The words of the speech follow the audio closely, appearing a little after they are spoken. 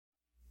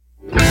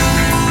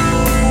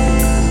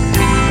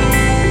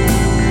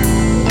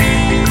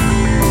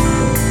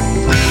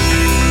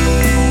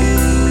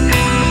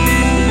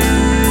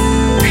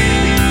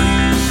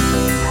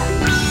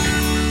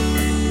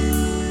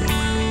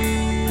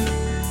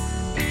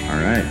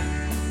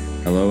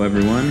Hello,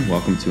 everyone.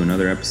 Welcome to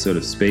another episode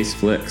of Space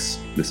Flicks.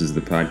 This is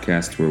the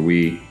podcast where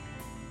we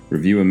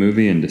review a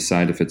movie and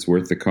decide if it's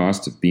worth the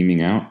cost of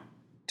beaming out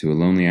to a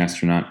lonely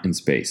astronaut in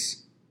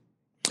space.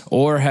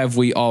 Or have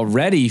we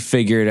already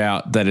figured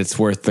out that it's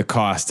worth the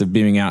cost of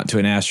beaming out to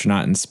an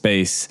astronaut in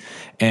space,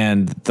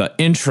 and the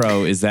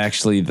intro is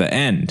actually the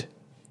end?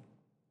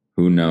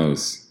 Who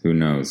knows? Who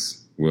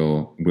knows?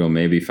 We'll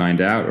maybe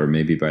find out, or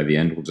maybe by the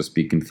end we'll just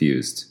be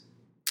confused.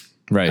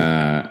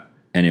 Right.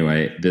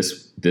 Anyway,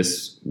 this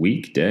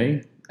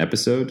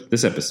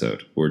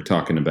episode, we're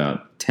talking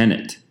about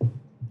Tenet,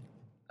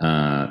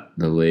 the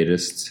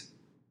latest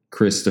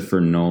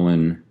Christopher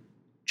Nolan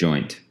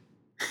joint.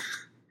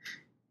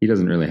 He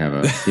doesn't really have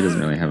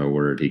a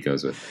word he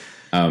goes with.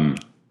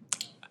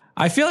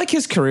 I feel like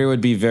his career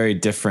would be very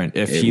different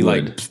if he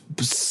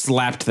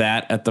slapped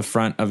that at the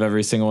front of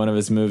every single one of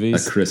his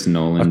movies. A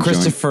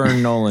Christopher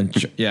joint. Nolan.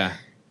 Yeah.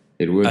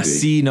 It would be. A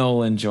C.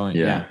 Nolan joint.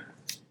 Yeah.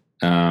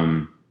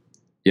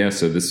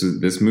 So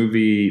this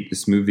movie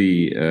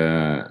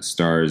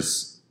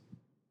stars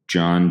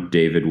John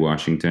David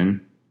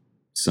Washington,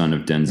 son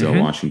of Denzel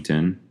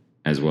Washington,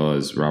 as well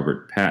as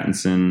Robert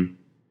Pattinson.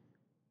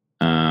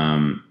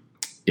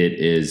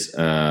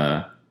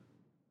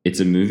 It's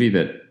a movie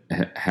that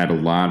had a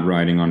lot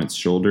riding on its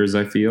shoulders,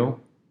 I feel.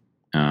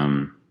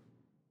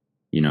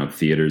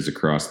 Theaters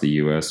across the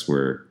U.S.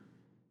 were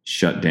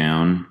shut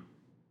down,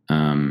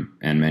 and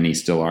many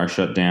still are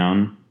shut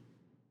down.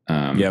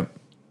 Yep.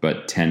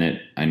 But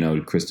Tenet, I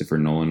know Christopher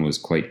Nolan was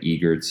quite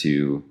eager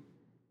to,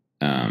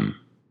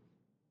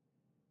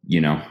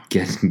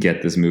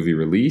 get this movie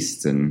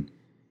released, and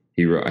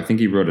I think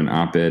he wrote an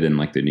op-ed in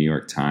like the New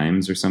York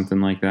Times or something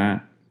like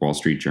that, Wall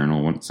Street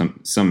Journal,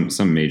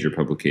 some major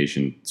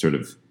publication, sort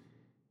of,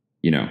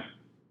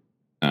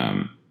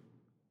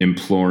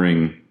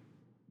 imploring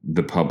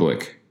the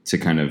public to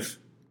kind of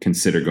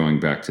consider going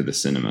back to the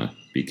cinema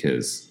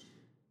because,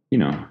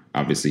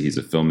 obviously he's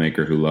a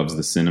filmmaker who loves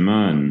the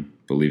cinema and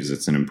believes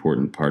it's an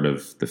important part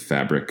of the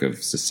fabric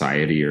of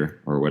society or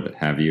what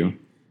have you.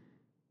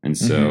 And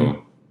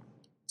so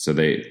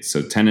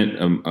Tenet,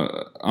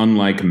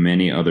 unlike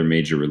many other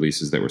major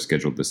releases that were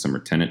scheduled this summer,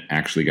 Tenet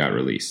actually got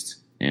released.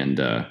 And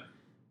I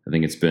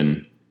think it's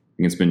been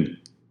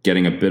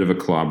getting a bit of a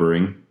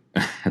clobbering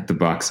at the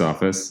box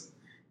office.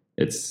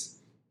 It's,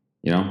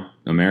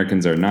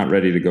 Americans are not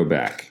ready to go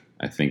back.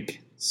 I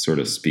think sort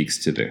of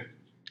speaks to the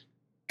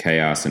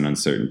chaos and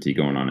uncertainty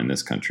going on in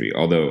this country.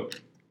 Although,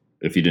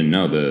 if you didn't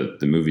know,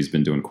 the movie's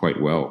been doing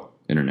quite well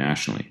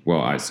internationally.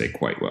 Well, I say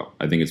quite well.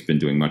 I think it's been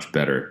doing much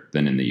better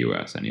than in the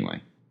U.S.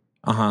 anyway.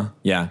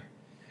 Yeah.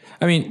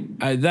 I mean,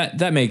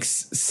 that makes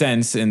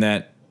sense in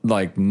that,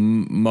 like,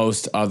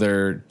 most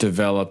other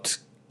developed,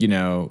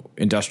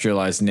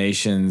 industrialized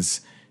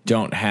nations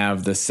don't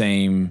have the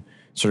same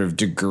sort of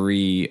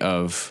degree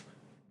of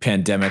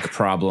pandemic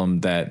problem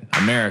that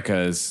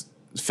America is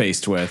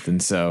faced with. And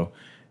so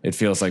it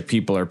feels like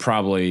people are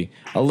probably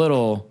a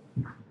little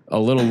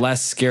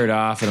less scared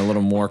off and a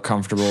little more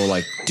comfortable,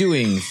 like,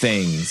 doing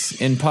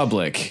things in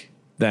public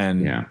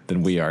than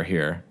we are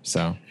here.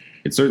 So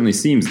it certainly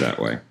seems that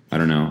way. I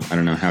don't know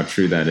how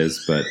true that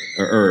is, but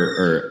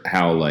or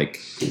how, like,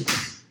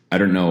 I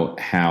don't know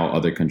how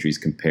other countries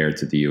compare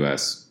to the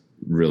U.S.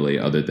 really,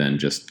 other than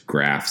just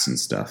graphs and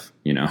stuff,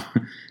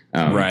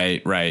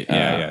 Right.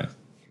 Yeah.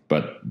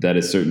 But that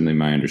is certainly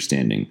my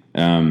understanding.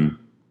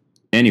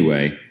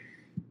 Anyway,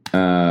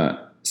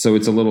 so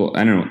it's a little,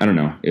 I don't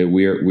know.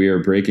 We are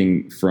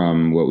breaking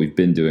from what we've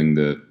been doing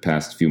the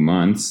past few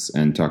months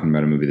and talking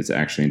about a movie that's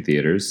actually in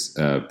theaters,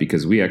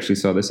 because we actually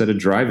saw this at a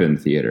drive-in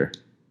theater,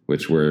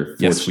 which we're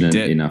fortunate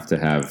enough to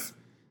have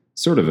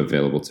sort of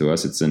available to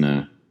us. It's in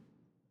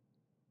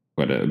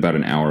about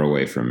an hour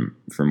away from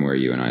where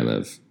you and I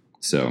live.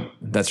 So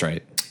that's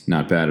right.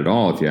 Not bad at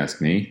all, if you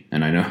ask me.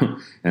 And I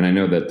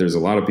know that there's a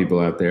lot of people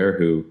out there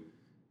who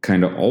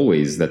kind of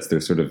always, that's their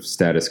sort of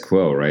status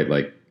quo, right?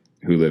 Like,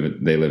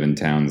 they live in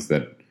towns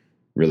that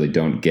really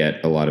don't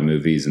get a lot of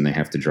movies, and they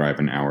have to drive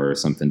an hour or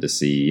something to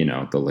see,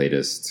 the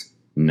latest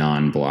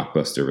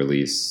non-blockbuster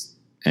release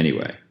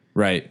anyway.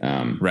 Right.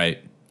 Right.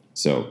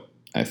 So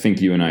I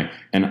think you and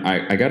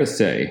I got to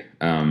say,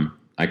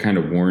 I kind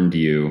of warned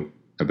you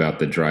about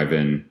the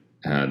drive-in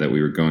that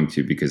we were going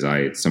to because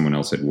someone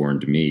else had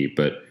warned me,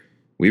 but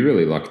we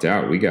really lucked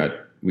out. We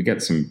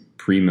got some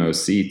primo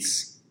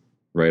seats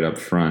right up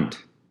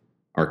front.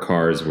 Our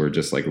cars were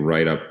just like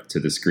right up to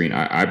the screen.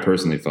 I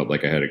personally felt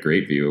like I had a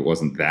great view. It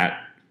wasn't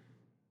that.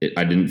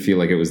 I didn't feel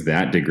like it was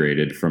that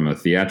degraded from a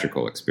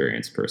theatrical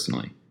experience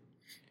personally.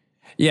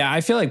 Yeah, I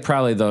feel like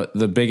probably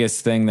the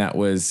biggest thing that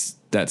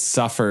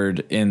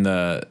suffered in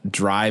the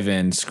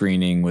drive-in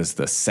screening was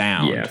the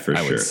sound. Yeah, for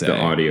sure. The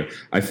audio.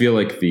 I feel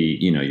like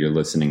you're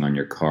listening on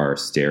your car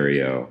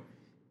stereo.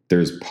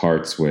 There's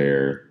parts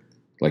where,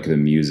 like, the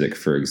music,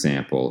 for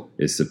example,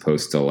 is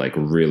supposed to, like,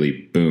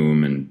 really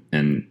boom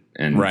and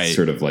right.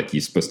 Sort of like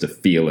you're supposed to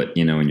feel it,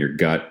 in your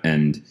gut,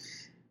 and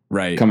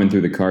right. Coming through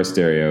the car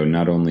stereo,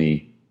 not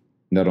only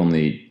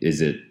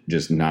is it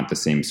just not the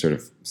same sort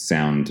of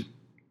sound,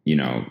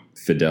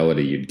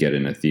 fidelity you'd get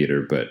in a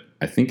theater, but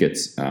I think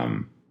it's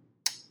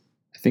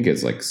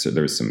like, so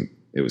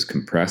it was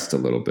compressed a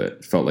little bit.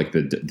 It felt like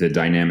the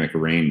dynamic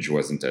range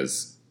wasn't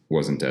as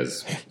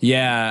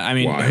yeah. I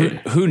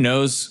mean, who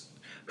knows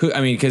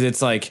because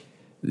it's like,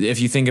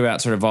 if you think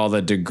about sort of all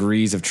the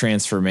degrees of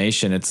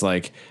transformation, it's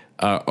like,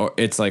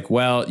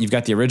 well, you've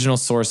got the original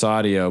source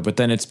audio, but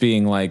then it's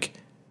being like,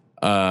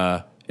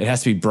 it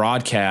has to be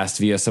broadcast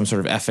via some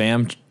sort of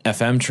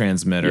FM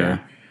transmitter. Yeah.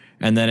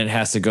 And then it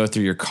has to go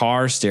through your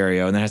car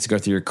stereo, and then it has to go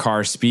through your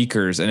car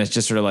speakers. And it's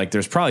just sort of like,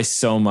 there's probably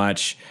so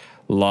much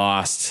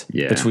lost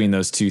between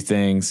those two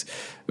things,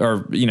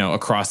 or,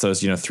 across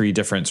those, 3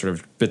 different sort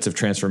of bits of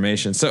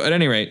transformation. So at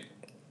any rate,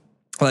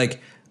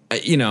 like,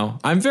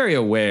 I'm very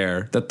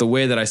aware that the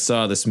way that I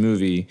saw this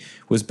movie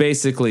was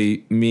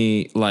basically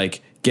me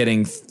like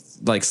getting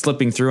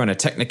slipping through on a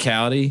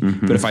technicality.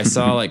 Mm-hmm. But if I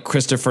saw like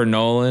Christopher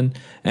Nolan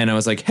and I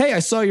was like, hey, I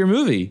saw your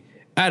movie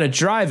at a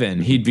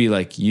drive-in, he'd be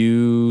like,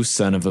 you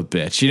son of a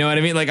bitch. You know what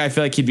I mean? Like, I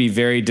feel like he'd be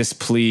very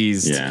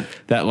displeased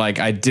that like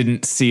I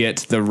didn't see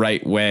it the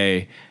right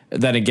way.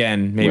 Then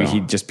again, maybe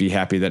he'd just be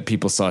happy that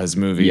people saw his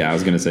movie. Yeah, I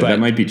was going to say that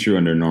might be true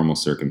under normal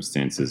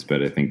circumstances,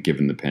 but I think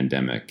given the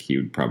pandemic, he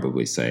would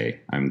probably say,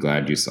 I'm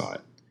glad you saw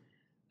it.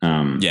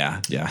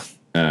 Yeah.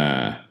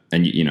 And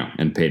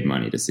and paid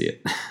money to see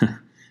it.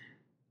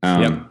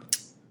 Yep.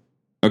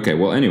 Okay,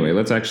 well, anyway,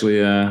 let's actually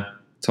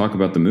talk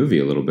about the movie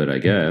a little bit, I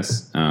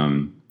guess.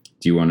 Do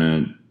you want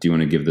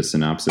to give the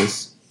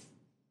synopsis?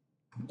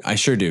 I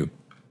sure do.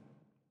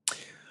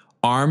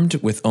 Armed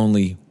with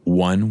only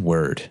one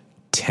word,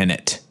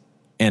 Tenet,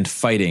 and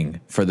fighting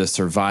for the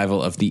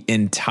survival of the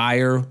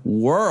entire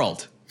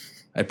world,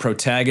 a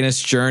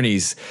protagonist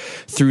journeys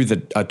through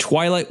a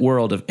twilight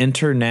world of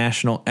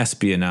international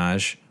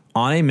espionage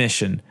on a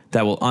mission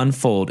that will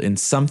unfold in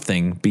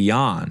something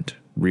beyond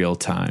real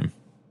time.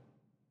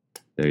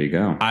 There you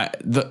go.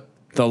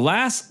 The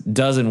last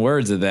dozen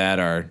words of that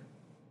are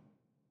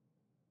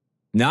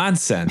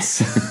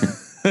nonsense.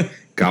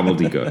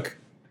 Gobbledygook.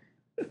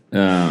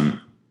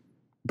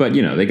 But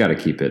they got to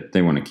keep it.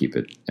 They want to keep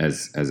it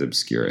as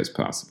obscure as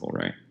possible,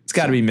 right? It's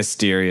got to be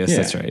mysterious. Yeah,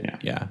 that's right.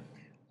 Yeah.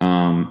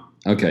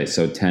 Okay,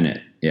 so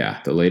Tenet,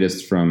 the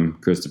latest from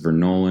Christopher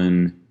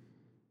Nolan.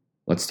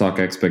 Let's talk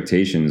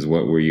expectations.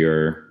 What were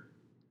your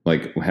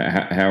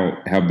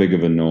how big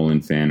of a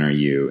Nolan fan are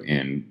you,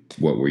 and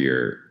what were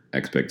your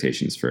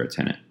expectations for a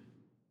Tenet?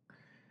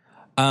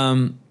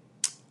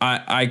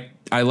 I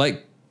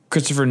like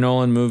Christopher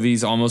Nolan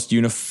movies almost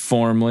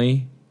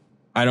uniformly.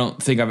 I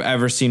don't think I've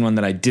ever seen one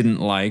that I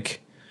didn't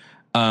like.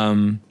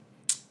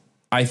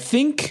 I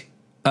think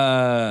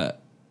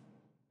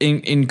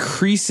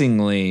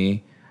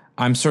increasingly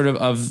I'm sort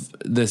of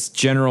this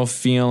general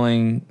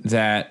feeling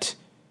that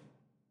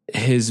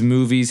his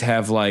movies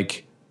have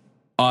like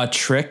a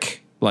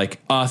trick, like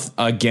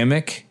a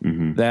gimmick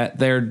that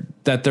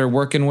they're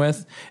working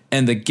with,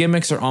 and the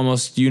gimmicks are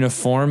almost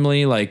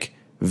uniformly like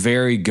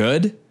very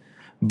good,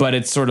 but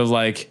it's sort of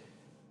like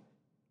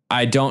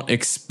I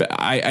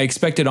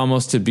expect it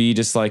almost to be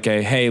just like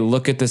hey,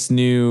 look at this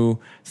new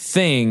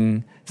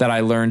thing that I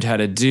learned how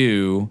to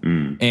do.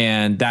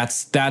 And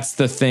that's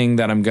the thing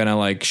that I'm going to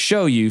like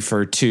show you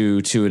for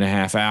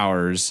 2.5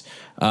 hours.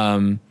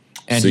 And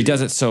he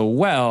does it so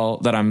well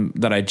that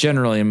I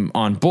generally am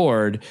on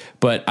board,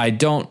 but I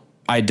don't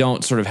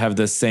sort of have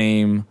the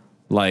same,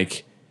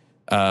 like,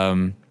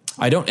 I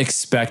don't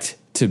expect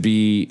to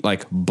be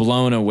like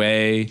blown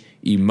away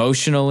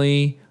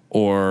emotionally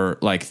or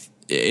like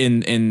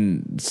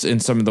in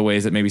some of the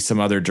ways that maybe some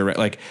other direct,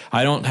 like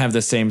I don't have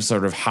the same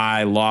sort of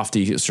high,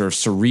 lofty, sort of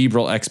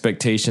cerebral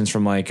expectations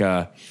from like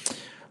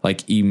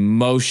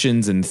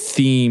emotions and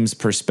themes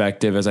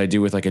perspective as I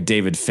do with like a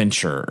David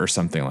Fincher or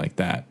something like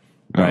that.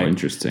 Right? Oh,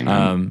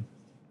 interesting.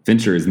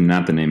 Fincher is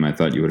not the name I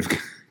thought you would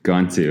have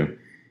gone to,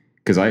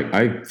 because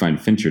I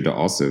find Fincher to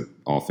also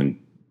often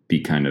be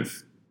kind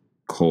of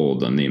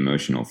cold on the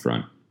emotional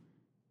front.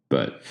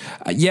 But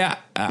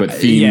but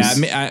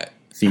themes,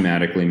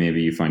 thematically,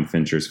 maybe you find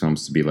Fincher's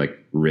films to be like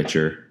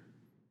richer.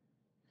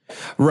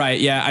 Right.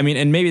 Yeah. I mean,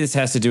 and maybe this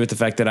has to do with the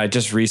fact that I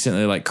just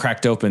recently like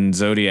cracked open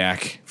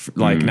Zodiac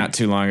not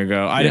too long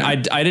ago. I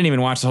didn't even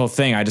watch the whole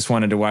thing. I just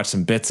wanted to watch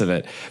some bits of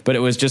it, but it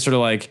was just sort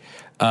of like,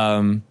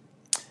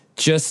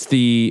 just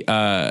the,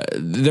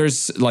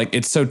 there's like,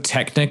 it's so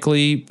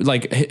technically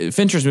like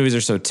Fincher's movies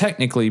are so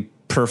technically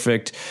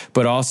perfect,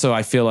 but also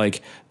I feel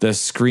like the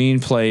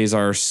screenplays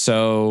are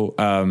so,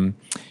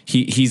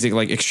 he's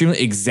like extremely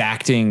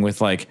exacting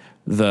with like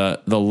the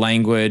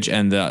language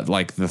and the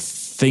like the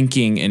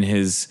thinking in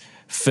his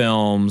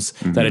films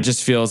that it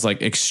just feels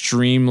like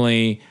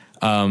extremely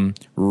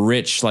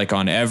rich, like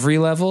on every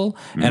level.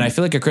 And I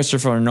feel like a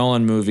Christopher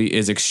Nolan movie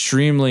is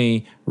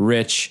extremely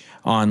rich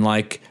on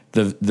like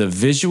the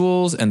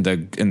visuals and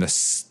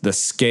the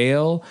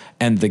scale,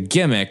 and the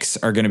gimmicks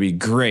are going to be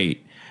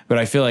great. But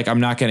I feel like I'm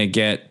not going to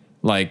get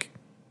like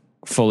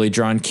fully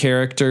drawn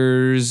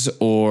characters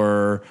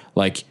or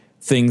like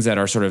things that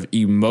are sort of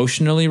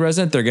emotionally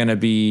resonant. They're going to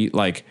be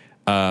like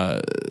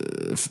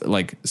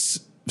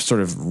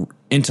sort of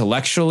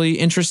intellectually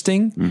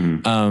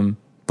interesting.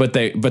 But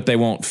they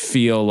won't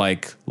feel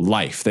like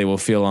life. They will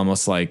feel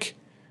almost like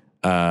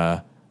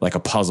a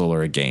puzzle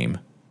or a game.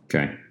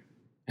 Okay.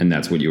 And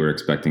that's what you were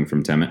expecting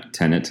from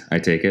Tenet, I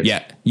take it?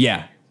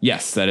 Yeah.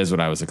 Yes, that is what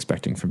I was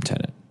expecting from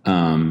Tenet.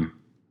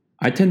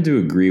 I tend to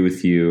agree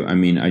with you. I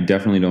mean, I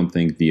definitely don't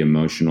think the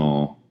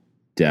emotional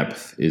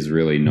depth is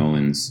really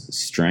Nolan's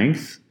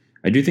strength.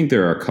 I do think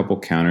there are a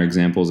couple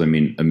counterexamples. I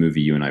mean, a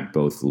movie you and I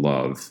both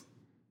love,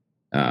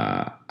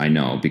 I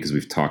know because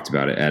we've talked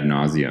about it ad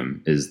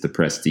nauseum, is The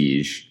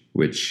Prestige,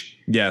 which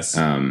yes,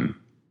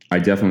 I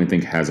definitely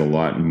think has a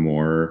lot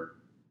more.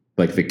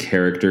 Like the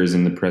characters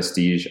in The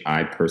Prestige,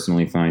 I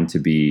personally find to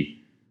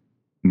be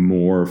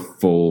more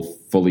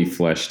fully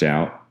fleshed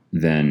out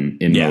than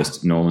in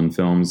most Nolan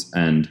films.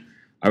 And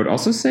I would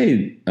also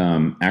say,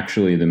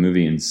 actually, the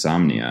movie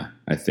Insomnia,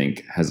 I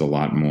think, has a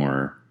lot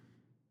more,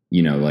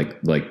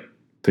 like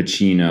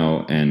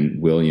Pacino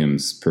and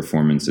Williams'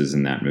 performances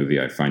in that movie,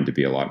 I find to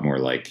be a lot more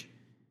like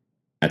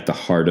at the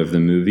heart of the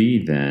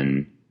movie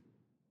than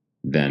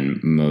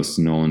most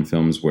Nolan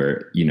films,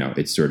 where,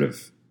 it's sort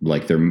of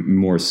like they're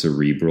more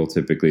cerebral.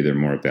 Typically, they're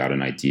more about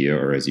an idea,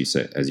 or as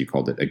you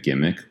called it, a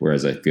gimmick.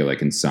 Whereas I feel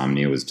like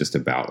Insomnia was just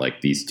about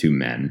like these two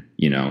men,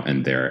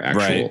 and their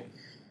actual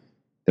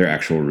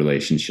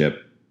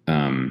relationship.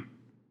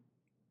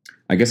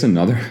 I guess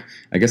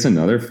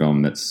another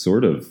film that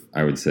sort of,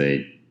 I would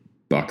say,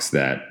 bucks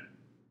that,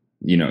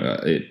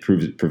 it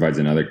provides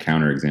another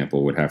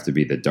counterexample would have to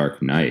be The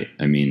Dark Knight.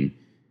 I mean,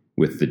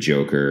 with the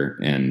Joker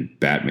and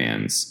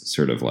Batman's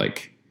sort of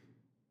like,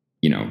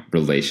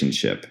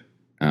 relationship.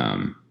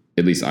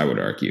 At least I would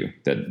argue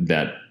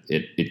that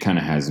it kind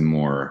of has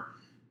more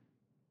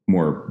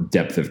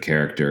depth of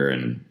character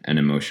and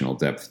emotional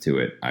depth to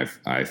it.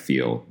 I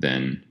feel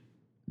than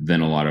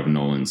a lot of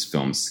Nolan's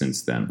films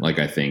since then. Like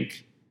I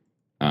think,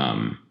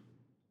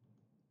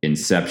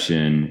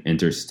 Inception,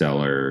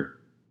 Interstellar,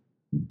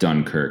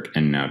 Dunkirk,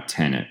 and now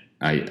Tenet,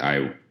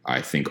 I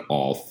think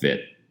all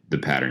fit the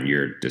pattern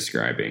you're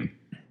describing.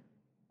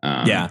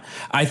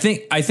 I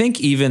think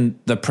even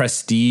The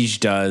Prestige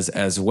does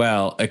as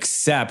well,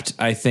 except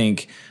I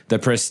think The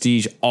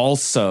Prestige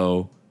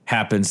also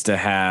happens to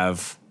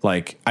have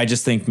I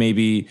just think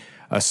maybe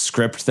a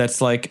script that's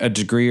like a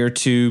degree or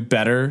two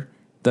better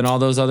than all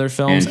those other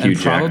films, and Hugh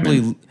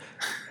Jackman.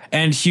 I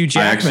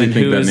actually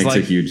think that makes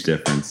a huge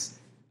difference.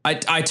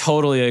 I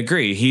totally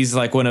agree. He's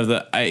like one of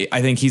the,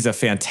 I think he's a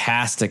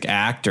fantastic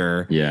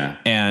actor. Yeah.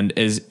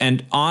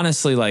 And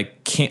honestly,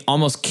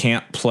 almost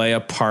can't play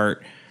a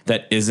part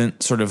that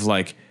isn't sort of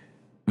like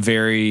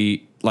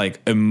very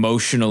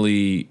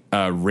emotionally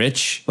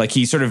rich. Like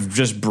he sort of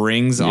just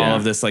brings all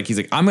of this. Like he's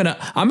like, I'm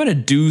gonna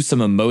do some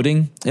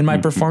emoting in my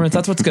performance.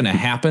 That's what's gonna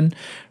happen,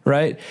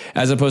 right?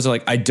 As opposed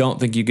to I don't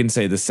think you can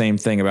say the same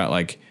thing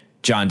about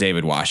John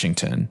David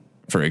Washington,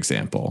 for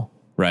example,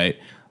 right?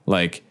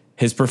 Like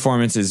his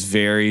performance is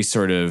very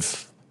sort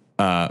of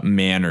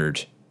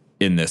mannered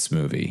in this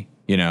movie,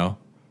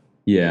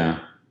 Yeah.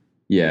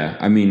 Yeah,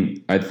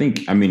 I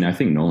think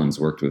Nolan's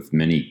worked with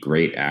many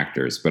great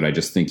actors, but I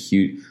just think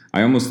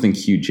I almost think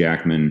Hugh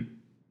Jackman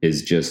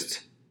is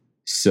just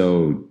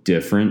so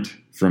different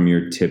from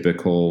your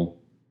typical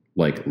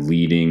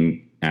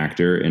leading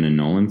actor in a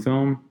Nolan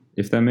film,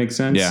 if that makes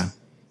sense. Yeah.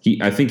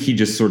 I think he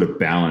just sort of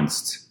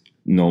balanced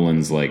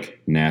Nolan's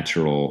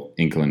natural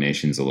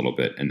inclinations a little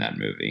bit in that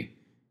movie.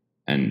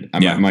 And I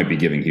might be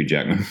giving Hugh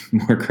Jackman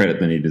more credit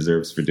than he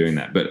deserves for doing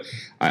that. But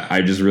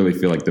I just really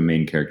feel like the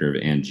main character of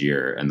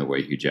Angier and the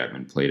way Hugh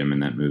Jackman played him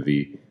in that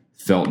movie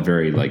felt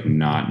very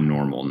not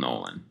normal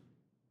Nolan.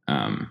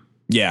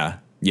 Yeah.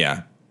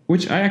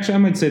 Which I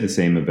might say the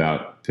same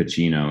about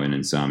Pacino in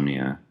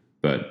Insomnia.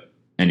 But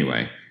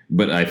anyway,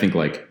 I think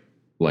like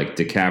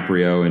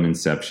DiCaprio in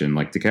Inception,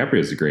 DiCaprio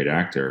is a great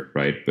actor,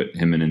 right? But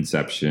him in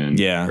Inception,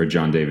 or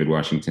John David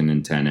Washington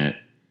in Tenet,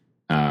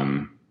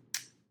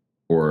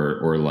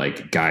 or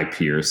Guy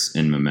Pearce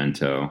in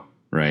Memento,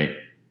 right?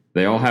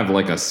 They all have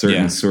a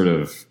certain sort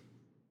of,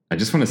 I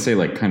just want to say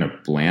kind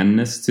of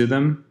blandness to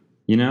them,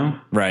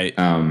 Right.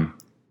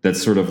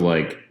 That's sort of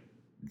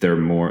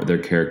their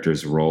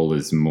character's role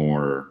is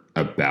more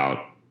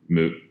about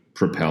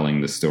propelling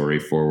the story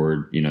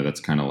forward. That's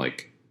kind of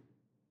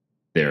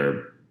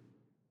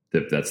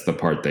that's the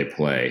part they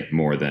play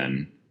more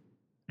than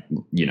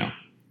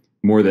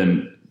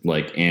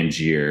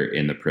Angier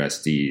in The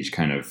Prestige,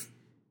 kind of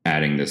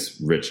adding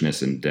this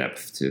richness and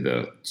depth to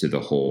the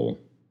whole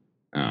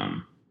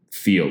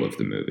feel of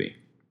the movie.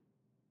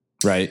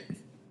 Right.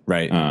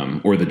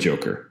 Or the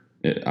Joker,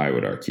 I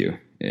would argue,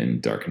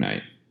 in Dark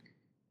Knight.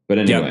 But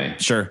anyway,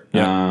 yep, sure.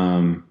 Yep.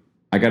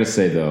 I got to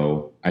say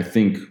though, I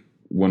think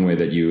one way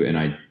that you and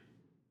I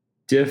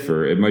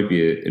differ, it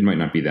might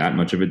not be that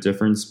much of a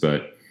difference,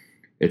 but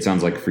it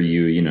sounds like for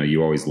you,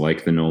 you always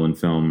like the Nolan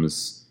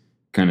films,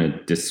 kind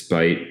of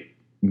despite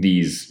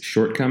these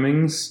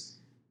shortcomings.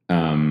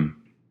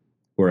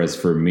 Whereas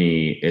for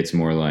me, it's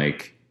more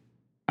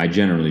I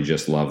generally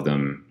just love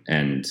them,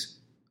 and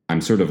I'm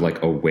sort of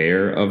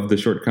aware of the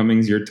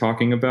shortcomings you're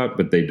talking about,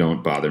 but they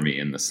don't bother me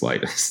in the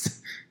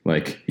slightest.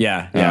 Like,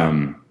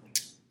 yeah.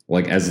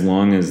 Like as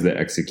long as the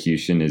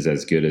execution is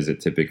as good as it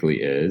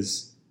typically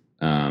is,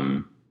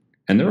 and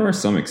there are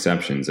some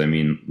exceptions. I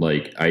mean,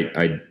 like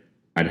I'd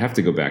have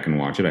to go back and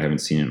watch it. I haven't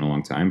seen it in a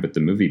long time, but the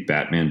movie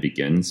Batman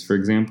Begins, for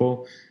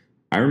example,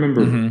 I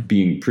remember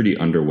being pretty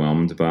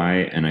underwhelmed by,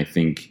 and I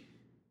think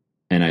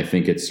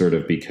it's sort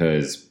of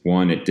because,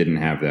 one, it didn't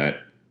have that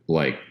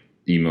like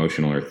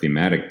emotional or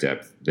thematic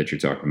depth that you're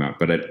talking about,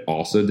 but it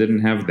also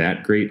didn't have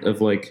that great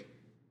of like,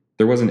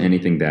 there wasn't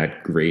anything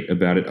that great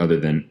about it other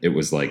than it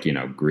was like, you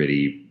know,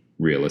 gritty,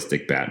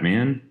 realistic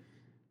Batman.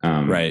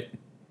 Right.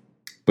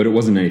 But it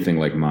wasn't anything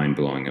like mind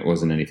blowing. It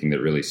wasn't anything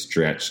that really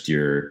stretched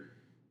your,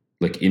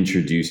 like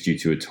introduced you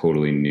to a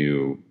totally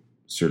new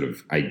sort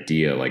of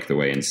idea, like the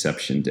way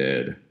Inception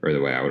did, or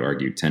the way I would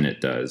argue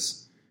Tenet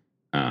does.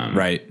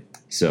 Right.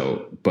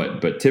 So,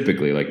 but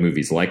typically like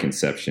movies like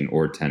Inception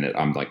or Tenet,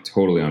 I'm like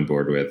totally on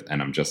board with,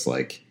 and I'm just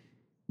like,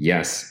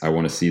 yes, I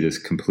want to see this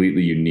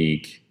completely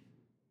unique,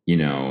 you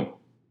know,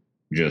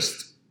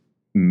 just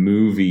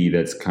movie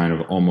that's kind of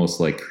almost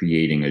like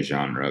creating a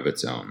genre of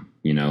its own.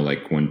 You know,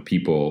 like when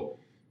people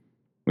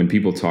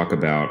talk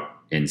about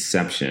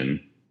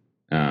Inception,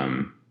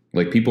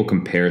 like people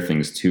compare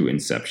things to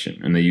Inception,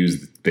 and they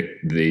use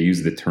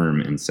the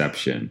term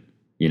Inception,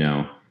 you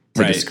know,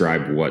 to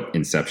describe what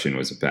Inception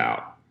was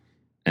about.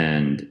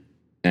 And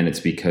it's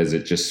because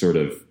it just sort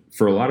of,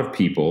 for a lot of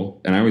people,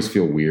 and I always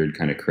feel weird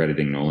kind of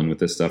crediting Nolan with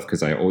this stuff,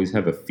 because I always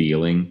have a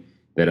feeling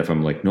that if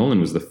I'm like, Nolan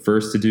was the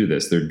first to do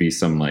this, there'd be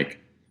some like,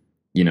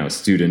 you know,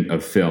 student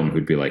of film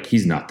who'd be like,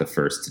 he's not the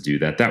first to do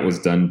that. That was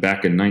done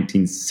back in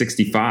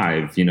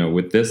 1965, you know,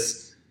 with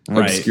this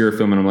obscure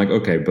film. And I'm like,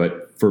 okay,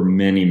 but for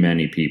many,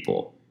 many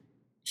people,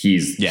 he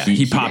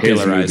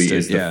popularized his movie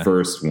is the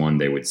first one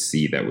they would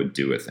see that would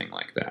do a thing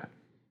like that.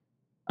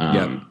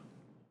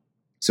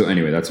 So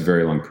anyway, that's a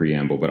very long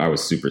preamble, but I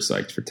was super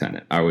psyched for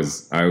Tenet. I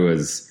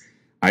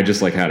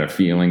just like had a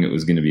feeling it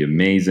was going to be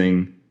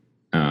amazing.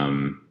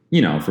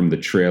 You know, from the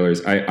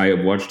trailers, I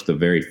watched the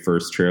very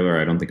first trailer.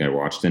 I don't think I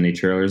watched any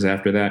trailers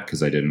after that,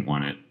 because I didn't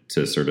want it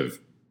to sort of,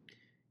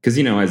 because,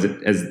 you know, as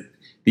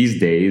these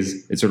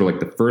days, it's sort of like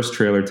the first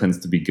trailer tends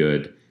to be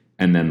good,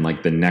 and then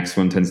like the next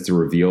one tends to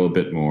reveal a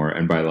bit more.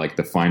 And by like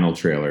the final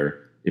trailer,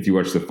 if you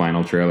watch the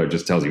final trailer, it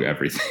just tells you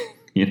everything,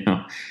 you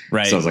know?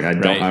 Right. So I was like, I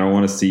don't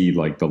want to see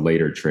like the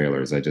later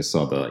trailers. I just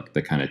saw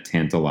the kind of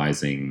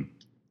tantalizing,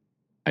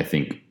 I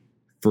think,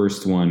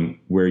 first one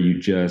where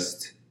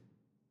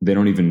they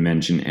don't even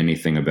mention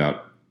anything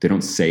about, they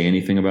don't say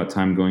anything about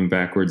time going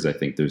backwards. I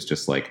think there's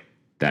just like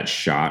that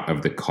shot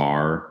of the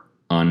car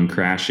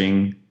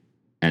uncrashing,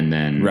 and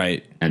then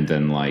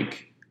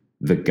like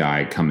the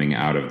guy coming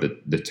out of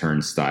the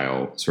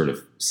turnstile sort of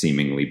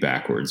seemingly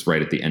backwards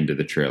right at the end of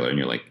the trailer. And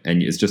you're like,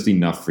 and it's just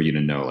enough for you to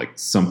know like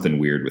something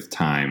weird with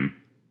time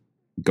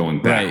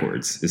going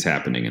backwards is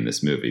happening in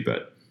this movie,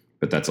 but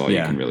that's all you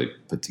can really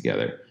put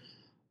together.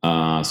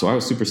 So I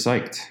was super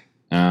psyched.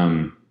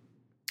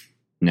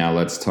 Now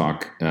let's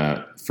talk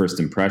first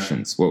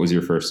impressions. What was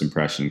your first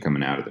impression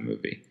coming out of the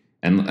movie?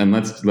 And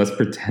let's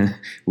pretend,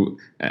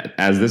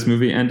 as this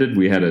movie ended,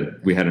 we had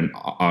an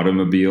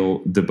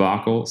automobile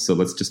debacle. So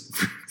let's just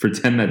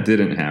pretend that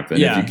didn't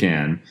happen if you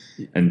can,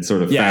 and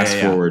sort of fast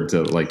forward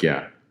to like,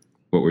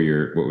 what were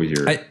your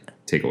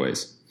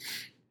takeaways?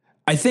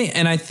 I think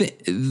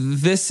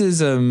this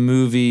is a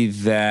movie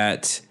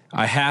that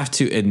I have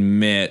to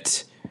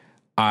admit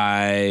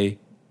I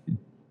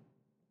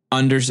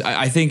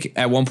think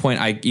at one point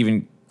I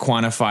even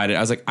quantified it. I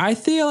was like, I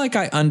feel like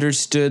I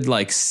understood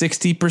like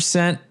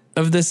 60%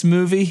 of this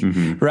movie,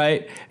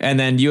 right? And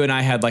then you and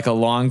I had like a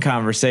long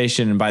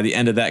conversation, and by the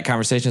end of that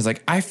conversation, it's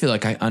like, I feel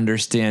like I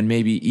understand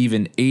maybe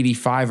even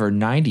 85 or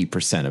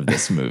 90% of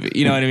this movie.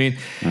 You know what I mean?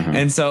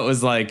 And so it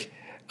was like,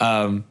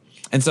 and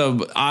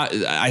so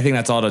I think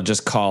that's all to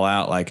just call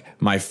out. Like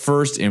my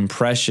first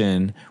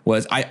impression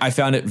was I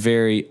found it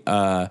very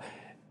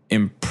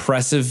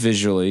impressive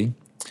visually.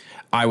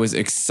 I was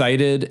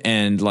excited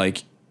and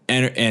like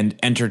and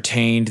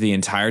entertained the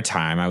entire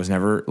time.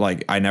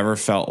 I never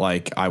felt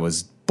like I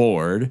was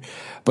bored,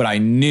 but I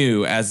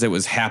knew as it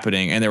was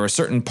happening, and there were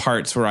certain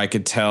parts where I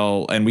could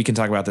tell, and we can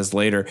talk about this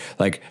later,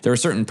 like there were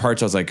certain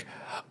parts I was like,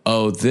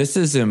 oh, this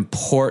is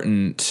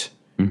important.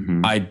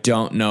 I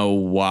don't know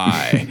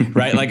why,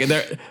 right? Like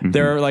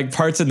there are like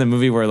parts in the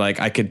movie where like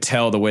I could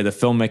tell the way the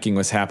filmmaking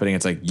was happening.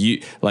 It's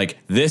like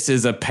this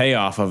is a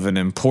payoff of an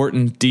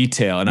important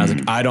detail, and I was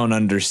like, I don't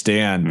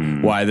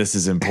understand why this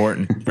is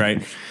important,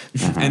 right?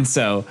 And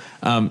so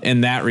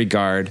in that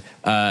regard,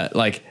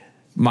 like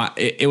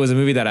it was a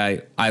movie that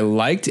I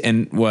liked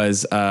and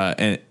was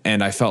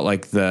and I felt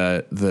like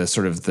the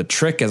sort of the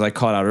trick, as I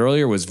called out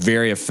earlier, was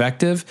very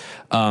effective.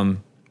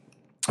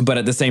 But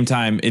at the same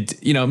time,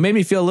 it, made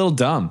me feel a little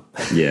dumb.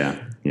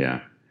 Yeah.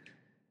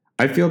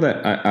 I feel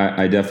that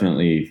I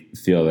definitely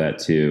feel that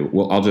too.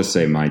 Well, I'll just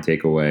say my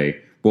takeaway.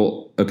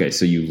 Well, okay,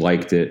 so you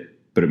liked it,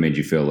 but it made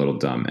you feel a little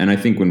dumb. And I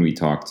think when we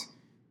talked,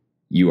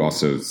 you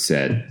also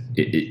said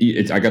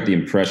I got the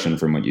impression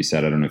from what you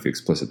said. I don't know if you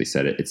explicitly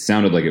said it. It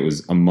sounded like it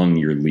was among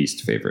your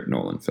least favorite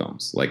Nolan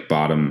films, like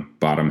bottom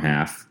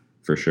half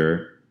for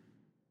sure.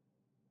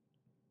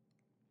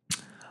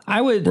 I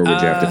would, or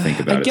would you have to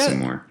think about it some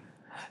more?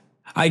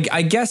 I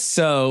guess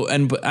so.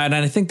 And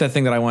I think the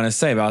thing that I want to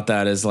say about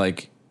that is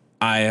like,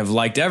 I have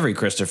liked every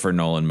Christopher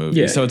Nolan movie.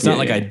 Yeah, so it's not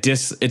like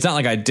it's not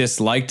like I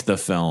disliked the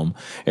film.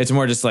 It's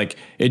more just like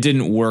it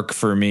didn't work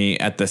for me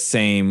at the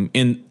same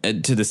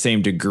to the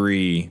same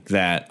degree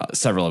that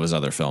several of his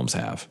other films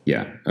have.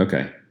 Yeah.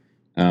 Okay.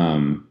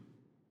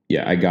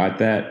 Yeah, I got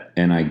that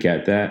and I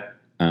get that.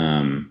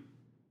 And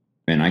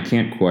I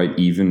can't quite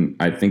even,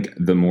 I think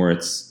the more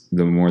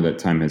that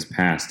time has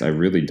passed, I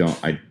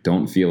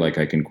don't feel like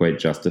I can quite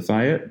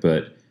justify it,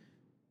 but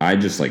I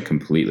just like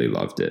completely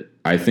loved it.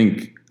 I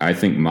think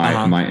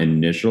my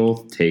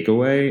initial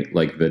takeaway,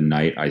 like the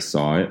night I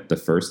saw it the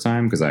first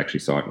time, because I actually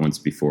saw it once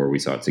before we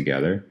saw it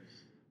together.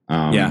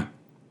 I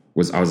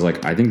was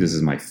like, I think this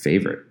is my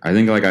favorite. I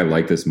think like I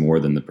like this more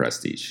than The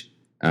Prestige.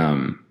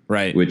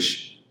 Right.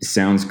 Which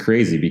sounds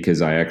crazy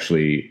because I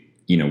actually,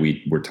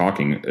 we were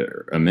talking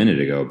a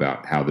minute ago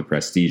about how The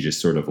Prestige is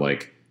sort of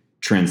like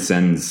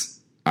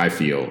transcends, I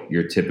feel,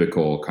 your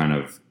typical kind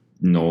of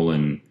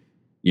Nolan,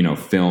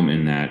 film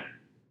in that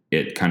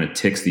it kind of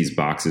ticks these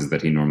boxes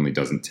that he normally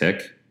doesn't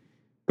tick.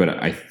 But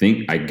I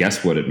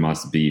guess what it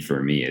must be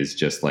for me is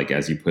just like,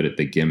 as you put it,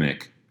 the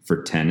gimmick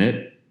for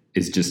Tenet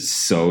is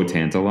just so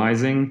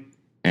tantalizing.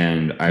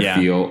 And I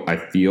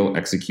feel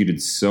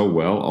executed so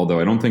well, although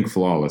I don't think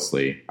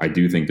flawlessly. I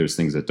do think there's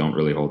things that don't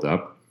really hold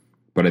up,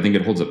 but I think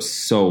it holds up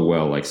so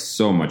well, like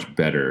so much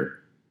better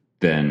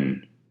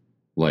than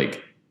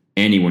like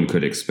anyone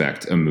could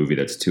expect a movie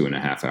that's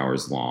 2.5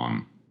 hours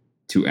long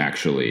to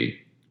actually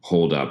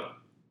hold up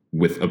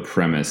with a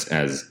premise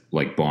as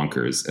like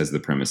bonkers as the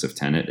premise of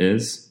Tenet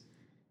is.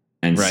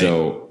 And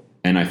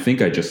and I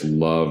think I just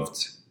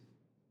loved,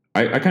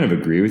 I kind of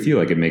agree with you.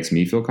 Like it makes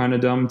me feel kind of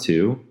dumb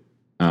too.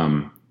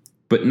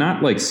 But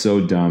not like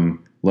so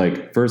dumb.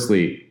 Like,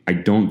 firstly, I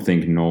don't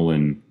think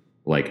Nolan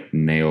like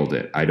nailed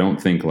it. I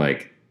don't think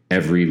like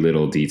every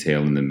little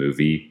detail in the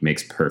movie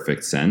makes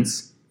perfect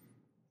sense.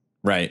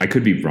 Right. I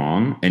could be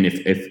wrong. And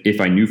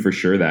if I knew for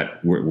sure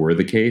that were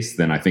the case,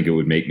 then I think it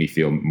would make me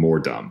feel more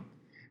dumb.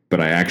 But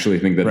I actually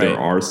think that there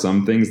are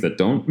some things that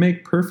don't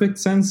make perfect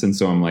sense. And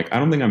so I'm like, I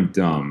don't think I'm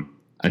dumb.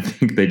 I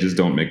think they just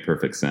don't make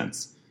perfect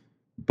sense.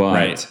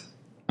 But,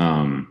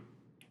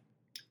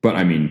 but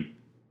I mean,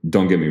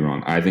 don't get me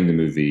wrong. I think the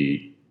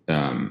movie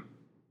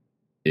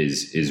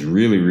is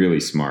really, really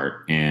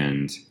smart.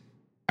 And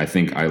I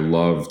think I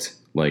loved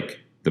like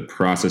the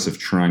process of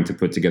trying to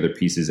put together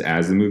pieces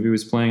as the movie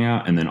was playing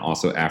out. And then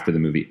also after the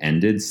movie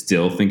ended,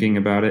 still thinking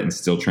about it and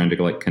still trying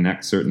to like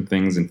connect certain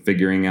things and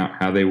figuring out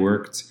how they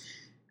worked.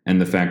 And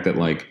the fact that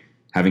like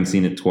having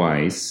seen it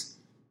twice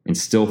and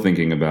still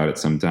thinking about it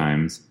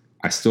sometimes,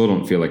 I still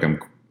don't feel like I'm,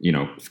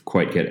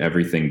 quite get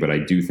everything, but I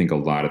do think a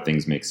lot of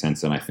things make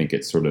sense. And I think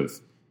it's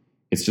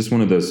just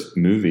one of those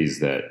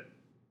movies that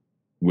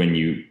when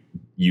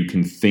you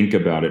can think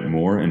about it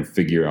more and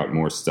figure out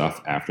more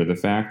stuff after the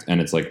fact. And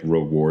it's like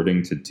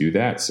rewarding to do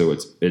that. So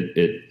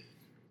it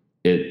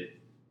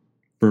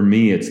for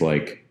me, it's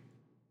like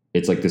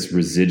this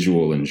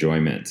residual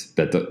enjoyment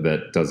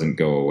that doesn't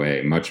go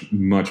away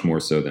much more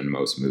so than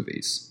most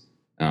movies.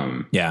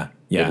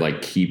 It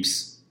like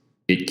keeps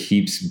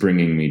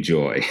bringing me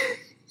joy,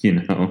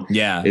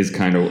 is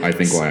kind of, I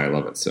think, why I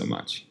love it so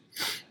much.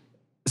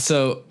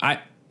 So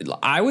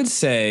I would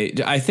say,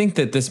 I think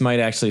that this might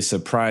actually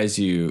surprise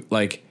you.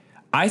 Like,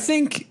 I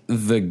think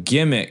the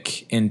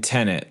gimmick in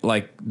Tenet,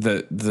 like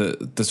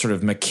the sort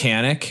of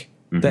mechanic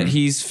that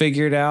he's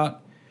figured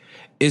out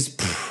is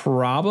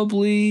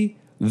probably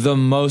the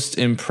most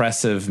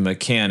impressive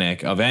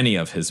mechanic of any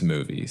of his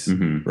movies,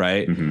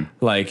 right?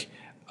 Like,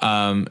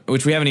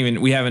 which we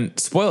haven't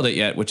spoiled it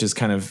yet, which is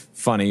kind of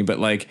funny, but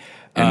like,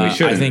 and we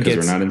shouldn't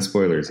because we're not in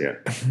spoilers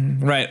yet.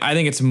 Right. I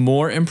think it's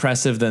more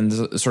impressive than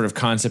the sort of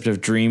concept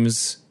of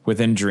dreams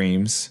within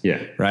dreams. Yeah.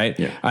 Right.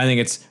 Yeah. I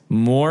think it's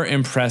more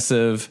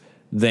impressive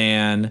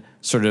than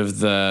sort of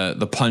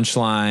the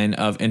punchline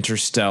of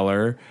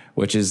Interstellar,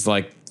 which is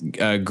like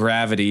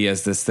gravity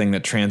as this thing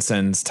that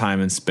transcends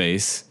time and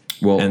space.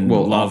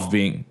 Love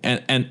being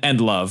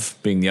and love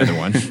being the other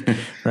one,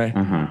 right?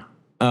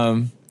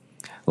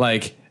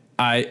 Like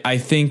I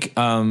think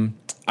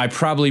I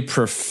probably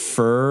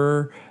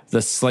prefer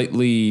the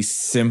slightly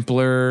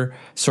simpler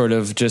sort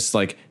of just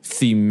like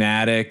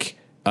thematic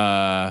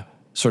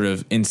sort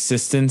of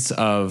insistence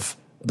of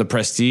The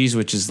Prestige,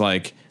 which is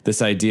like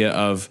this idea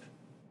of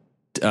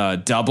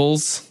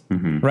doubles,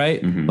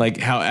 right? Like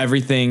how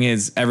everything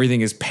is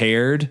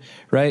paired,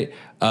 right?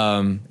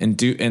 Every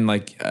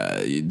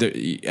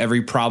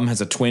problem has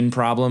a twin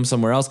problem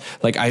somewhere else.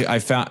 Like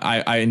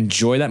I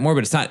enjoy that more,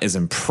 but it's not as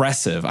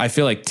impressive. I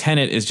feel like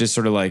Tenet is just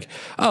sort of like,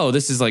 oh,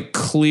 this is like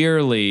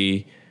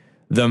clearly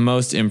the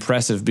most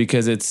impressive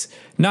because it's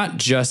not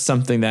just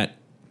something that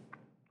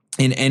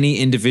in any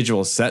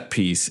individual set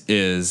piece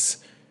is,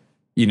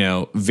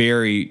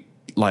 very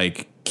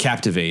like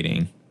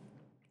captivating,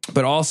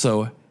 but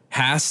also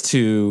has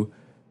to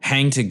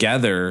hang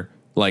together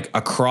like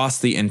across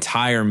the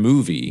entire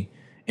movie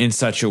in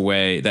such a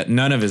way that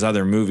none of his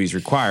other movies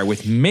require,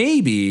 with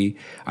maybe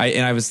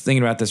I was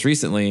thinking about this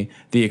recently,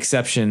 the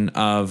exception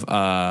of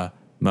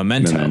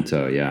Memento.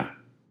 Memento, yeah.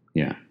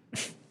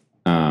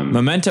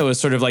 Memento is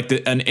sort of like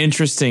an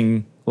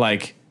interesting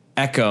like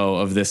echo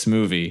of this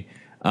movie.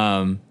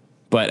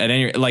 But at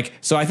any like,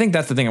 so I think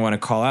that's the thing I want to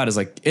call out is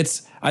like,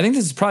 I think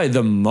this is probably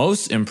the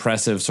most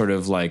impressive sort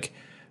of like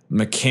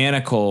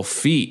mechanical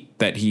feat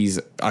that he's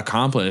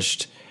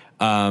accomplished.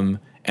 And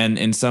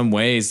in some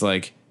ways,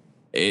 like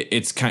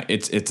it's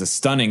a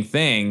stunning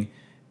thing,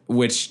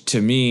 which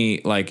to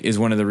me, like, is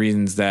one of the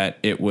reasons that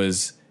it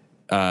was,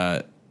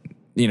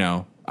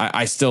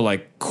 I still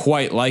like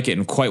quite like it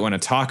and quite want to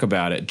talk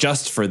about it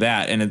just for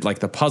that. And like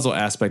the puzzle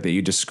aspect that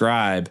you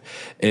describe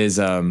is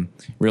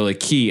really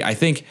key. I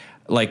think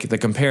like the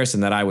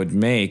comparison that I would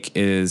make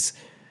is,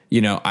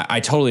 I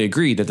totally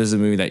agree that this is a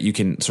movie that you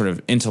can sort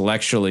of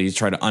intellectually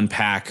try to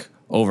unpack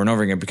over and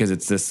over again because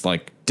it's this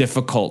like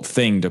difficult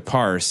thing to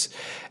parse.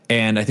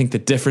 And I think the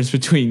difference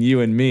between you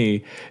and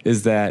me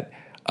is that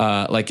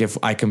like if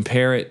I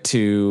compare it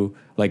to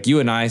like you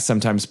and I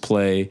sometimes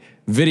play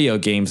video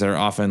games that are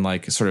often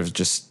like sort of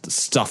just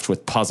stuffed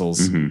with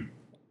puzzles. Mm-hmm.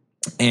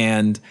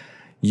 And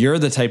you're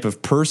the type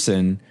of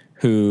person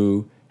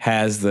who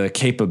has the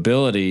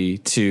capability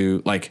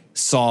to like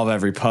solve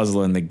every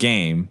puzzle in the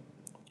game,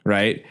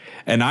 right?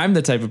 And I'm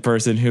the type of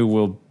person who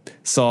will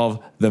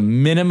solve the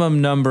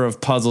minimum number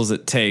of puzzles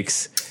it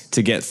takes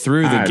to get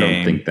through the game. I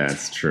don't think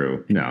that's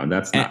true. No,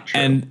 that's not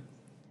true.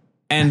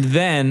 And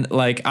then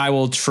like I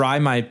will try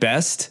my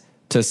best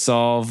to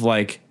solve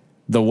like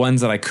the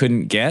ones that I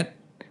couldn't get,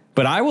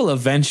 but I will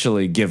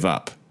eventually give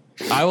up.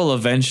 I will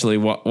eventually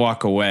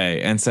walk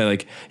away and say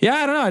like, yeah,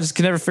 I don't know. I just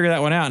could never figure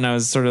that one out. And I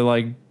was sort of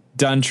like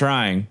done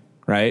trying.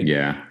 Right.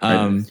 Yeah.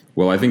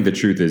 I think the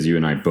truth is you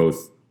and I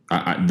both,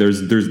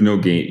 there's no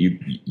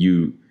game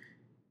you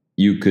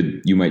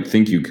might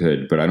think you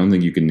could, but I don't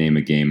think you can name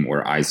a game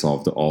where I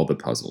solved all the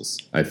puzzles.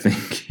 I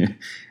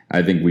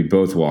think we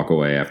both walk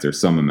away after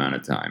some amount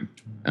of time.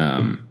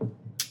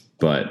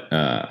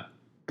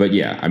 But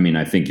yeah, I mean,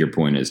 I think your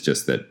point is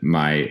just that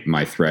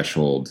my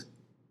threshold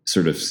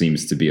sort of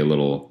seems to be a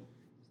little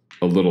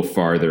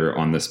farther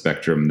on the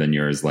spectrum than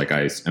yours. Like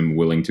I am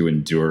willing to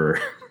endure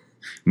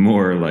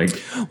more like,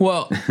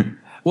 well,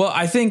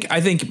 I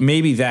think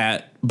maybe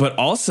that, but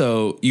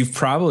also you've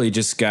probably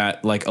just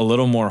got like a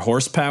little more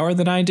horsepower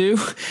than I do.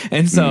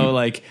 And so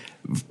like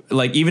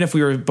even if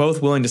we were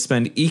both willing to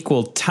spend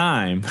equal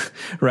time,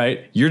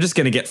 right, you're just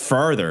going to get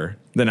farther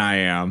than I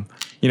am.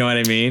 You know what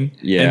I mean?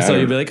 Yeah. And so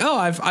you'd be like, oh,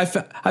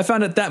 I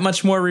found it that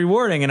much more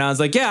rewarding. And I was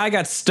like, yeah, I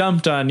got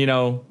stumped on,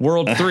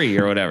 World 3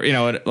 or whatever,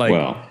 like,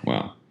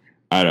 well,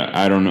 I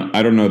don't know.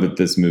 I don't know that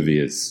this movie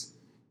is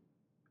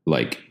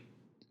like,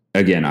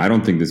 again, I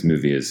don't think this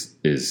movie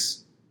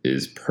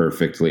is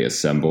perfectly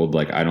assembled.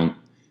 Like,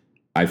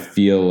 I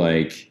feel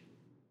like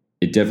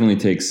it definitely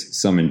takes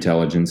some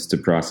intelligence to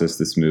process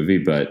this movie,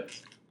 but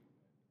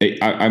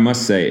I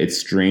must say it's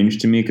strange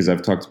to me because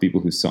I've talked to people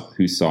who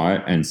saw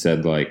it and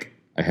said like,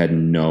 I had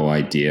no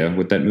idea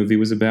what that movie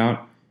was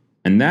about.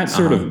 And that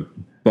sort of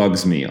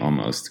bugs me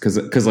almost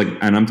because like,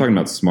 and I'm talking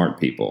about smart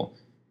people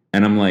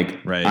and I'm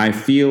like, right. I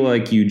feel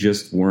like you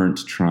just weren't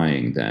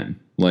trying then.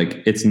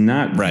 Like, it's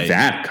not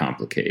that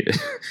complicated,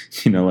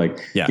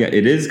 yeah,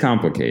 it is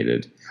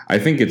complicated. I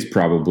think it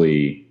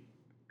probably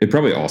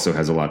also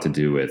has a lot to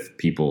do with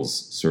people's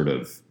sort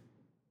of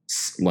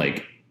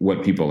like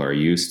what people are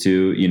used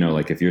to,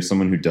 like if you're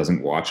someone who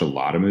doesn't watch a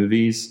lot of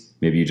movies,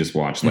 maybe you just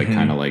watch like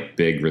kind of like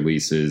big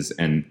releases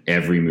and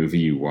every movie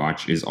you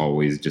watch is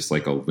always just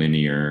like a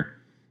linear,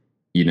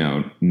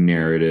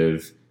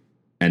 narrative.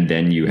 And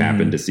then you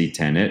happen to see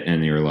Tenet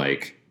and you're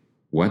like,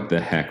 what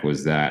the heck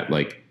was that?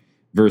 Like,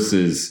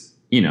 versus,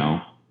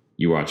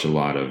 you watch a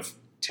lot of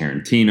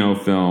Tarantino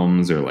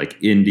films or like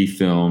indie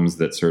films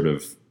that sort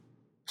of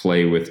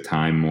play with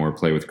time more,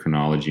 play with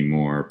chronology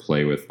more,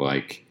 play with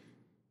like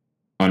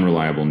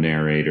unreliable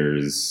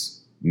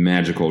narrators,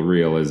 magical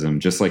realism,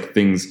 just like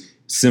things,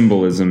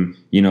 symbolism,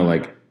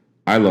 like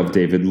I love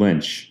David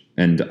Lynch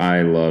and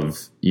I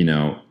love,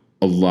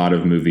 a lot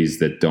of movies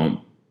that don't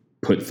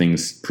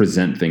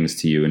present things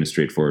to you in a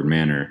straightforward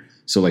manner.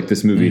 So like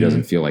this movie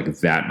doesn't feel like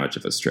that much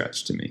of a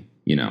stretch to me,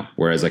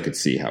 whereas I could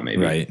see how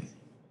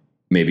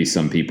maybe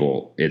some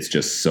people, it's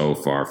just so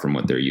far from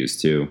what they're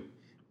used to,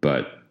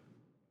 but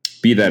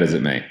be that as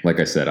it may, like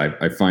I said,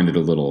 I find it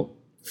a little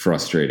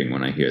frustrating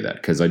when I hear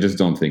that. Cause I just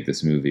don't think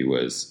this movie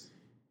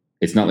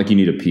it's not like you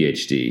need a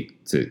PhD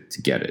to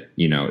get it.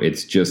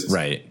 It's just,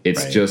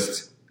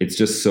 it's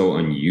just so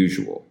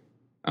unusual.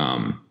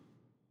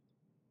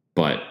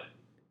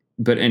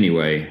 But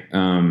anyway,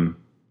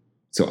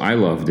 so I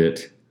loved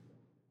it.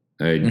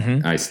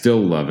 I still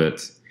love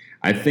it.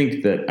 I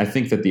think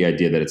that the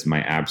idea that it's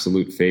my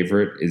absolute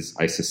favorite is,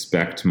 I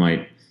suspect,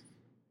 might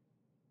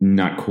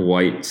not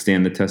quite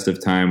stand the test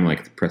of time.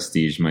 Like The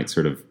Prestige might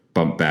sort of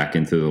bump back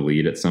into the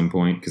lead at some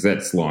point, because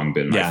that's long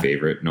been my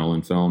favorite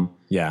Nolan film.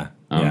 Yeah.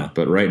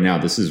 But right now,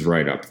 this is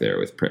right up there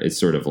with, it's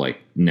sort of like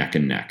neck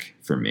and neck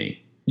for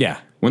me. Yeah.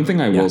 One thing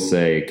I will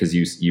say, because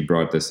you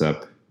brought this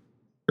up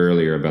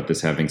earlier about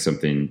this having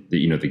something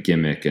that, the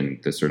gimmick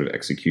and the sort of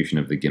execution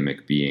of the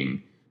gimmick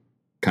being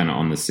kind of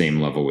on the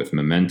same level with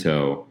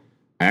Memento.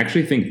 I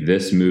actually think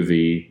this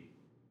movie,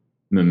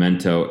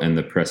 Memento, and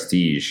The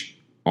Prestige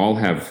all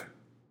have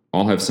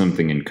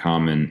something in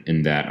common,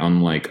 in that,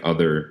 unlike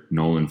other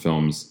Nolan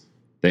films,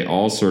 they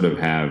all sort of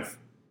have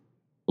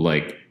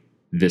like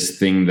this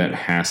thing that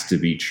has to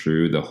be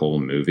true the whole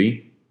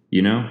movie,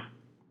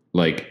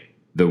 like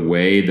the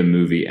way the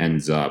movie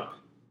ends up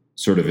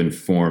sort of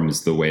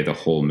informs the way the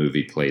whole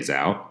movie plays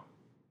out.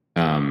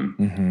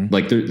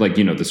 Like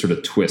the sort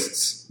of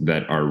twists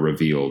that are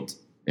revealed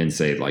in,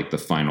 say, like the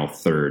final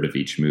third of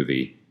each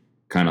movie,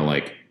 kind of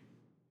like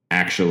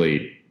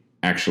actually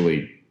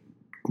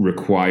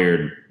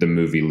required the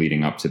movie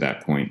leading up to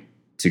that point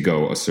to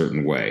go a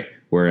certain way.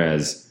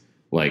 Whereas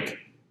like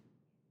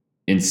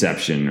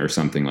Inception or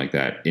something like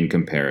that, in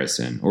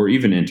comparison, or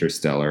even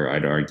Interstellar,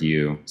 I'd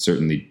argue,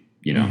 certainly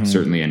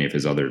any of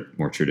his other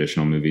more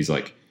traditional movies,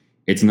 like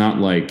it's not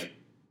like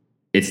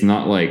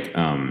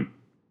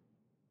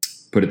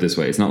put it this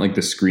way, it's not like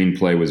the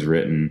screenplay was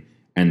written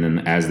and then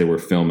as they were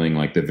filming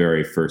like the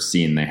very first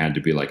scene, they had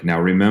to be like, now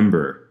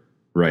remember,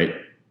 right,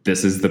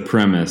 this is the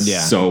premise,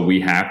 so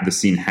the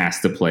scene has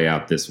to play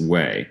out this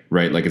way,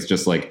 right? Like it's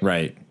just like,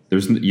 right,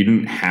 you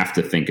didn't have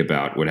to think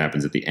about what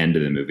happens at the end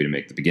of the movie to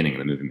make the beginning of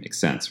the movie make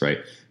sense, right?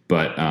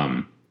 But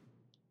the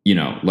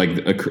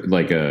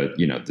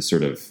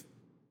sort of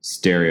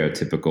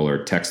stereotypical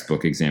or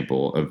textbook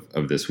example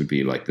of this would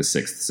be like The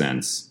Sixth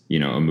Sense,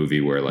 a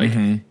movie where like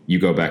you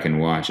go back and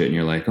watch it and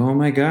you're like, oh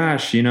my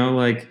gosh,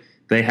 like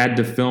they had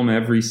to film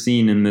every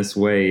scene in this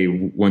way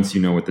once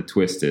you know what the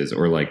twist is.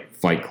 Or like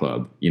Fight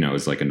Club,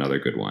 is like another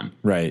good one.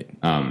 Right.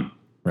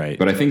 Right.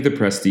 But I think The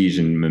Prestige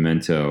and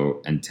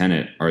Memento and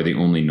Tenet are the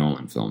only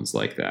Nolan films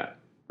like that,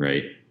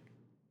 right?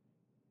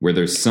 Where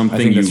there's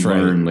something you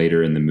learn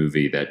later in the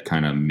movie that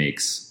kind of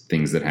makes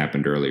things that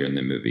happened earlier in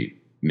the movie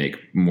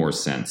make more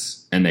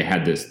sense. And they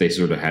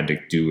sort of had to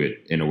do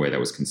it in a way that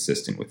was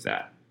consistent with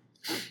that.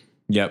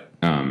 Yep.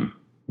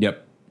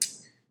 Yep.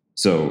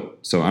 So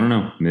I don't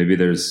know. Maybe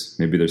there's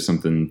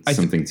something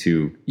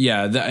to.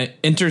 Yeah, the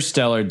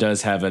Interstellar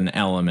does have an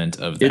element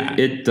of that.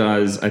 It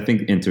does. I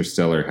think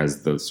Interstellar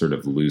has the sort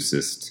of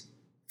loosest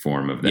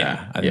form of that.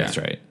 Yeah, I think that's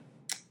right.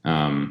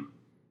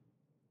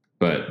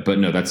 But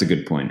no, that's a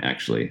good point.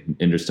 Actually,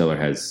 Interstellar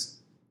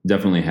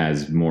definitely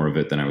has more of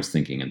it than I was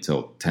thinking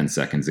until 10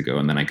 seconds ago,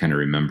 and then I kind of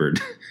remembered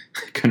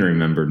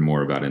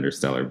more about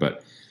Interstellar.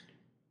 But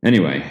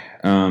anyway.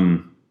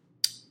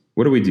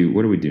 What do we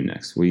do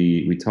next?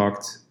 We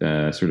talked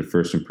sort of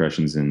first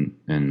impressions and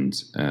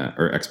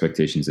or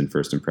expectations and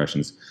first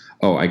impressions.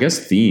 Oh, I guess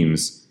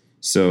themes.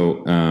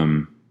 So,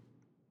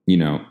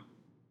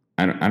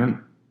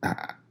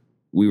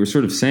 we were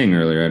sort of saying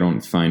earlier, I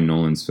don't find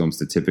Nolan's films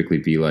to typically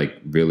be like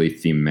really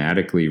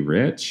thematically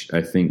rich.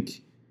 I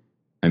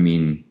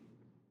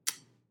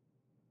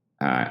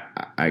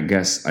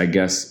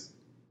guess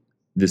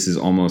this is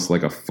almost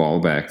like a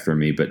fallback for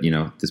me, but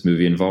this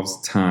movie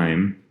involves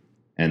time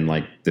and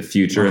like the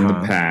future and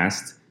the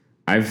past.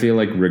 I feel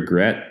like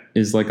regret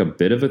is like a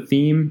bit of a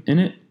theme in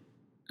it.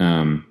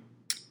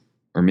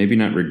 Or maybe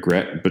not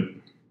regret, but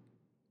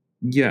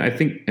yeah, I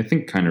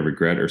think kind of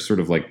regret, or sort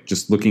of like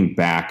just looking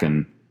back,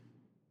 and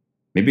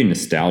maybe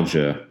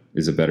nostalgia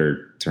is a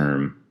better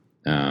term.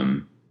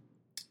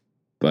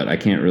 But I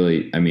can't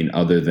really,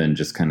 other than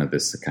just kind of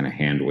this kind of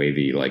hand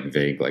wavy, like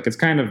vague, like it's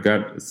kind of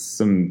got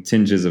some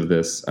tinges of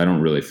this. I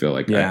don't really feel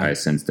like I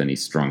sensed any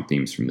strong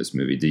themes from this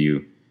movie. Do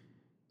you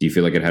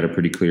feel like it had a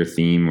pretty clear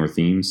theme or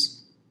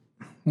themes?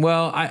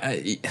 Well,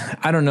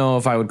 I don't know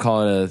if I would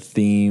call it a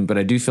theme, but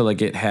I do feel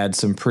like it had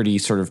some pretty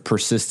sort of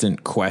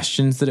persistent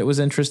questions that it was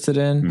interested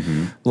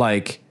in,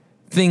 like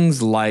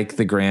things like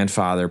the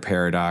grandfather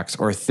paradox,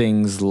 or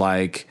things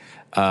like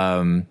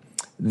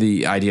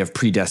the idea of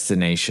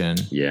predestination.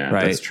 Yeah,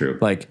 right? That's true.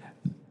 Like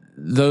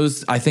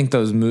those, I think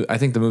the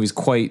movie's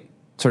quite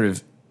sort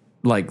of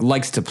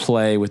likes to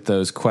play with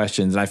those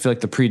questions. And I feel like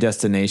the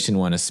predestination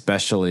one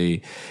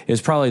especially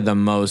is probably the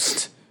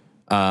most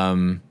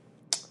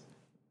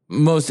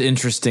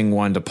interesting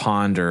one to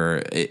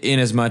ponder, in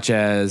as much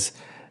as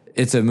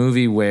it's a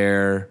movie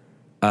where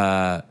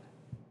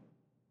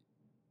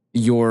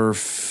your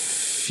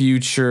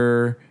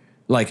future,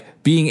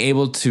 like being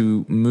able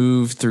to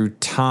move through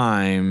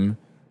time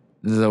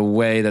the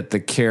way that the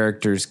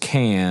characters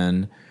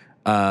can,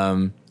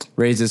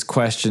 raises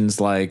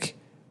questions like,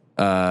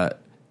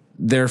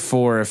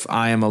 therefore, if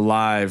I am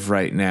alive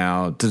right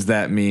now, does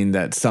that mean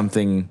that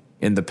something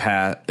in the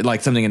past,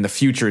 like something in the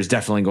future, is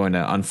definitely going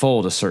to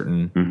unfold a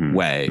certain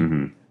way,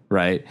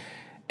 right?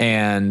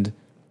 And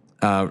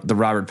the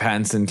Robert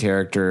Pattinson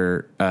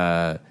character,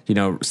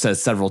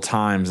 says several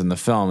times in the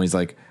film, he's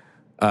like,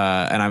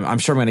 and I'm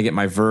sure I'm going to get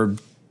my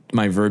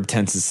verb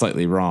tense is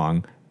slightly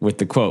wrong with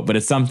the quote, but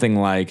it's something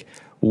like,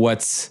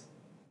 what's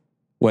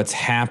what's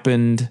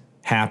happened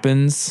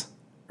happens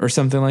or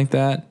something like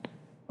that,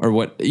 or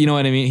what, you know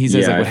what I mean? He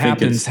says like what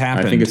happens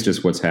happened. I think it's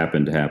just what's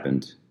happened,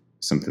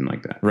 something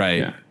like that.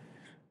 Right.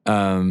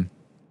 Yeah.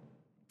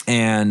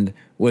 And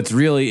what's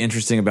really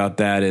interesting about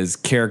that is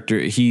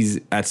he's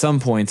at some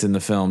points in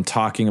the film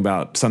talking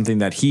about something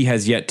that he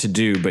has yet to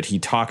do, but he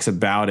talks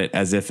about it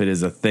as if it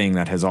is a thing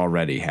that has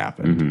already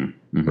happened.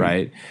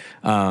 Right.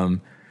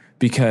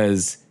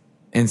 Because,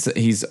 and so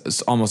he's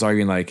almost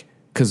arguing like,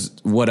 because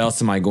what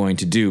else am I going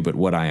to do but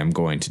what I am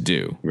going to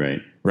do? Right.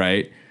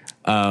 Right.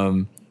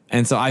 And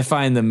so I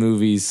find the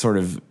movie's sort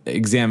of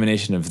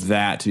examination of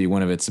that to be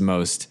one of its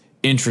most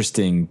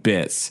interesting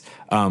bits.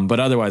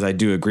 But otherwise, I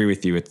do agree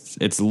with you.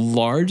 It's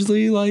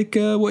largely like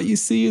what you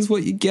see is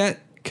what you get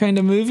kind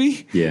of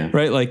movie. Yeah.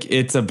 Right. Like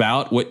it's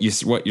about what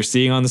you're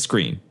seeing on the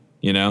screen,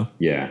 you know?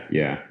 Yeah.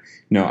 Yeah.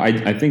 No,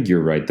 I think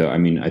you're right, though. I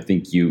mean, I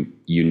think you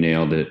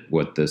nailed it,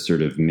 what the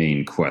sort of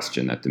main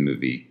question that the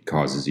movie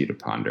causes you to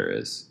ponder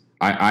is.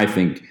 I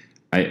think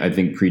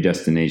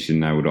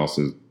predestination, I would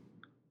also,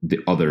 the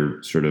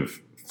other sort of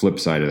flip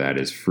side of that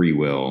is free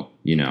will,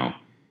 you know?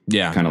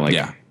 Yeah. Kind of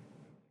like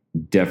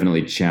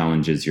definitely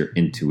challenges our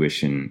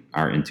intuition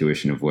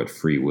of what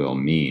free will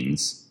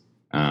means.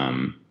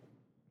 And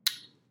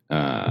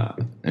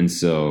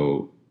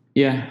so,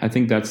 yeah, I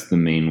think that's the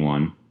main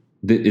one.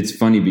 It's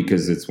funny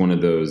because it's one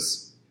of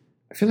those,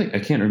 I feel like I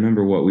can't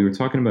remember what we were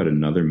talking about,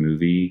 another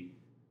movie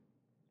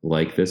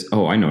like this.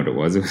 Oh, I know what it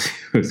was. It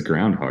was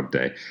Groundhog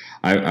Day.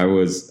 I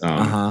was,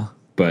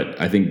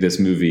 but I think this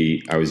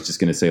movie, I was just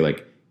going to say,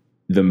 like,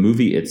 the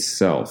movie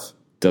itself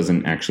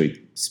doesn't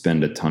actually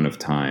spend a ton of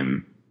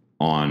time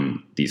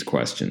on these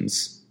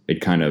questions.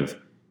 It kind of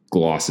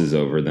glosses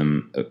over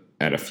them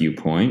at a few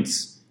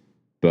points,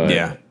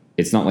 but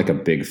it's not like a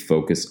big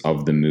focus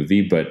of the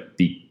movie. But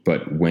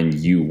when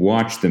you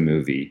watch the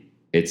movie,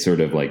 it's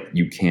sort of like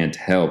you can't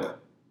help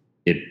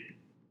it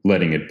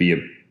letting it be a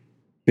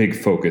big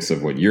focus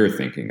of what you're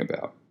thinking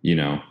about, you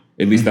know?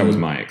 At least that was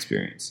my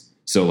experience.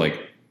 So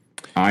like,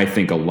 I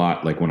think a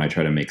lot, like when I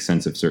try to make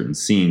sense of certain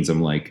scenes,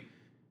 I'm like,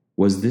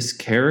 was this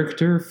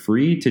character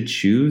free to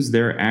choose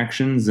their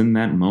actions in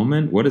that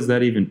moment? What does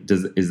that even,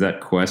 does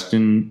that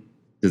question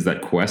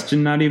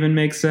not even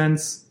make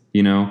sense?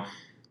 You know,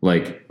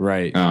 like,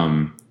 right.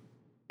 And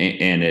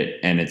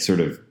it sort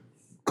of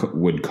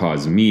would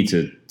cause me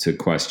to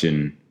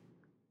question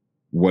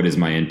what is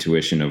my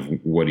intuition of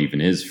what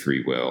even is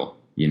free will,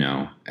 you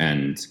know,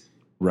 and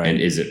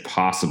is it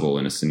possible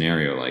in a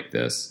scenario like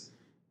this?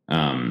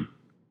 But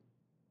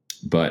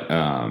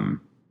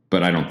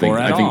I don't think, or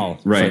at all,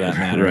 right, for that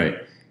matter. Right.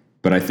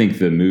 But I think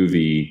the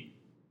movie,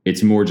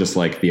 it's more just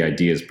like the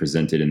ideas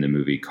presented in the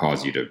movie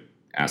cause you to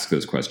ask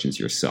those questions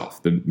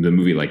yourself. The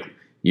movie, like,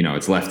 you know,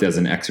 it's left as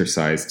an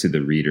exercise to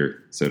the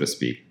reader, so to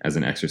speak, as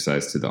an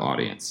exercise to the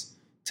audience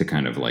to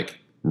kind of like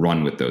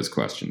run with those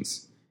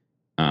questions.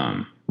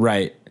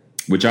 Right.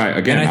 Which I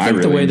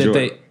really the way enjoy.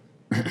 that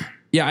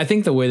they, I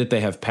think the way that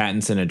they have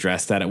Pattinson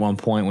address that at one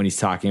point when he's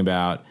talking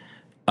about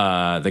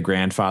the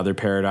grandfather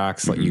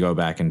paradox, like you go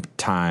back in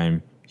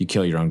time, you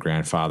kill your own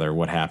grandfather,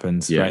 what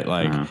happens, right?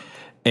 Like,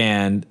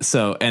 and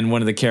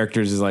one of the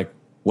characters is like,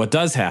 what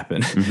does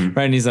happen,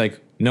 right? And he's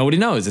like, nobody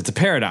knows. It's a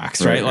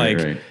paradox,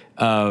 right?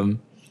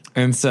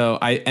 And so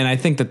I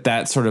think that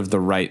that's sort of the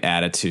right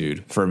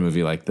attitude for a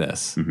movie like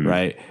this,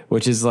 right?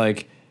 Which is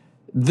like,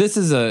 this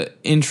is a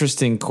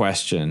interesting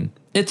question.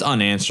 It's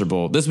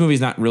unanswerable. This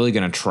movie's not really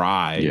going to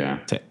try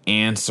to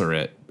answer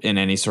it in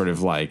any sort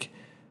of like,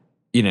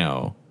 you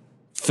know,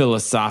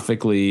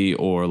 philosophically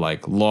or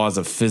like laws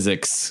of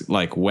physics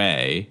like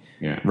way.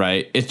 Yeah.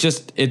 Right.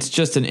 It's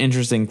just an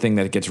interesting thing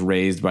that gets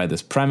raised by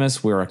this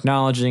premise. We're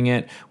acknowledging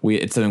it.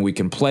 It's something we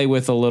can play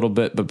with a little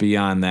bit, but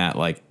beyond that,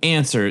 like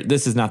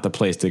this is not the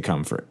place to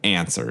come for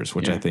answers,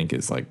 which I think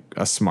is like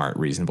a smart,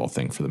 reasonable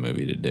thing for the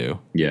movie to do.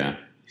 Yeah.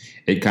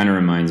 It kind of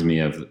reminds me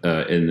of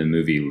in the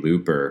movie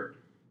Looper.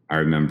 I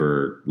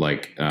remember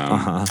like,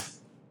 why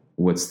am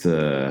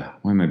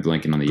I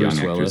blanking on the Bruce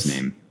young Willis.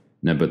 actor's name?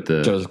 No, but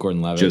Joseph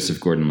Gordon-Levitt.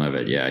 Joseph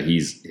Gordon-Levitt. Yeah.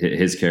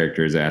 His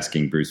character is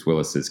asking Bruce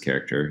Willis's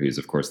character, who's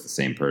of course the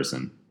same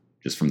person,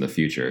 just from the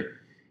future.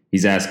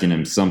 He's asking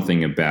him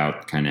something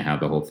about kind of how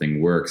the whole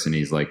thing works. And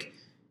he's like,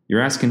 you're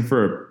asking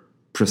for a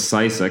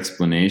precise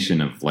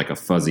explanation of like a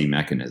fuzzy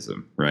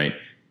mechanism, right?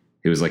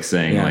 He was like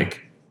saying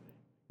like,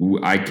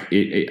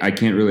 I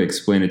can't really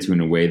explain it to you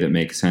in a way that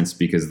makes sense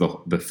because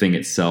the thing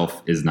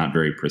itself is not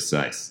very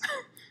precise.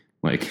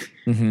 Like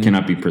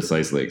cannot be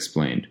precisely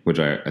explained, which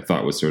I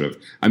thought was sort of,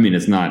 I mean,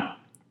 it's not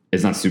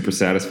super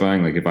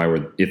satisfying. Like if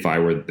I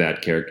were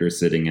that character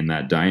sitting in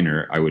that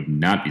diner, I would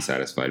not be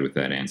satisfied with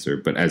that answer.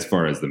 But as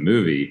far as the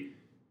movie,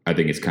 I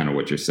think it's kind of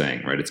what you're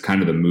saying, right? It's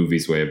kind of the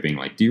movie's way of being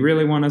like, do you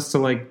really want us to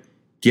like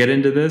get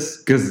into this?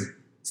 Because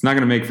it's not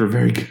going to make for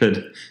very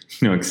good,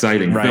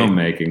 exciting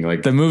filmmaking.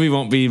 Like the movie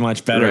won't be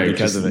much better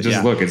because of it.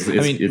 Just look,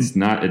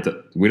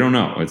 we don't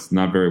know. It's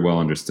not very well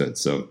understood.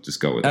 So just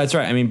go with it. That's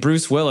right. I mean,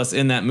 Bruce Willis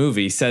in that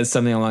movie says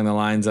something along the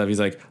lines of, he's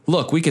like,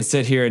 look, we could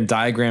sit here and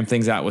diagram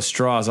things out with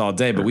straws all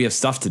day, but we have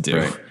stuff to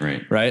do.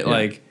 Right. Yeah.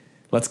 Like,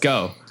 let's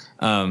go.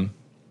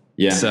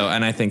 Yeah. So,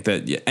 and I think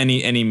that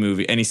any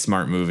movie, any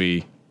smart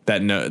movie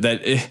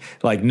that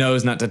like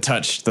knows not to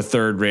touch the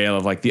third rail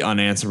of like the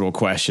unanswerable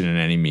question in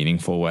any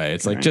meaningful way.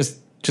 It's like, just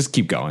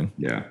keep going.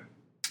 Yeah.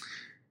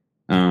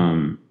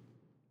 All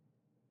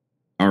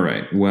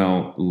right.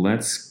 Well,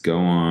 let's go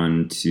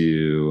on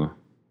to,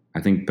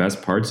 I think,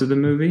 best parts of the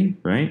movie,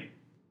 right?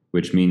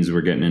 Which means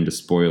we're getting into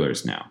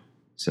spoilers now.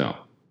 So,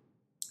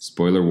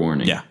 spoiler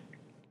warning. Yeah.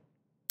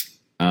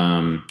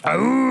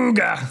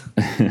 Auga.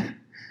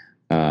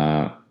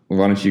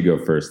 Why don't you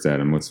go first,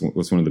 Adam? What's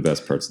one of the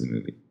best parts of the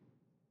movie?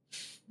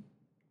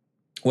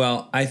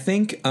 Well, I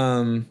think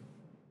for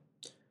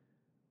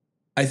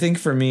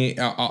me,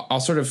 I'll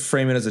sort of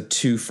frame it as a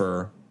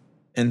twofer.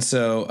 And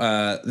so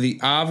the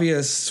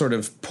obvious sort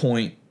of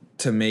point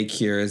to make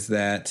here is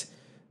that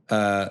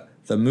the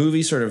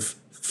movie sort of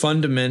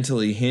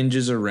fundamentally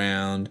hinges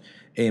around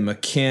a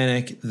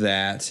mechanic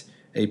that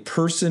a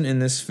person in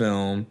this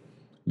film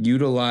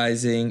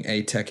utilizing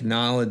a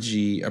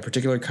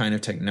particular kind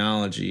of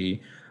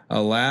technology,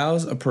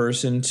 allows a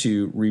person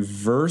to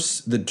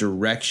reverse the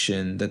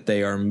direction that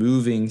they are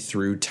moving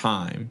through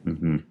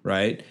time,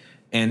 right?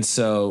 And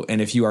so, and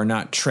if you are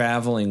not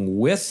traveling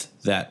with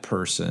that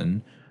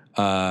person,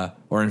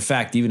 or in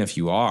fact, even if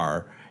you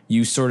are,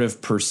 you sort of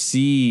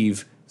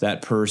perceive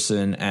that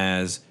person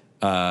as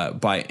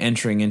by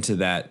entering into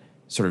that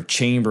sort of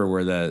chamber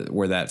where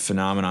that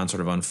phenomenon sort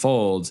of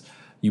unfolds,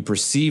 you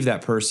perceive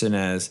that person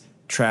as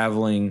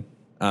traveling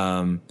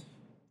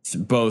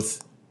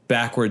both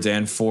backwards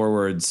and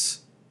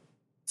forwards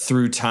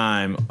through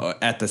time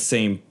at the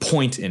same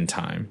point in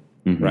time,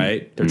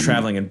 right? They're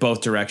traveling in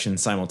both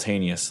directions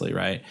simultaneously,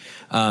 right?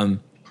 And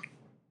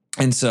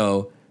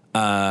so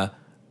the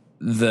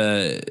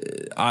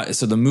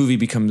movie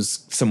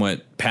becomes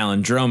somewhat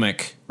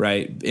palindromic,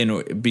 right?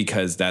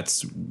 Because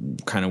that's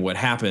kind of what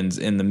happens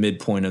in the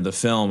midpoint of the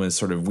film is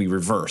sort of we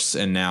reverse,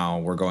 and now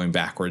we're going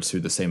backwards through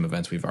the same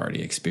events we've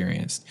already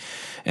experienced.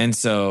 And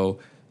so,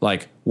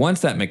 like,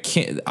 once that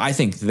I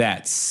think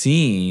that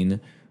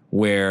scene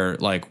where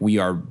like we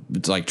are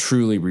like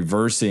truly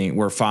reversing,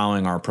 we're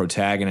following our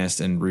protagonist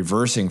and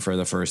reversing for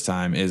the first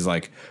time is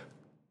like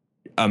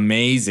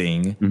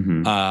amazing,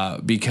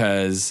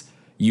 because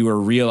you are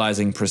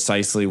realizing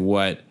precisely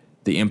what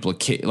the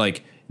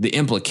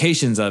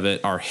implications of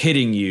it are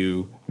hitting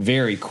you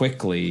very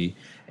quickly,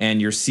 and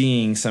you're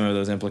seeing some of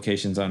those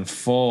implications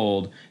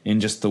unfold in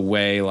just the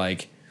way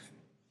like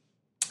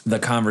the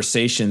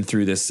conversation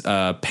through this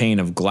pane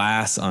of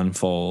glass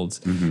unfolds.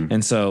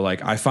 And so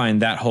like I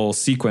find that whole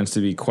sequence to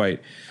be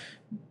quite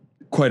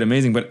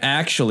amazing. But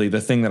actually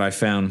the thing that I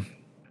found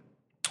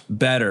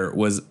better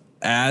was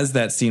as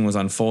that scene was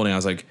unfolding, I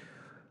was like,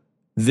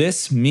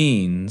 this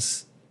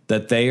means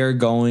that they are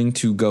going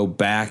to go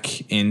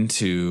back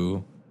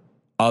into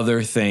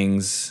other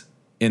things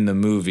in the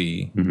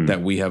movie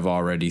that we have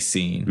already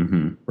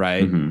seen,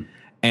 right?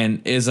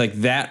 And is like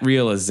that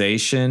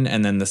realization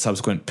and then the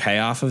subsequent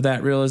payoff of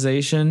that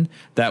realization,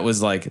 that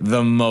was like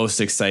the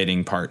most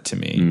exciting part to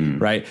me,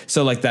 right?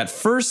 So like that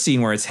first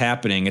scene where it's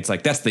happening, it's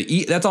like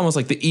that's almost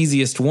like the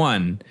easiest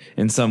one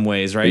in some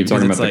ways, right? Are you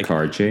talking about like, the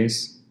car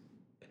chase?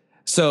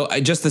 So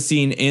just the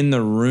scene in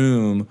the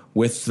room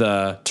with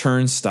the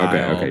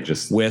turnstile, okay,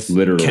 just with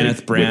literally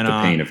Kenneth Branagh, with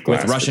the pane of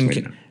glass with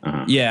Russian,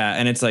 yeah,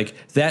 and it's like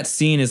that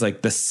scene is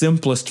like the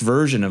simplest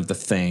version of the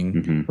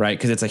thing, right?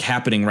 Because it's like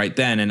happening right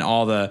then, and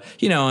all the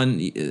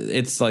and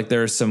it's like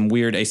there's some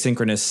weird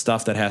asynchronous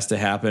stuff that has to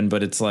happen,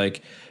 but it's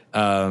like,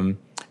 and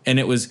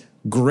it was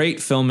great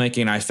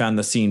filmmaking. I found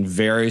the scene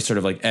very sort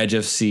of like edge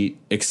of seat,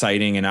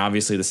 exciting, and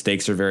obviously the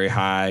stakes are very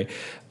high,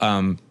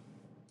 and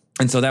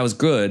so that was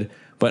good.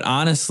 But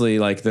honestly,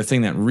 like the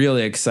thing that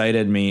really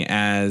excited me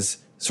as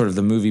sort of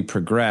the movie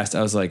progressed,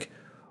 I was like,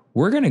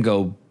 we're going to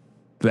go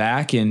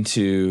back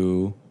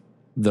into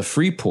the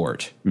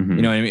Freeport. You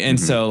know what I mean? And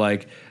so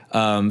like,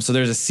 so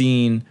there's a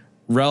scene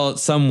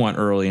somewhat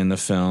early in the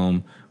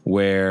film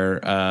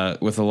where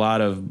with a lot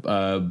of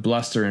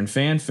bluster and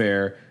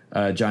fanfare,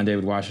 John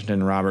David Washington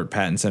and Robert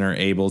Pattinson are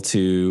able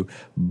to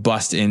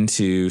bust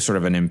into sort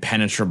of an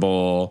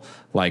impenetrable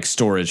like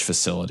storage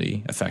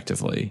facility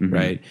effectively.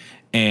 Right.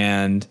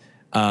 And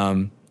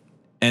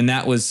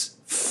that was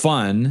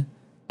fun.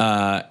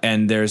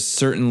 And there's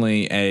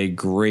certainly a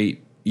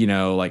great,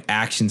 like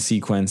action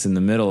sequence in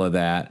the middle of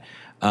that.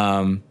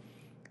 And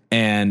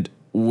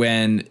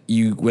when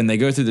they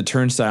go through the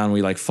turnstile and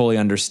we like fully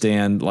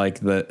understand like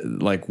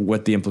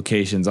what the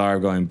implications are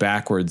going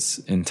backwards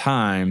in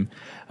time,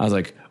 I was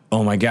like,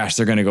 oh my gosh,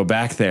 they're going to go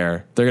back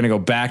there. They're going to go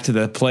back to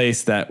the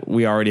place that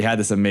we already had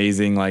this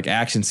amazing like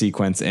action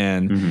sequence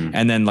in.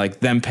 And then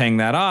like them paying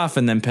that off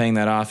and then paying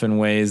that off in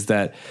ways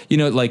that,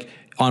 like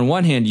on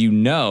one hand,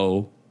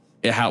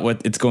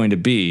 what it's going to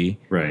be.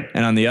 Right.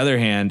 And on the other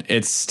hand,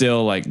 it's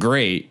still like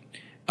great.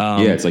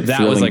 It's like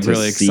that was like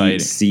really exciting.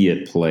 See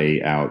it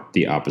play out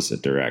the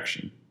opposite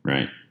direction.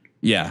 Right.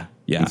 Yeah.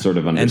 Yeah. And sort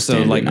of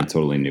understand it in a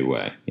totally new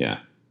way. Yeah.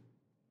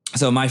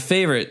 So my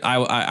favorite,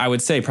 I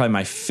would say probably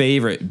my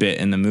favorite bit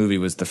in the movie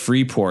was the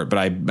Freeport, but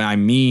I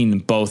mean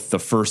both the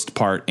first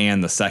part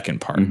and the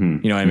second part. You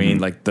know what I mean?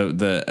 Like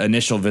the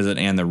initial visit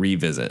and the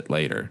revisit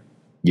later.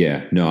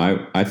 Yeah,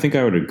 no, I think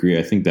I would agree.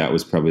 I think that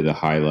was probably the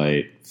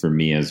highlight for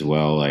me as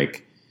well.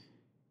 Like,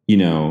 you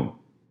know,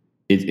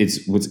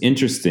 it's what's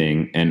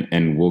interesting,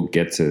 and we'll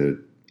get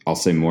to, I'll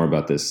say more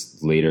about this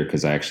later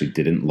because I actually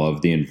didn't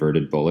love the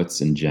inverted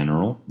bullets in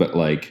general, but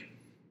like,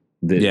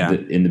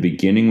 in the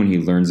beginning, when he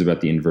learns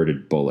about the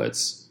inverted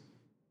bullets,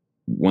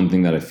 one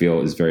thing that I feel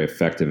is very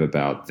effective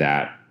about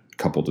that,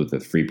 coupled with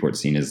the Freeport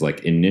scene, is like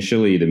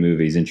initially the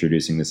movie's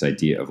introducing this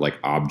idea of like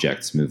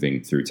objects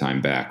moving through time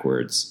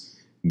backwards.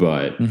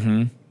 But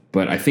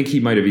I think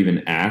he might have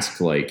even asked,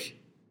 like,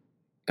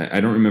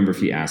 I don't remember if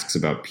he asks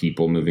about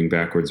people moving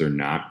backwards or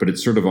not, but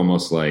it's sort of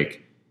almost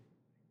like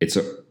it's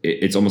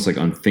almost like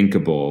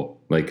unthinkable,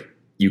 like,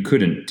 you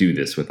couldn't do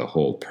this with a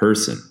whole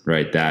person,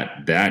 right?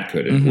 That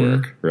couldn't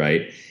work,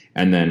 right?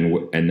 And then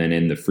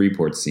in the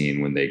Freeport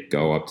scene, when they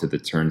go up to the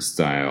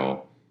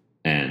turnstile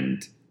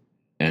and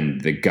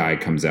the guy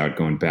comes out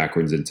going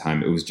backwards in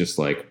time, it was just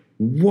like,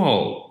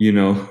 whoa, you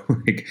know,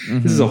 like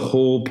this is a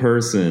whole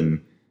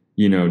person,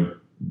 you know,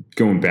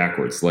 going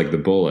backwards like the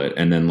bullet.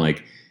 And then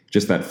like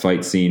just that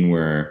fight scene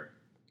where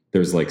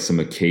there's like some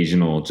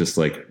occasional, just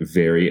like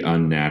very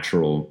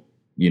unnatural,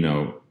 you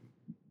know,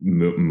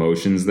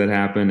 motions that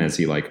happen as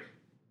he like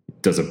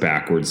does a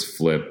backwards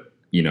flip,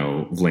 you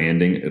know,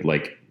 landing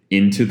like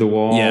into the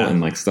wall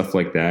and like stuff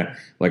like that.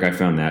 Like I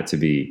found that to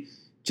be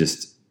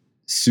just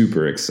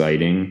super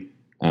exciting,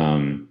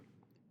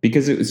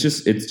 because it's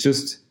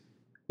just,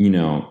 you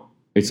know,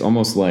 it's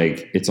almost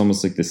like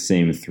the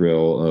same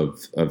thrill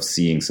of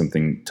seeing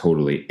something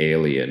totally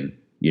alien,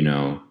 you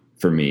know,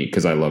 for me,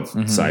 because I love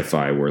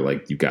sci-fi where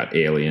like you've got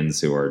aliens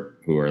who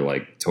are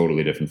like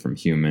totally different from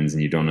humans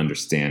and you don't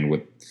understand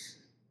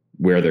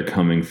where they're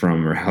coming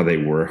from or how they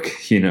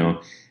work, you know?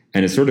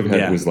 And it sort of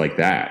was like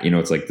that, you know,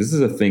 it's like, this is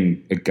a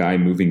thing, a guy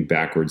moving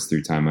backwards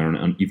through time. I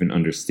don't even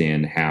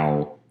understand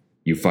how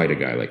you fight a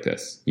guy like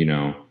this, you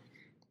know?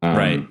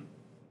 Right.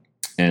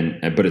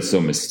 But it's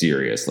so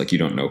mysterious. Like you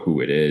don't know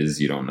who it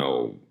is. You don't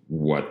know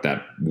what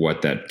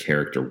that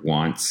character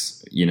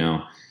wants, you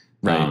know?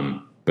 Right.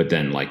 But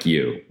then like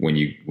when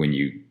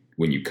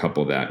you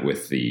couple that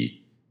with the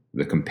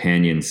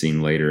companion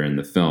scene later in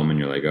the film and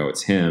you're like, oh,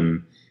 it's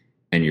him.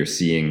 And you're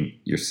seeing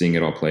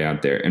it all play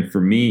out there. And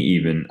for me,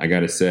 even, I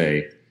got to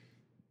say,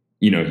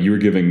 you know, you were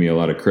giving me a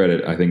lot of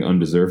credit, I think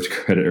undeserved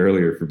credit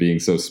earlier for being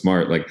so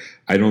smart. Like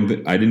I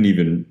didn't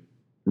even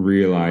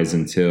realize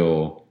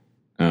until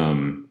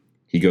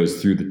he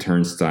goes through the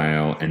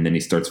turnstile and then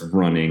he starts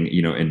running,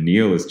 you know, and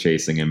Neil is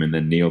chasing him and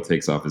then Neil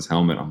takes off his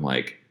helmet. I'm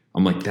like,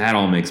 that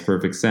all makes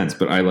perfect sense.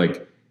 But I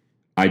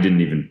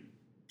didn't even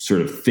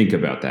sort of think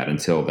about that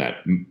until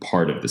that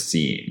part of the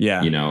scene,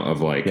 you know,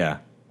 of like,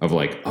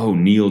 oh,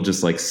 Neil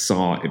just like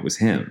saw it was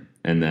him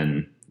and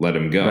then let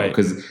him go.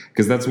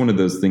 Because that's one of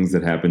those things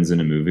that happens in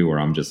a movie where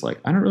I'm just like,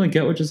 I don't really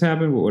get what just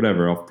happened, but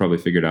whatever. I'll probably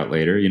figure it out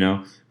later, you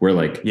know, where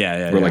like,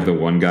 like the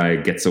one guy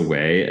gets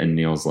away and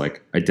Neil's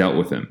like, I dealt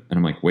with him. And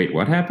I'm like, wait,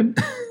 what happened?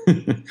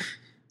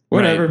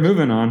 Whatever,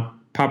 moving on.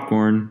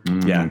 Popcorn.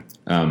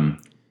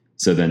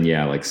 So then,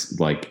 like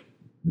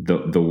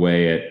the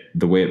way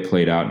it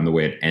played out and the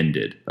way it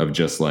ended of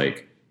just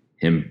like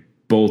him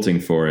bolting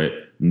for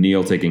it,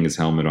 Neil taking his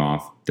helmet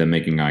off, then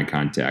making eye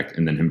contact,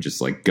 and then him just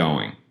like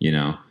going, you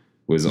know,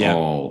 was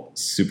all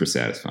super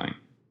satisfying.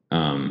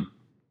 I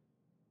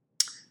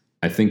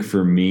think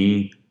for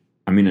me,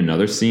 I mean,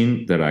 another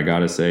scene that I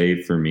gotta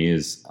say for me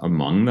is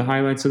among the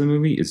highlights of the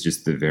movie is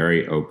just the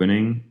very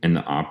opening and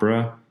the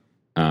opera.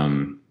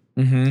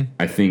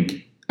 I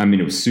think, I mean,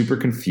 it was super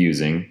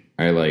confusing.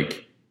 I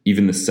like,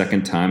 even the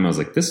second time I was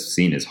like, this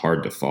scene is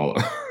hard to follow,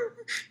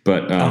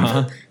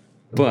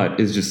 but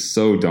it's just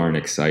so darn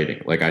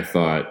exciting. Like I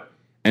thought,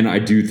 and I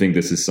do think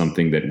this is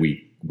something that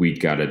we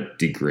got a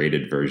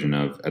degraded version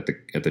of at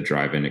the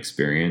drive-in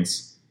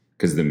experience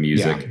because the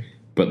music.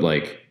 But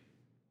like,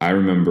 I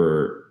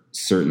remember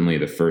certainly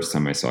the first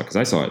time I saw it, because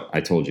I saw it, I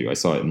told you, I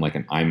saw it in like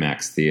an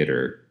IMAX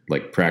theater,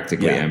 like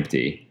practically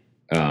empty.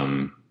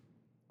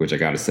 Which I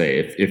got to say,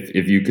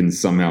 if you can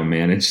somehow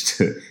manage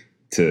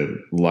to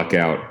luck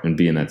out and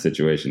be in that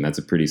situation, that's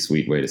a pretty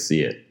sweet way to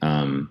see it.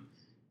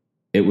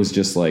 It was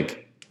just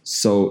like,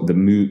 so the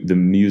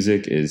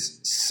music is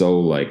so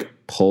like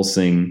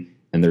pulsing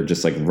and they're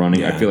just like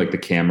running. I feel like the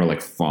camera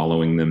like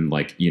following them,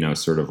 like, you know,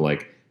 sort of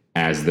like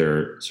as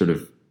they're sort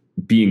of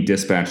being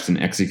dispatched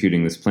and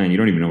executing this plan. You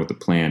don't even know what the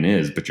plan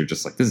is, but you're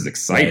just like, this is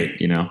exciting,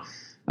 you know?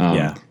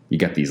 You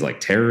got these like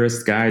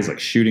terrorist guys like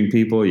shooting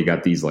people. You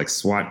got these like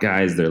SWAT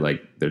guys. They're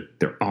like,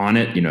 they're on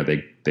it. You know,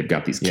 they've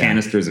got these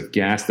canisters of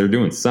gas. They're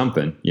doing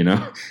something, you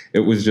know?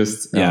 It was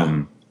just,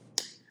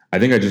 I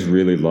think I just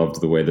really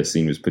loved the way the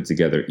scene was put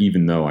together,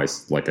 even though I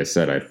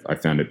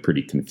found it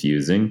pretty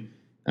confusing.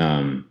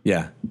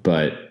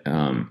 But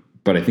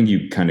I think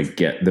you kind of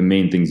get the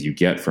main things you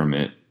get from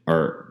it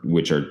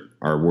which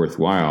are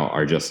worthwhile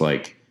are just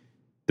like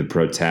the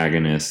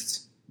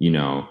protagonist, you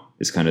know,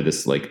 is kind of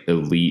this like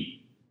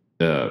elite,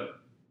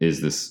 is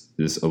this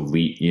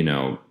elite,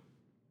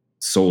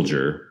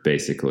 soldier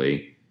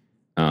basically.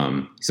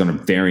 He's on a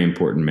very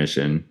important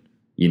mission.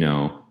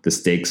 The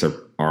stakes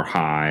are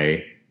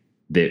high.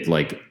 That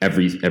like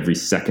every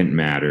second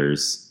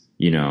matters.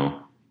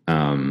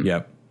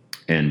 Yep.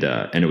 And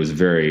it was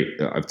very,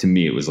 to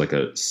me, it was like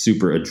a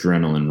super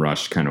adrenaline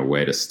rush kind of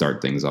way to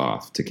start things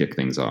off, to kick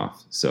things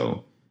off.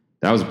 So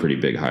that was a pretty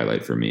big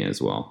highlight for me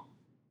as well.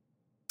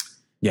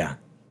 Yeah.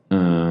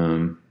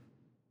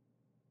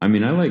 I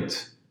mean,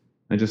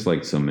 I just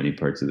liked so many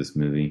parts of this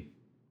movie.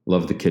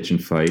 Love the kitchen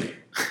fight,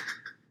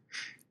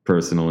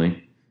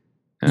 personally.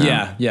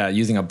 Yeah.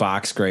 Using a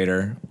box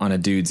grater on a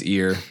dude's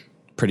ear.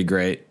 Pretty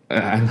great.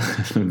 I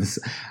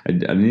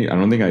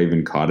don't think I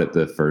even caught it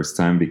the first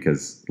time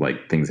because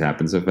like things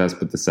happen so fast.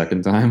 But the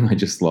second time, I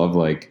just love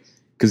like,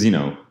 because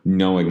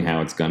knowing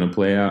how it's gonna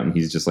play out, and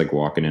he's just like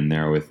walking in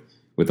there with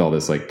all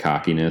this like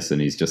cockiness,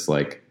 and he's just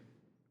like,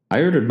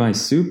 I ordered my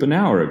soup an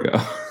hour ago,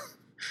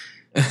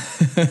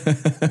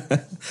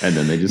 and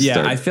then they just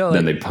start. I feel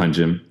then they punch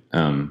him.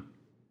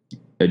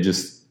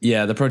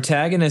 The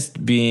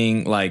protagonist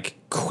being like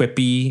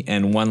quippy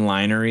and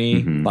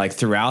one-linery like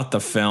throughout the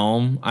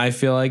film, I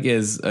feel like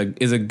is a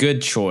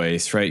good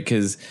choice, right?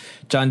 Because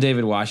John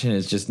David Washington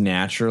is just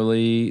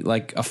naturally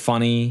like a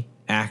funny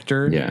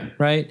actor,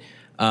 right?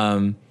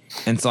 And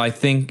so I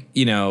think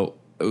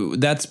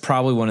that's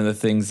probably one of the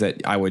things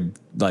that I would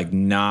like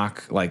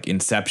knock like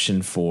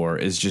Inception for,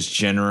 is just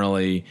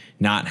generally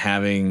not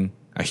having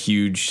a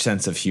huge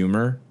sense of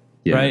humor,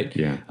 right?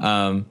 Yeah.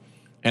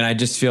 And I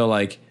just feel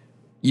like,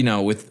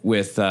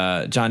 with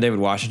John David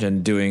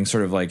Washington doing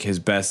sort of like his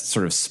best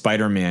sort of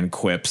Spider-Man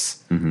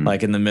quips,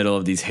 like in the middle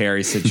of these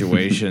hairy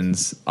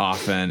situations,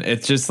 often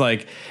it's just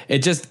like,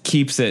 it just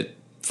keeps it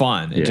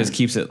fun. It just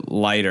keeps it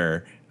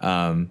lighter.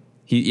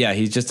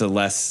 He's just a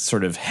less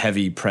sort of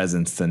heavy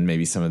presence than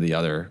maybe some of the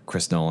other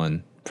Chris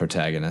Nolan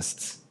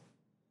protagonists.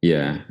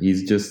 Yeah,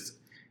 he's just,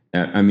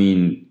 I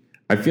mean,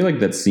 I feel like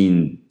that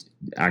scene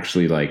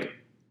actually like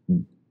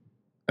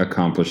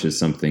accomplishes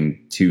something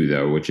too,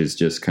 though, which is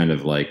just kind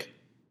of like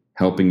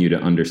helping you to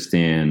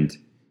understand,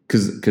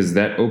 because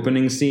that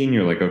opening scene,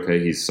 you're like, okay,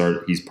 he's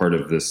part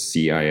of this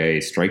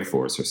CIA strike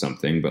force or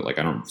something, but like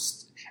I don't,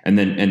 and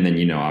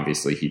then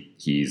obviously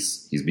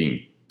he's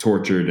being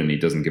tortured and he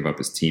doesn't give up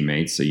his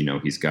teammates, so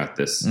he's got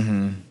this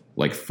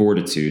like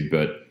fortitude,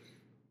 but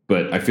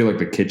I feel like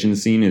the kitchen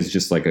scene is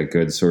just like a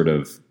good sort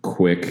of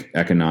quick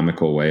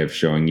economical way of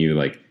showing you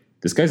like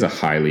this guy's a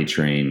highly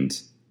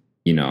trained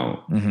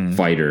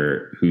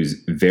fighter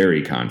who's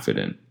very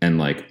confident and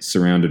like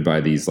surrounded by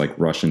these like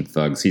Russian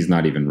thugs. He's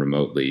not even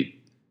remotely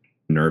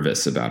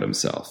nervous about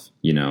himself,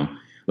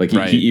 like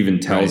he even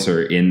tells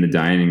her in the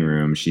dining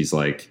room, she's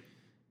like,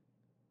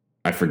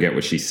 I forget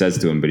what she says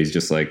to him, but he's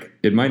just like,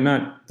 this might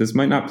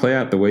not play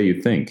out the way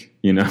you think,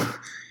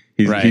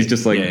 He's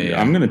just like,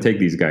 I'm going to take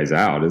these guys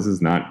out. This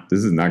is not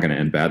going to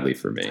end badly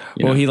for me.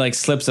 Well, he like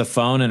slips a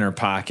phone in her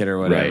pocket or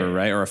whatever,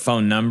 right? Or a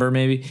phone number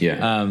maybe.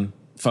 Yeah.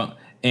 Phone.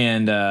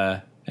 And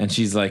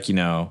she's like,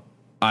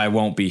 I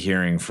won't be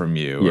hearing from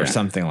you or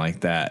something like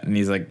that. And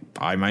he's like,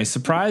 I might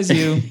surprise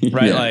you.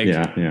 Right.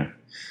 Yeah.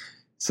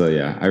 So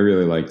yeah, I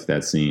really liked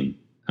that scene,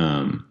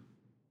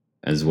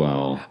 as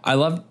well. I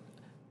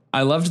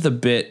loved the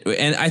bit.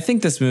 And I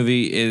think this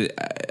movie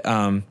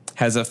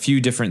has a few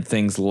different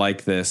things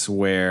like this,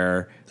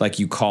 where like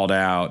you called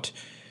out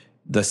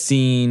the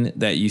scene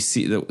that you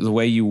see, the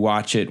way you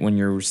watch it when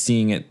you're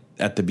seeing it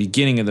at the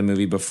beginning of the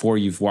movie before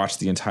you've watched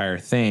the entire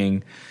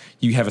thing.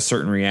 You have a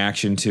certain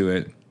reaction to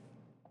it,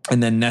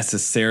 and then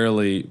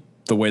necessarily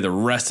the way the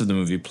rest of the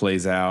movie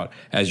plays out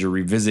as you're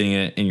revisiting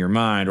it in your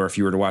mind, or if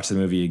you were to watch the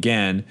movie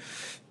again,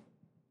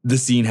 the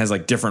scene has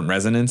like different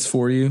resonance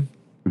for you,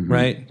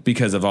 right?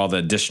 Because of all the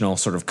additional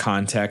sort of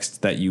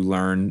context that you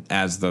learn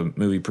as the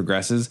movie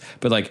progresses.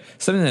 But like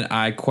something that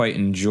I quite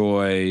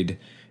enjoyed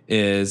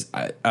is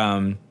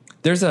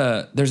there's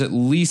at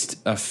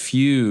least a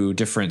few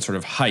different sort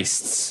of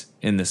heists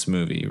in this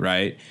movie,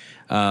 right?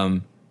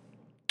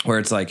 Where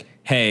it's like,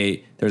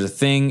 hey, there's a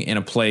thing in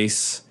a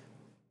place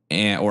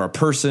or a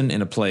person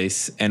in a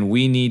place, and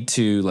we need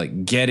to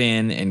like get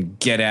in and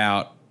get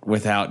out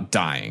without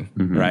dying,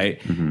 right?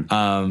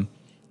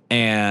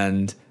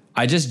 And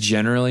I just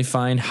generally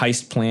find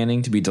heist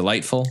planning to be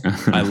delightful.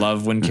 I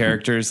love when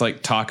characters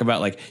like talk about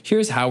like,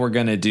 here's how we're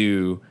going to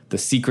do the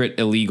secret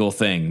illegal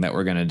thing that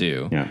we're going to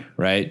do,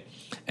 right?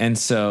 And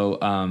so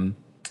I'm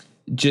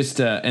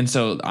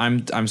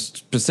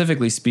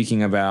specifically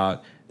speaking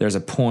about, there's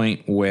a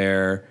point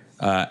where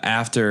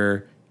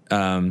after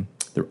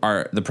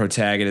the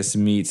protagonist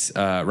meets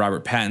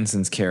Robert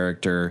Pattinson's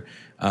character,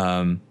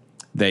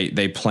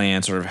 they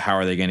plan sort of how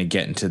are they going to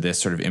get into this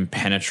sort of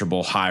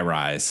impenetrable high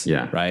rise,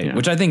 right? Yeah.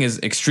 Which I think is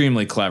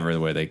extremely clever the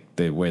way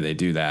they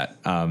do that.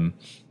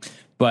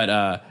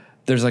 But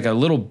there's like a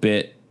little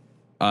bit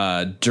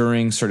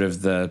during sort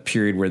of the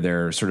period where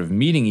they're sort of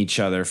meeting each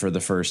other for the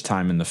first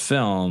time in the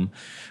film,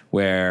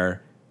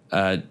 where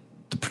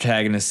the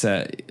protagonist,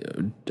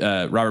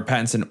 Robert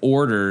Pattinson,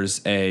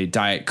 orders a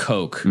Diet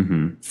Coke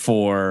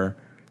for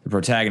the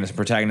protagonist. The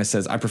protagonist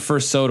says, "I prefer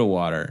soda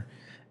water,"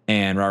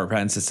 and Robert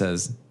Pattinson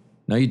says,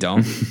 "No, you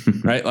don't."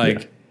 Right?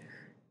 Like,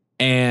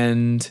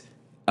 and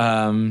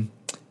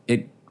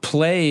it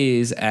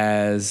plays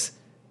as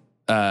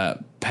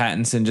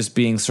Pattinson just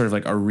being sort of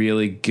like a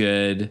really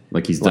good,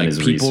 like he's done his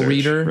people research,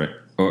 reader, right?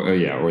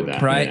 Or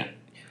that, right?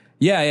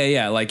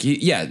 Yeah. Like,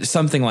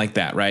 something like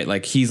that, right?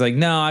 Like he's like,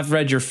 "No, I've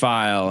read your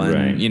file,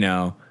 and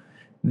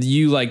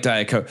you like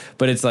Diet Coke,"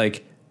 but it's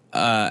like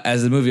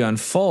as the movie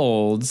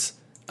unfolds,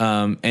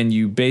 and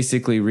you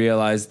basically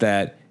realize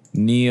that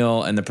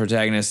Neil and the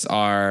protagonist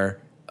are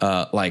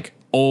like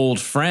old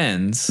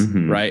friends,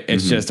 right?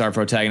 It's just our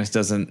protagonist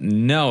doesn't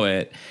know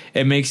it.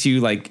 It makes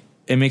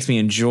me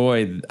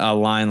enjoy a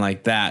line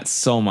like that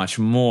so much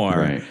more,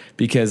 right?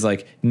 Because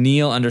like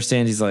Neil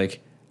understands, he's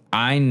like,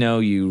 "I know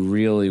you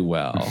really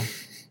well.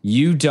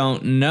 You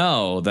don't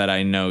know that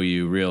I know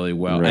you really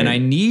well. Right. And I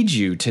need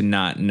you to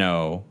not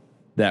know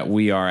that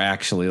we are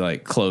actually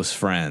like close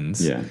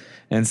friends." Yeah.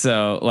 And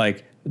so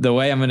like the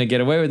way I'm going to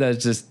get away with that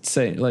is just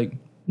say like,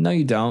 "No,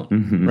 you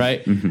don't."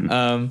 Right.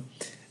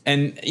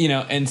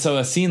 And so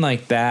a scene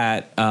like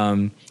that,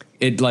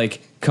 it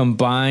like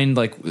combined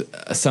like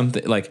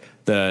something like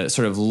the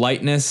sort of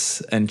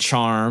lightness and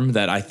charm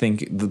that I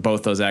think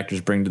both those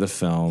actors bring to the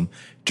film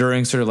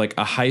during sort of like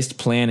a heist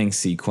planning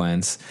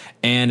sequence.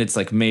 And it's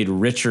like made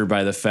richer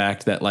by the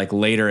fact that like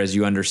later, as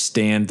you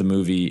understand the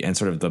movie and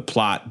sort of the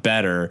plot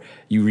better,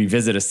 you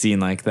revisit a scene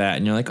like that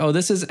and you're like, "Oh,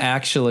 this is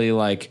actually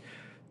like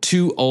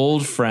two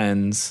old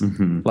friends,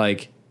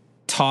 like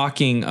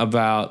talking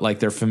about like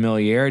their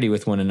familiarity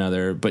with one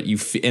another." But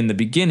in the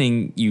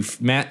beginning,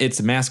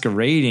 it's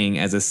masquerading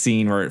as a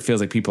scene where it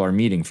feels like people are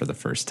meeting for the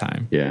first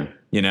time. Yeah.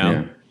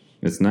 Yeah.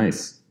 It's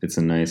nice. It's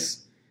a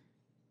nice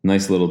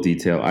little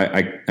detail.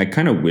 I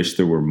kind of wish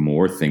there were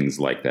more things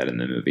like that in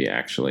the movie,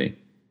 actually.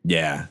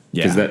 Yeah.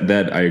 Because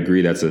that I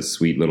agree, that's a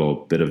sweet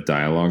little bit of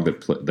dialogue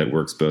that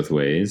works both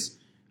ways.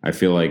 I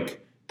feel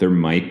like there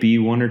might be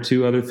one or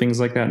two other things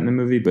like that in the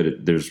movie,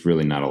 but there's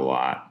really not a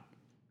lot.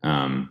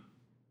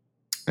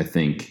 I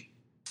think,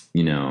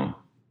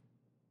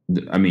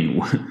 I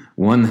mean,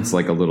 one that's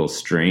like a little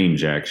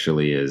strange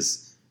actually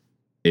is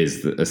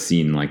a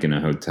scene like in a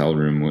hotel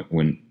room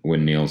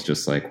when Neil's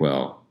just like,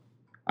 "Well,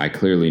 I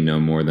clearly know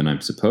more than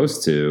I'm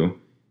supposed to,"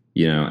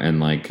 and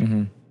like,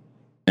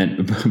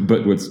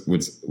 but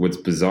what's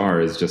bizarre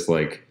is just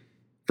like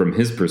from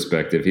his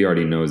perspective, he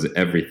already knows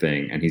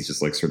everything, and he's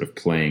just like sort of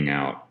playing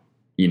out,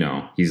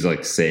 he's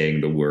like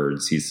saying the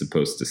words he's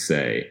supposed to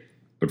say,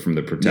 but from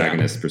the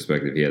protagonist's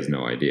perspective, he has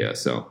no idea.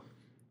 So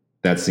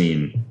that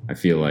scene, I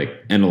feel like,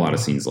 and a lot of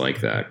scenes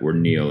like that, where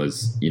Neil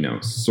is,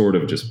 sort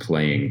of just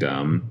playing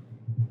dumb,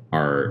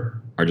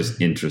 are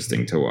just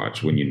interesting to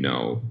watch when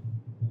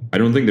I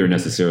don't think they're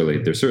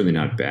certainly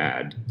not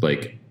bad.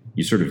 Like,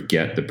 you sort of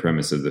get the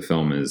premise of the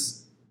film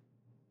is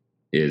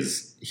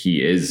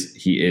he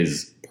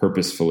is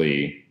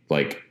purposefully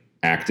like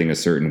acting a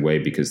certain way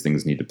because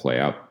things need to play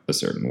out a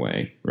certain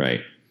way,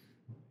 right?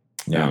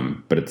 Yeah.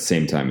 But at the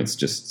same time, it's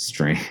just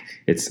strange.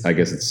 I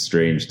guess it's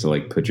strange to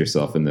like put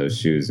yourself in those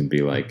shoes and be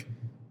like,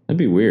 that'd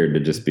be weird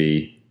to just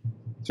be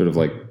sort of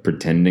like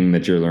pretending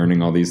that you're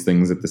learning all these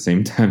things at the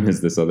same time as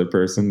this other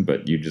person,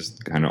 but you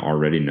just kind of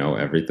already know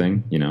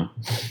everything,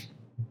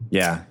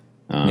 Yeah.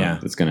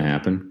 That's going to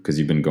happen because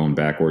you've been going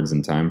backwards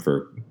in time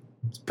for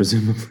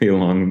presumably a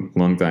long,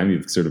 long time.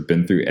 You've sort of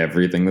been through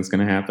everything that's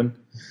going to happen.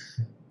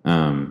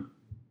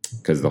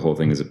 Because the whole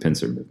thing is a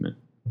pincer movement.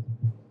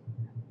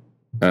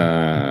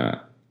 I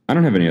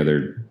don't have any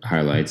other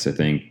highlights, I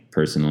think,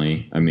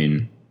 personally. I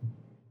mean,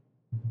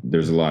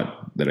 there's a lot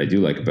that I do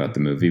like about the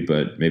movie,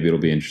 but maybe it'll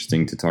be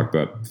interesting to talk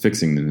about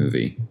fixing the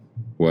movie.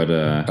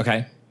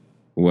 Okay.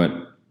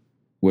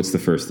 What's the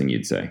first thing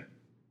you'd say?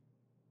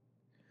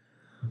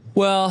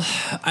 Well,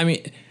 I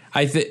mean,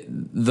 I think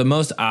the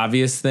most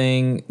obvious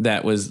thing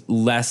that was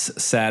less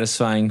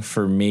satisfying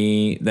for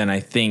me than I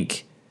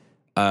think,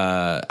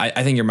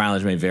 I think your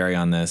mileage may vary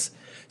on this.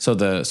 So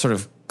the sort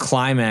of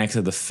climax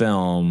of the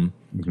film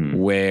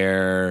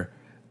where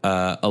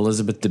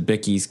Elizabeth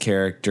Debicki's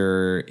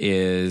character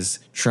is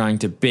trying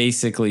to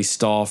basically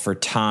stall for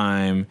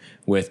time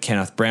with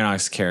Kenneth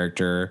Branagh's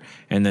character,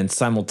 and then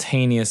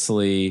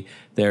simultaneously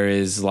there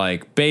is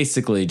like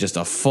basically just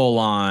a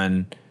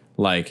full-on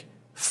like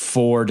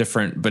 4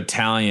 different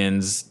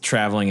battalions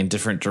traveling in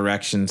different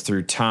directions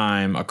through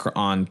time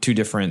on 2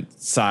 different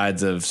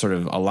sides of sort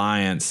of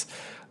alliance,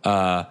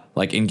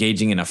 like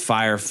engaging in a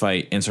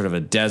firefight in sort of a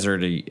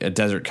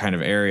desert kind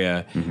of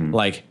area.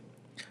 Like,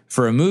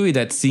 for a movie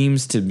that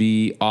seems to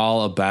be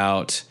all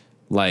about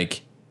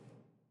like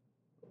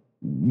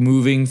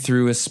moving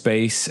through a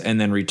space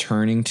and then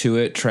returning to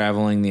it,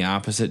 traveling the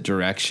opposite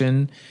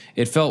direction,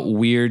 it felt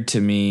weird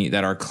to me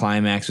that our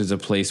climax was a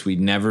place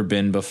we'd never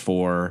been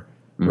before.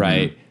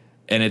 Right.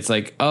 And it's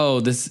like,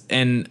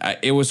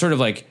 it was sort of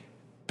like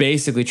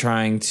basically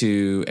trying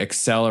to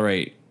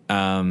accelerate,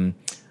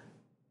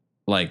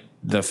 like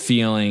the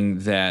feeling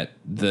that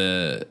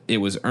it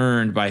was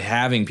earned by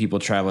having people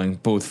traveling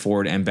both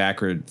forward and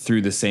backward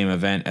through the same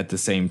event at the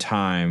same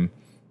time.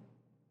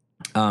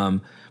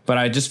 But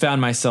I just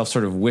found myself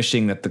sort of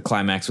wishing that the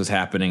climax was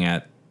happening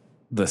at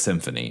the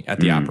symphony, at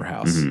the opera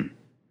house.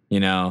 You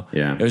know,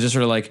 it was just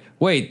sort of like,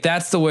 wait,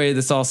 that's the way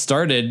this all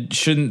started.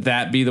 Shouldn't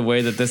that be the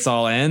way that this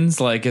all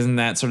ends? Like, isn't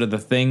that sort of the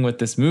thing with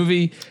this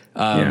movie?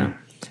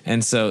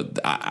 And so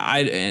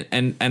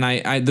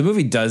the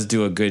movie does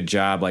do a good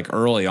job, like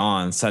early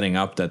on, setting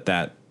up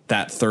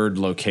that third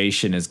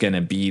location is going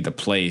to be the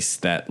place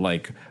that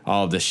like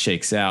all of this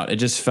shakes out. It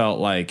just felt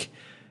like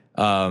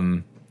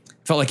an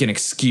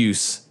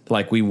excuse.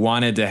 Like we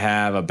wanted to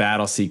have a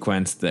battle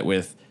sequence that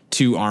with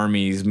two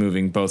armies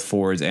moving both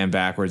forwards and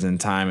backwards in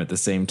time at the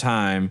same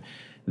time.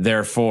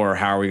 Therefore,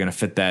 how are we going to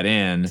fit that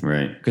in?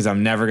 Right. Because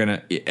I'm never going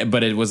to,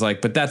 but it was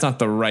like, but that's not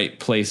the right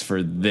place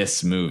for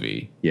this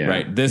movie. Yeah.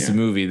 Right. This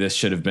movie, this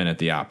should have been at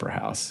the opera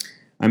house.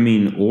 I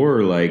mean,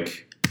 or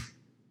like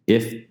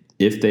if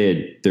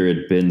there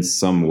had been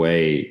some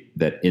way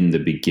that in the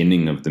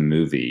beginning of the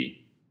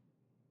movie,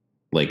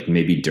 like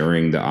maybe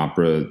during the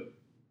opera,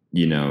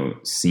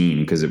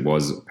 scene, because it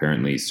was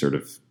apparently sort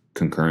of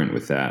concurrent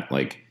with that,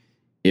 like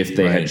if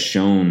they had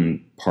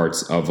shown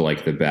parts of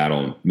like the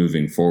battle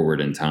moving forward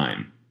in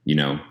time,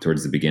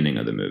 towards the beginning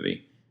of the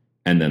movie.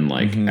 And then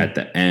like at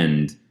the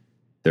end,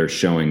 they're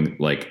showing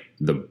like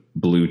the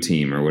blue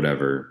team or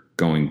whatever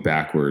going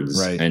backwards.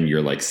 Right. And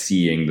you're like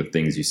seeing the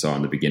things you saw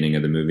in the beginning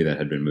of the movie that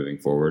had been moving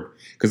forward.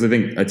 Because I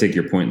think I take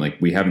your point, like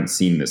we haven't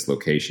seen this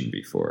location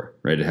before,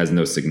 right? It has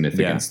no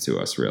significance to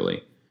us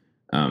really.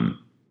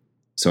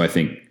 So I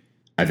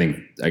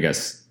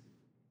guess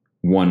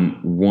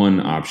one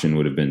option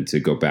would have been to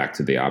go back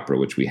to the opera,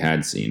 which we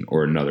had seen,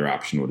 or another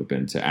option would have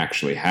been to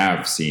actually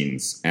have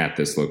scenes at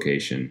this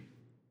location,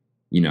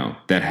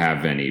 that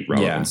have any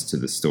relevance to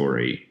the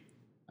story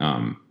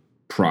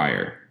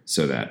prior,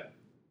 so that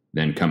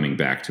then coming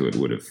back to it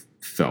would have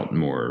felt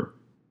more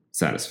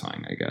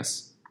satisfying, I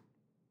guess.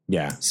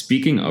 Yeah.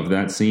 Speaking of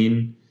that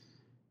scene,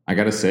 I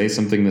got to say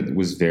something that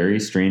was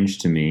very strange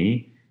to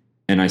me.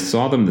 And I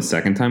saw them the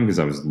second time because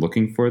I was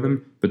looking for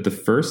them. But the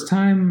first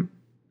time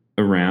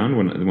around,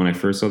 when I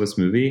first saw this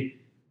movie,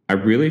 I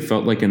really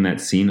felt like in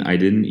that scene, I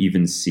didn't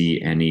even see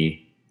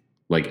any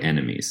like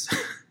enemies.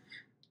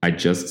 I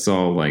just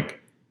saw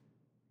like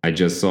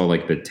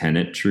the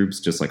Tenet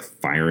troops just like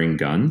firing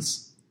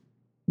guns,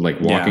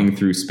 like walking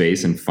through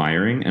space and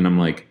firing. And I'm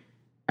like,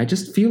 I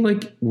just feel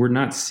like we're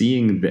not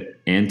seeing the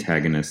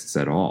antagonists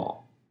at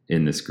all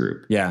in this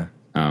group. Yeah.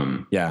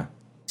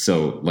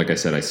 So, like I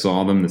said, I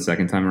saw them the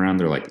second time around.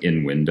 They're like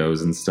in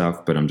windows and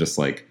stuff, but I'm just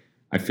like,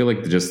 I feel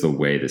like just the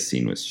way the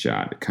scene was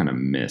shot, it kind of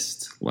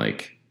missed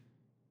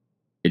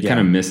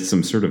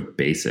some sort of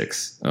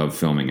basics of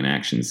filming an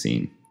action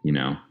scene,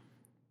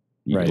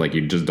 Right. Like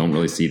you just don't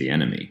really see the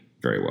enemy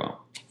very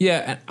well.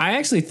 Yeah, I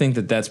actually think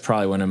that that's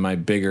probably one of my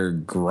bigger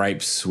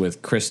gripes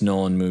with Chris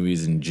Nolan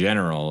movies in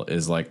general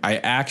is like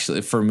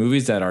for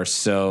movies that are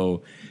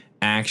so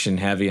action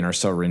heavy and are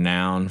so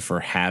renowned for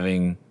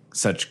having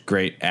such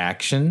great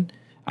action,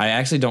 I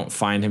actually don't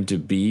find him to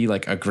be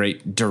like a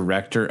great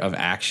director of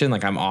action.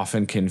 Like I'm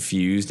often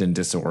confused and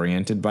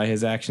disoriented by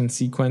his action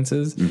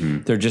sequences.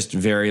 They're just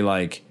very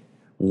like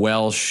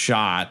well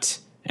shot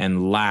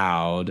and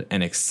loud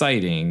and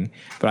exciting,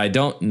 but I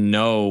don't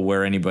know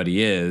where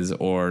anybody is,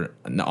 or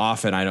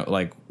often I don't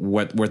like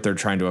what they're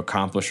trying to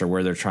accomplish or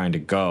where they're trying to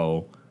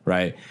go.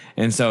 Right.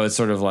 And so it's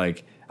sort of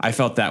like, I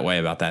felt that way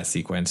about that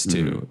sequence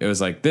too. It was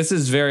like, this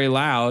is very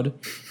loud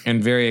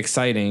and very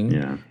exciting.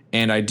 Yeah.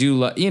 And I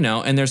do,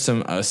 and there's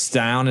some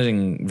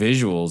astounding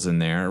visuals in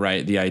there,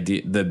 right? The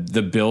idea,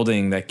 the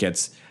building that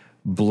gets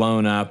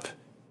blown up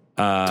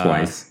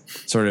twice,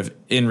 sort of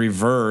in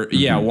reverse.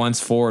 Yeah,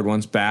 once forward,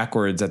 once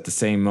backwards at the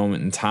same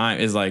moment in time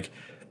is like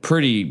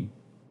pretty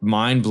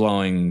mind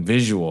blowing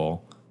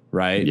visual,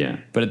 right? Yeah.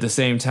 But at the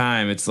same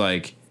time, it's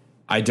like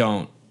like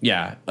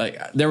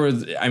there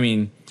was,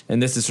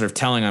 and this is sort of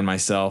telling on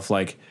myself.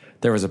 Like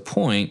there was a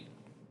point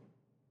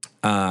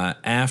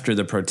after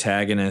the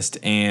protagonist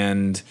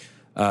and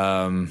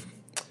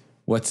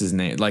what's his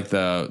name, like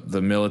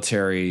the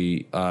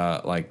military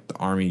like the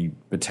army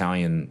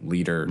battalion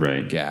leader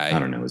guy, I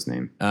don't know his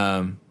name.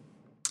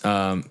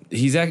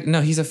 He's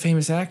a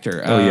famous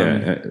actor.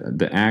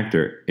 The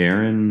actor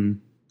Aaron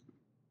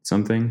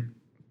something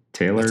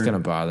Taylor. That's gonna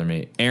bother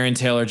me. Aaron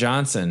Taylor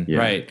Johnson,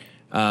 right?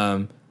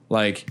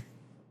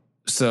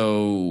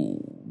 So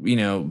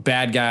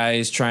bad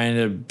guys trying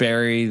to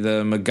bury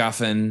the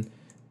MacGuffin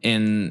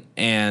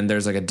and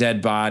there's like a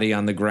dead body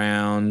on the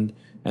ground,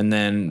 and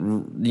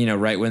then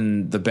right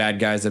when the bad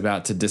guy's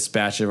about to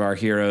dispatch of our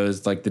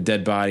heroes, like the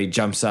dead body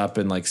jumps up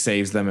and like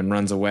saves them and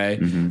runs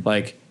away.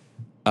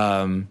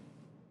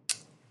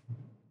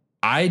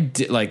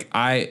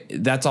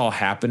 That's all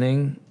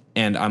happening,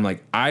 and I'm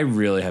like, I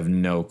really have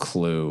no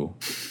clue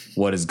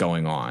what is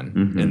going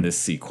on in this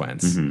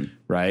sequence,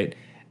 right?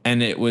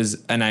 And it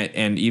was,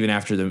 and even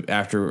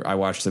after I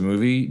watched the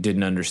movie,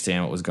 didn't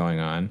understand what was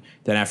going on.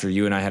 Then after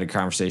you and I had a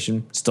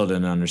conversation, still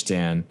didn't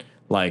understand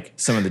like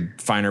some of the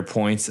finer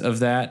points of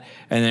that.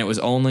 And then it was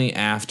only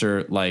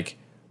after like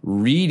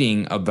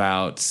reading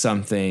about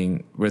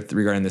something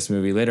regarding this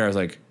movie later, I was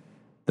like,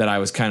 that I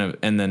was kind of,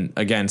 and then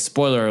again,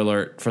 spoiler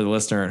alert for the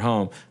listener at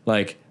home,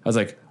 like I was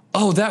like,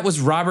 oh, that was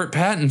Robert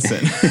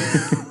Pattinson.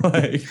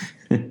 Like,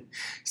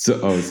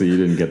 so you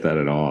didn't get that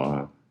at all,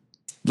 huh?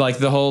 Like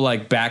the whole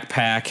like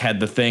backpack had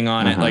the thing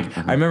on it. Like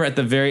I remember at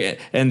the very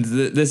and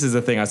this is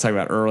the thing I was talking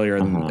about earlier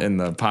in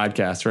the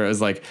podcast, where it was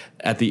like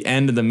at the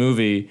end of the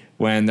movie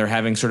when they're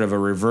having sort of a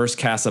reverse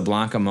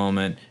Casablanca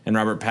moment, and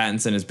Robert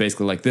Pattinson is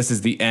basically like, this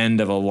is the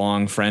end of a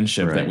long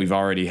friendship that we've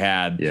already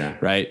had. Yeah.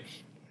 Right.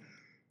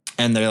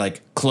 And they're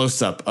like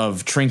close up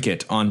of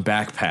trinket on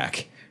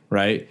backpack.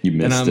 Right. You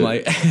missed and I'm it.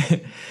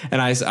 like, and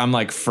I'm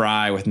like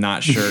Fry with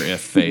not sure if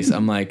face.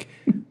 I'm like,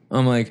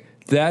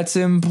 that's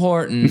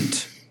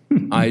important.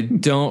 I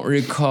don't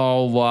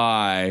recall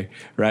why,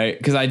 right?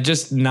 Because I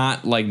just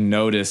not like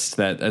noticed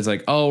that. It's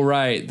like, oh,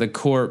 right, the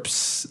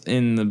corpse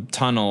in the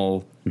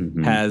tunnel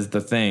has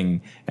the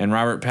thing. And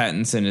Robert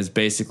Pattinson is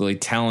basically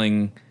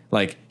telling,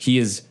 like, he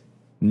is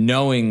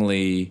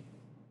knowingly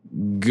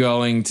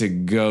going to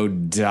go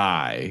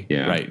die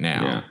right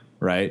now,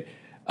 right?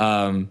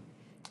 And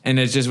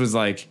it just was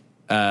like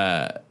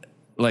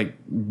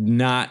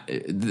not,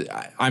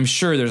 I'm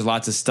sure there's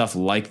lots of stuff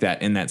like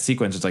that in that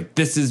sequence. It's like,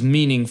 this is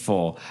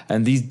meaningful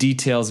and these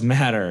details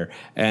matter.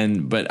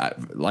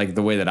 But like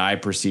the way that I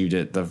perceived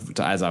it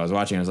as I was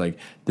watching, I was like,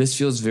 this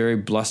feels very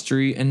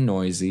blustery and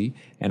noisy.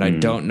 And I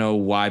don't know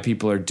why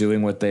people are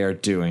doing what they are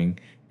doing.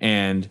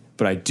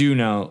 But I do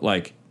know,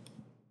 like,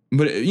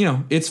 but you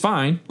know, it's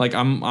fine. Like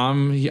I'm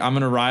going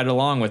to ride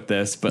along with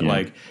this, but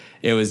like,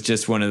 it was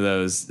just one of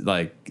those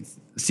like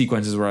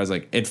sequences where I was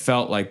like, it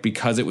felt like,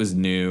 because it was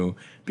new,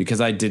 because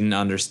I didn't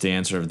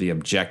understand sort of the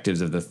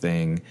objectives of the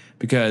thing,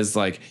 because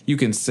like you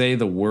can say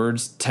the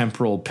words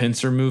temporal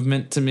pincer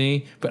movement to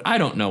me, but I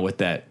don't know what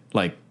that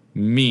like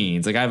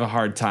means. Like I have a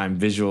hard time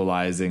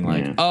visualizing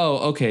like,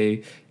 oh,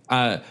 okay,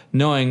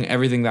 knowing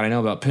everything that I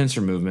know about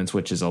pincer movements,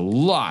 which is a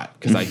lot,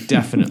 because I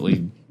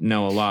definitely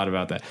know a lot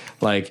about that.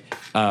 Like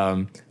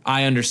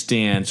I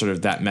understand sort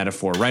of that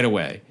metaphor right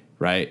away.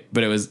 Right.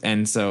 But it was,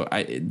 and so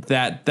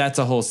that's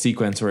a whole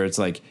sequence where it's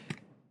like,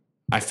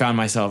 I found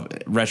myself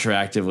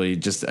retroactively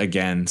just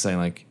again saying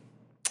like,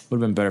 would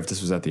have been better if this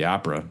was at the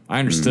opera. I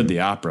understood the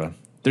opera.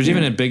 There's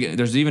even a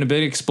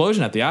big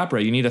explosion at the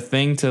opera. You need a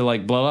thing to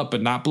like blow up,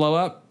 but not blow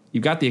up.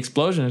 You've got the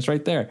explosion. It's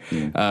right there.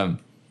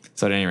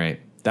 So at any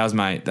rate, that's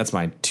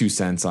my 2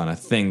 cents on a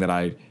thing that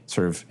I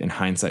sort of in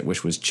hindsight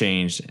wish was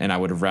changed. And I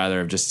would have rather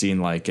have just seen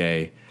like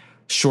a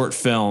short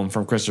film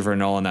from Christopher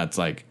Nolan that's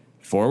like,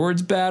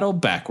 forwards battle,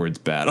 backwards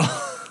battle.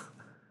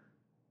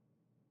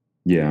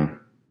 Yeah.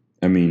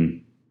 I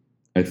mean,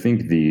 I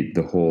think the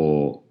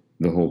whole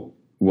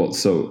well,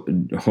 so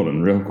hold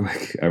on real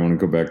quick. I want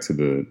to go back to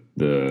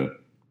the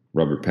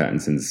Robert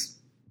Pattinson's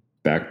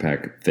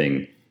backpack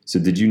thing. So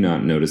did you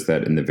not notice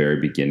that in the very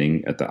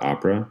beginning at the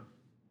opera?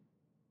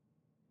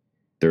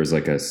 There's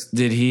like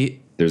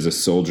there's a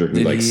soldier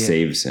who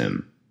saves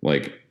him.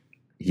 Like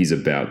he's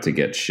about to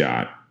get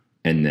shot,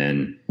 and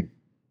then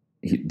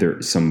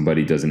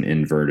somebody does an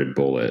inverted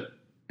bullet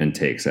and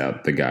takes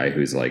out the guy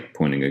who's like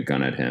pointing a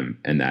gun at him,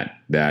 and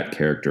that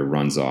character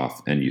runs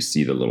off, and you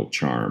see the little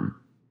charm.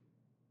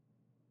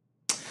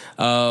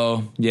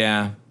 Oh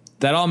yeah,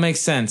 that all makes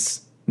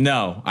sense.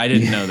 No, I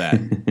didn't know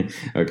that.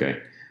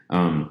 Okay.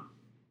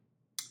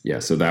 Yeah,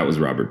 so that was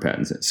Robert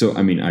Pattinson. So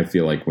I mean, I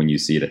feel like when you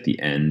see it at the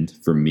end,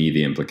 for me,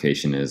 the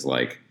implication is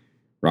like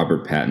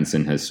Robert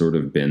Pattinson has sort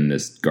of been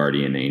this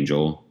guardian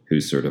angel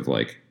who's sort of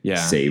like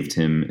saved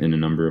him in a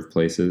number of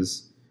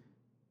places.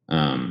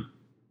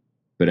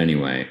 But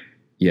anyway,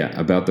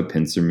 about the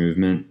pincer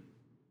movement.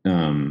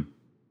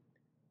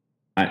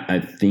 I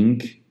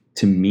think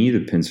to me, the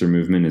pincer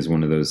movement is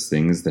one of those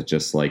things that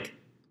just like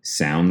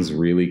sounds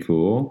really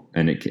cool.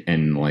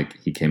 And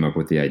like he came up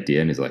with the idea,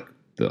 and he's like,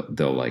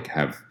 they'll like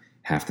have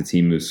half the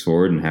team moves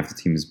forward and half the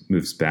team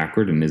moves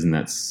backward. And isn't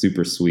that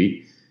super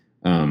sweet?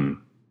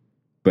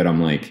 But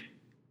I'm like,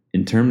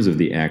 in terms of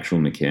the actual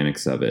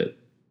mechanics of it,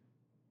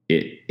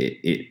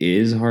 it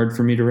is hard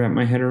for me to wrap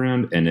my head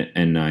around,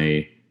 and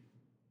I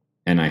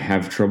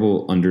have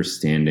trouble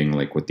understanding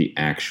like what the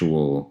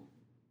actual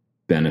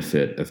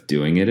benefit of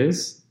doing it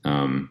is.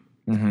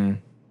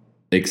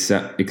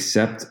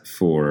 Except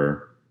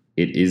for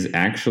it is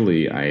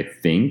actually, I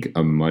think,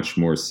 a much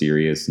more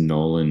serious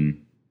Nolan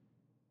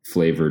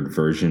flavored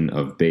version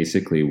of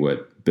basically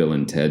what Bill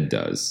and Ted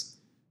does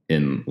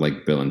in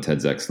like Bill and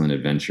Ted's Excellent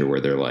Adventure, where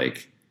they're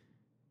like,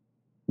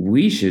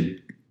 we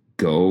should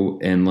go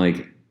and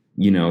like,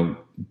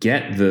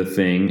 get the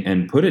thing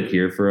and put it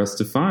here for us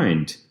to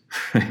find.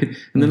 Right.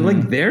 And then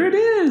like, there it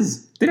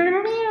is. They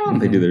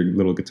do their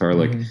little guitar,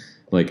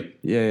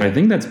 I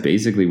think that's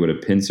basically what a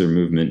pincer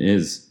movement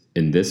is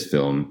in this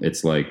film.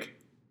 It's like,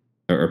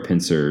 or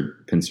pincer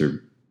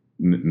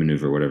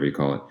maneuver, whatever you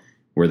call it,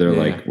 where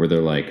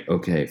they're like,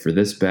 okay, for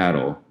this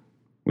battle,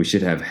 we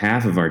should have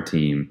half of our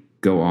team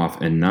go off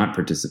and not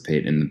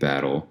participate in the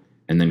battle,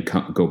 and then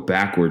go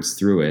backwards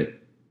through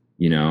it,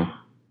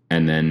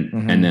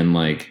 then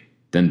like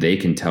then they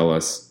can tell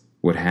us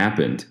what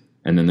happened,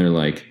 and then they're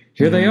like,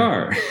 here they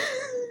are.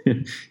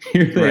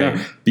 Here they are,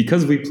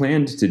 because we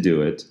planned to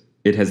do it.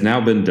 It has now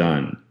been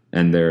done,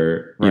 and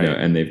they're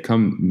and they've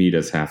come meet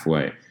us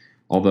halfway.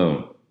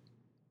 Although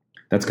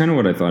that's kind of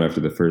what I thought after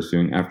the first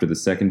viewing. After the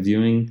second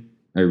viewing,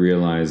 I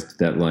realized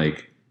that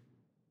like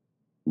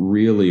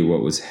really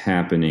what was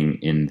happening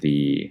in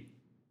the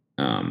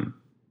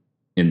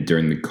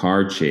during the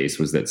car chase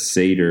was that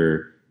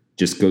Sator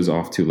just goes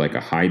off to like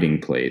a hiding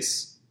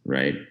place,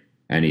 right?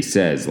 And he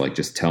says like,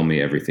 just tell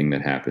me everything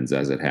that happens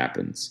as it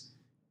happens,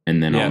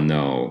 and then I'll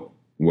know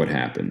what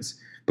happens.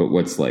 But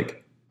what's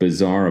like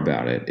bizarre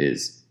about it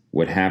is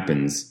what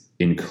happens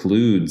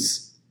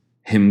includes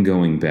him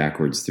going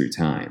backwards through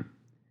time.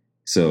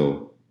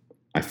 So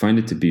I find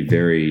it to be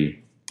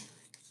very,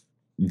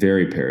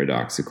 very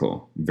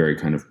paradoxical, very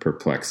kind of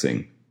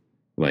perplexing,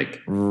 like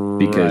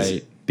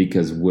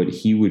because what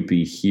he would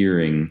be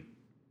hearing,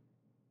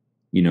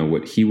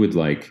 what he would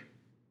like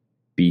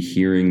be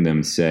hearing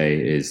them say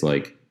is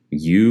like,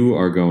 you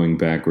are going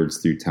backwards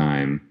through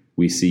time.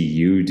 We see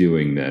you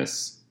doing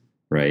this,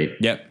 right?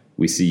 Yep.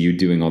 We see you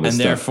doing all this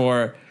stuff.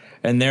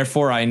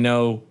 Therefore I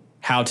know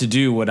how to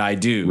do what I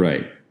do.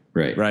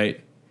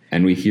 Right.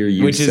 And we hear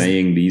you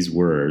saying these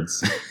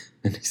words.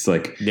 And he's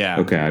like,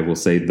 okay, I will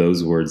say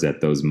those words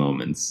at those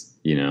moments,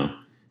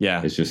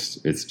 Yeah. It's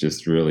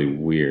just really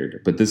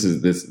weird. But this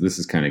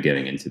is kind of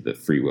getting into the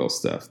free will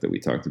stuff that we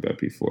talked about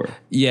before.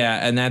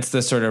 Yeah, and that's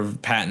the sort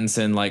of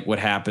Pattinson, like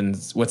what's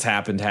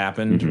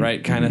happened,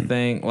 right? Kind of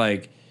thing.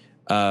 Like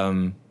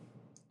and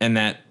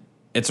that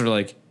it's sort of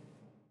like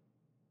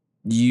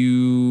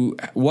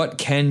what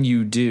can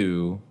you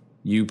do,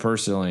 you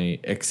personally,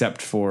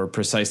 except for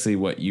precisely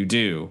what you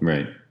do?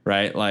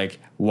 Right? Like,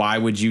 why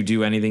would you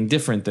do anything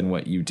different than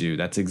what you do?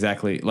 That's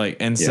exactly like,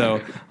 and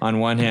so on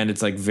one hand,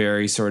 it's like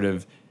very sort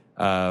of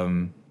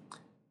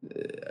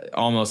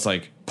almost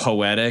like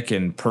poetic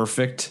and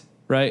perfect,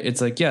 right? It's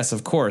like, yes,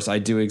 of course, I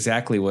do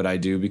exactly what I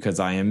do because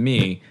I am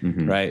me,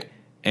 right?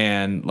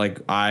 And like,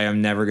 I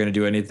am never going to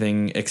do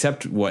anything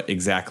except what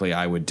exactly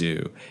I would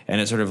do.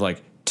 And it sort of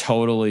like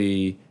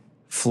totally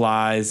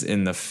flies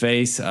in the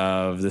face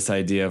of this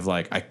idea of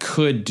like, I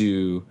could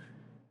do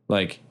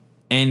like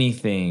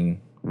anything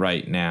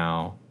right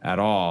now at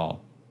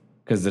all,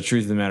 because the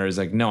truth of the matter is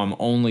like, no, I'm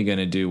only going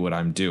to do what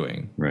I'm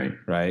doing.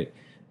 Right.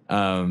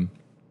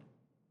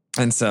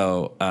 And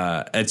so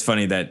it's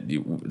funny that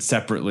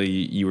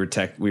separately we were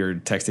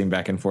texting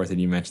back and forth, and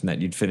you mentioned that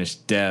you'd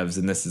finished Devs,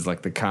 and this is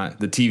like the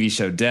TV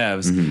show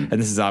Devs, and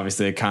this is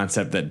obviously a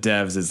concept that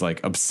Devs is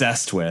like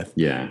obsessed with.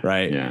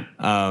 Right.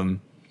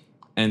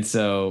 And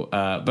so,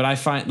 but I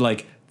find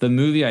like the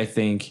movie, I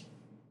think,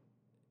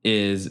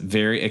 is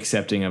very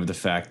accepting of the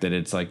fact that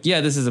it's like,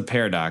 this is a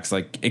paradox.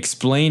 Like,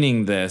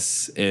 explaining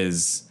this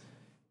is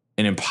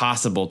an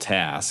impossible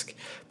task,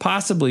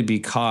 possibly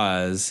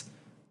because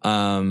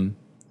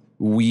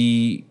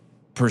we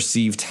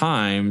perceive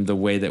time the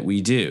way that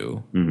we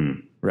do.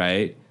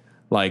 Right.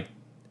 Like,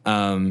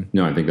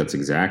 no, I think that's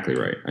exactly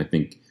right.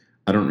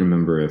 I don't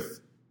remember if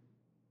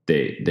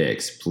they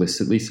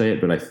explicitly say it,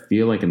 but I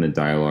feel like in the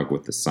dialogue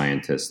with the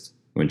scientist,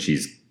 when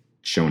she's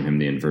shown him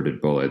the inverted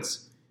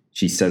bullets,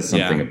 she says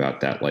something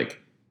about that.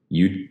 Like,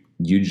 you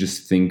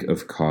just think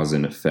of cause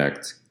and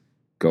effect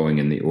going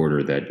in the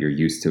order that you're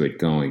used to it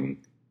going,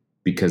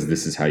 because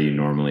this is how you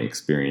normally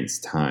experience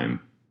time.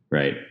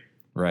 Right.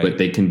 But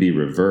they can be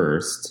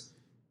reversed.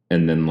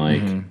 And then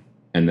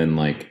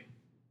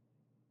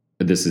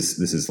this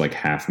is like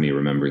half me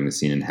remembering the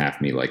scene and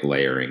half me like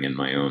layering in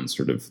my own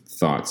sort of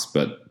thoughts.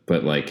 But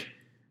like,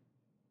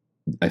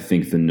 I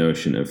think the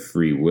notion of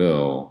free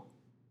will,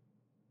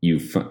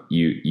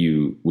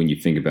 you when you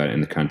think about it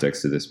in the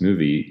context of this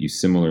movie, you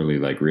similarly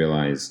like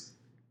realize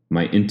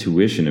my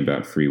intuition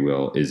about free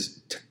will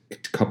is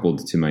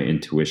coupled to my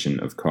intuition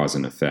of cause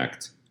and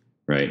effect,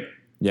 right?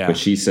 Yeah. But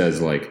she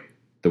says like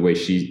what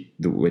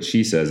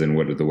she says,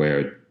 and the way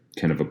I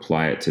kind of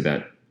apply it to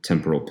that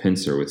temporal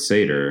pincer with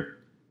Sator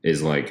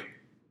is like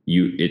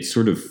it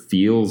sort of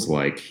feels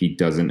like he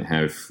doesn't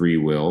have free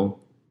will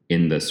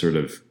in the sort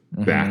of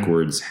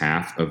backwards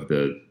half of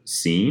the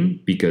scene,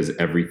 because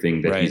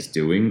everything that he's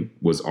doing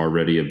was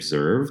already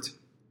observed.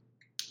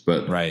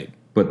 But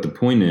the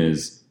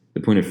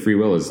point of free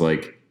will is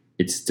like,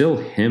 it's still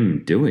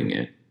him doing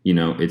it.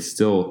 It's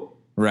still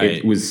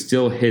it was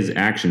still his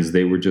actions.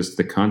 They were just,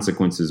 the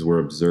consequences were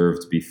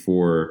observed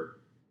before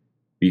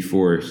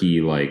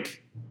he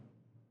like,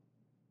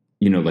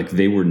 like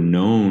they were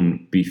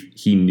known.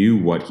 He knew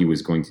what he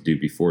was going to do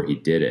before he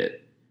did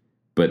it,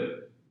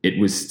 but it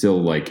was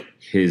still like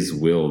his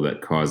will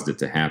that caused it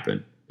to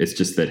happen. It's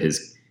just that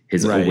his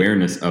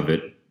awareness of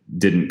it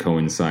didn't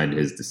coincide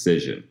his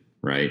decision.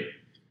 Right.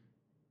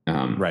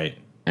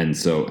 And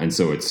so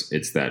it's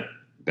that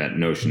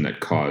notion that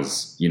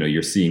cause,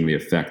 you're seeing the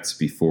effects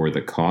before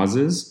the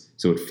causes.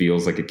 So it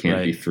feels like it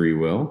can't be free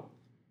will,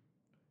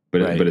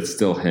 but it's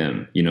still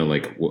him,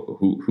 like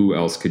who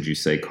else could you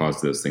say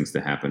caused those things to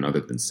happen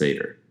other than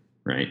Sator?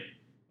 Right.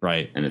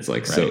 And it's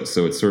like, so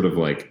it's sort of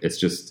like, it's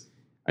just,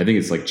 I think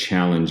it's like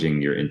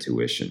challenging your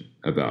intuition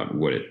about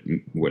what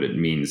it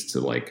means to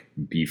like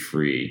be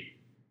free,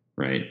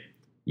 right?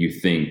 You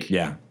think,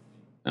 Yeah.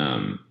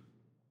 And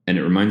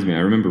it reminds me, I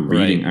remember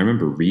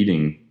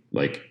reading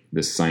like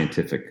this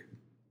scientific,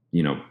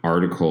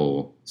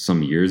 article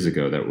some years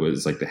ago that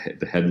was like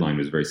the headline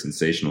was very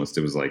sensationalist.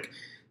 It was like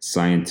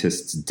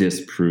scientists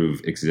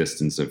disprove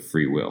existence of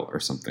free will or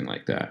something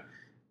like that.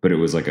 But it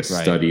was like a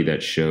study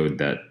that showed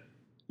that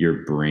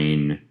your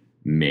brain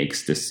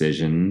makes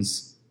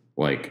decisions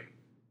like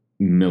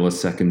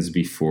milliseconds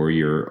before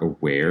you're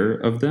aware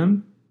of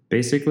them,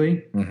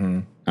 basically. Mm-hmm.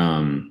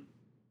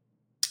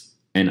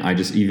 And I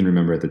just even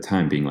remember at the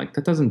time being like,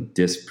 that doesn't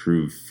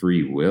disprove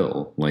free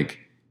will. Like,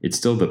 it's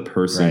still the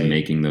person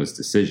making those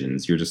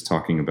decisions. You're just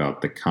talking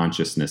about the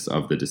consciousness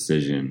of the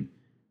decision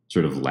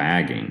sort of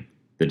lagging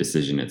the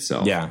decision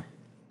itself. Yeah.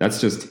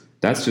 That's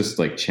just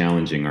like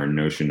challenging our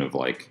notion of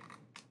like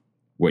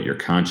what your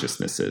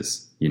consciousness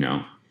is,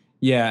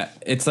 Yeah.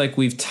 It's like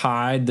we've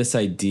tied this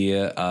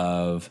idea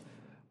of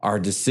our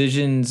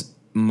decisions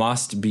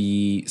must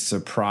be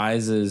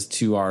surprises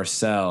to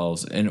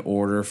ourselves in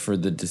order for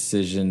the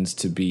decisions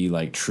to be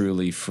like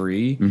truly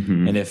free.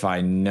 Mm-hmm. And if I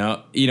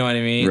know, you know what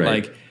I mean?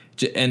 Right. Like,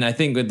 and I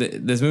think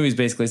this movie is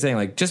basically saying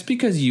like, just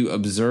because you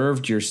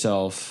observed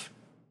yourself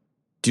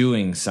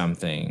doing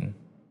something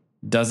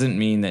doesn't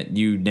mean that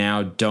you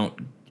now doesn't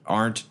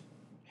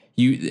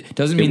mean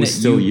that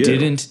you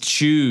didn't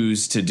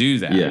choose to do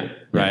that. Yeah.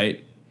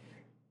 Right.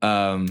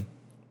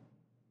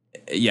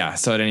 Yeah.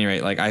 So at any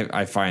rate, like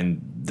I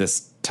find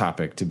this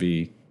topic to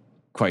be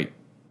quite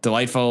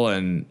delightful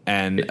and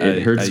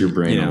it hurts your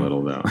brain a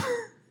little though.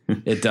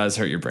 It does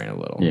hurt your brain a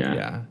little. Yeah.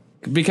 Yeah.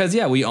 Because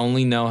we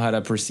only know how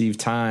to perceive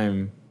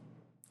time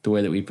the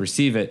way that we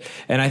perceive it.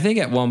 And I think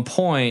at one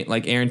point,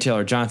 like Aaron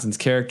Taylor Johnson's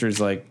character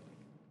is like,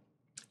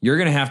 you're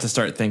going to have to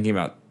start thinking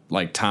about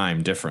like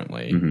time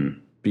differently,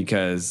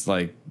 because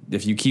like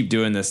if you keep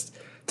doing this,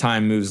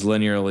 time moves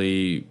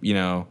linearly,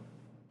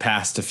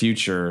 past to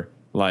future,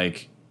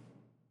 like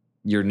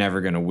you're never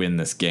going to win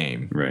this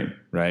game. Right.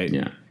 Right.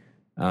 Yeah.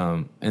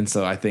 And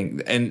so I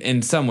think, and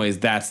in some ways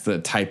that's the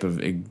type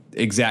of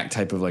exact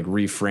type of like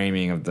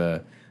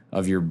reframing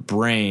of your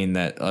brain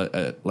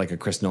that like a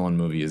Chris Nolan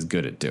movie is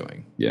good at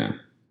doing. Yeah.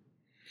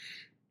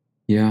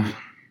 Yeah.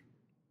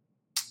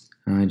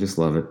 I just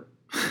love it.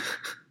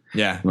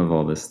 Yeah. Love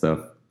all this stuff.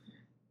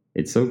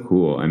 It's so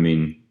cool. I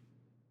mean,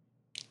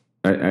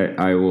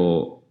 I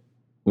will,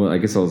 well, I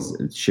guess I'll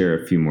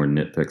share a few more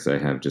nitpicks I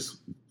have just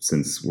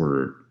since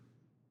we're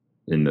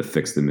in the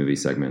Fix the Movie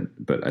segment,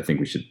 but I think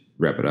we should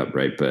wrap it up,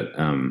 right? But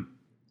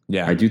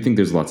yeah, I do think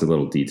there's lots of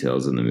little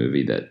details in the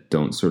movie that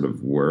don't sort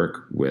of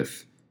work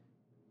with,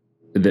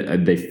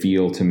 they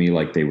feel to me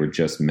like they were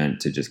just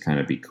meant to just kind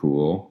of be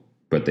cool,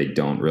 but they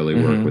don't really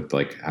work with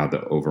like how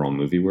the overall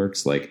movie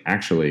works. Like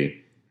actually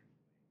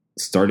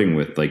starting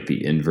with like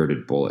the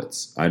inverted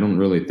bullets, I don't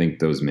really think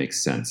those make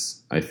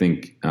sense. I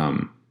think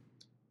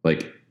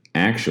like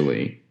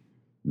actually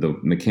the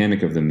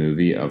mechanic of the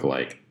movie of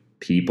like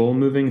people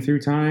moving through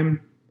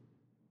time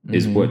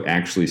is what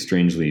actually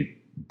strangely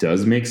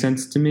does make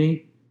sense to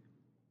me.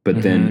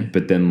 But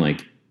then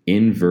like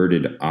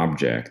inverted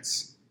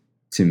objects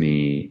to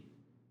me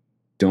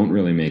don't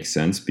really make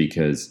sense,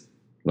 because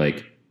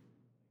like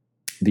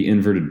the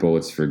inverted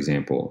bullets, for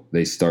example,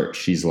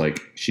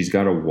 she's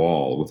got a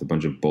wall with a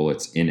bunch of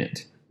bullets in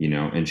it,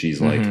 and she's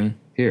like,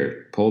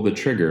 here, pull the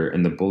trigger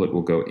and the bullet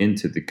will go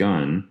into the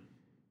gun.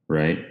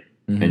 Right.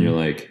 And you're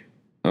like,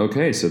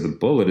 okay, so the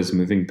bullet is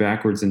moving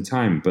backwards in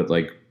time, but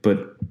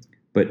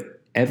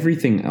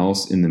everything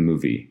else in the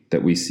movie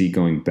that we see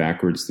going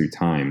backwards through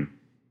time,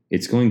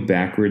 it's going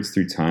backwards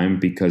through time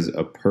because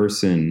a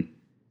person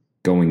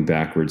going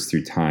backwards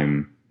through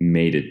time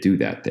made it do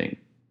that thing,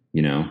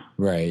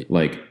 Right.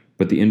 Like,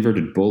 but the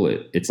inverted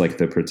bullet, it's like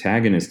the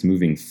protagonist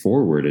moving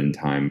forward in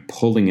time,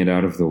 pulling it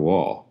out of the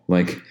wall.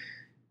 Like,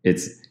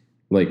 it's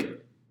like,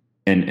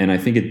 and I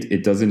think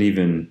it doesn't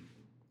even,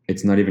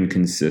 it's not even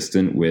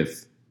consistent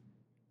with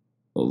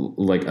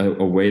like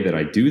a way that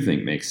I do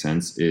think makes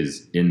sense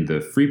is in the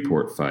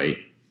Freeport fight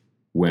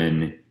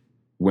when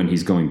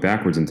he's going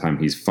backwards in time,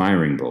 he's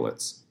firing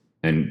bullets,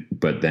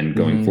 but then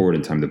going forward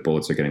in time, the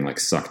bullets are getting like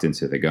sucked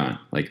into the gun.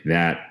 Like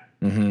that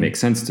makes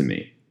sense to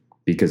me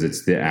because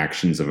it's the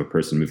actions of a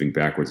person moving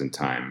backwards in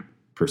time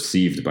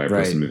perceived by a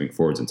person moving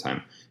forwards in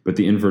time. But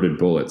the inverted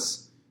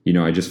bullets,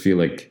 I just feel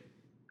like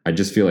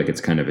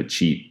it's kind of a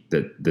cheat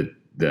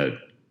that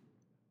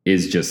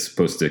is just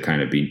supposed to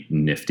kind of be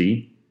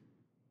nifty.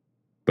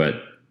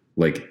 But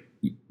like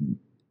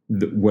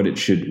what it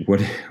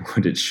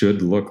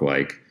should look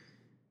like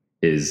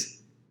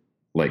is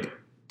like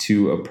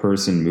to a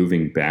person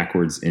moving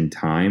backwards in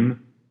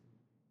time,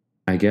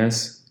 I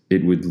guess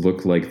it would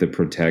look like the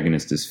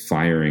protagonist is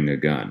firing a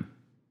gun,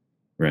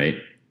 right?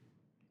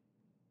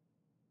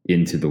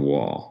 Into the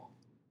wall.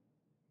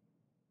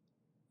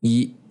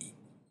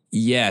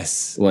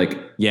 Yes.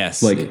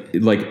 Yes.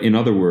 Like in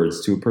other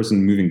words, to a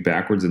person moving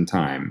backwards in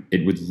time,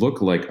 it would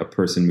look like a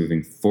person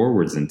moving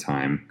forwards in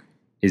time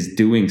is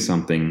doing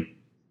something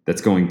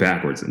that's going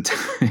backwards in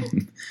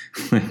time.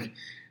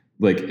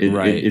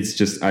 It's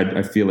just,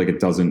 I feel like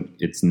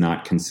it's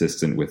not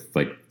consistent with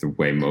like the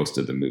way most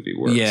of the movie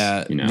works.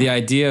 Yeah. You know? The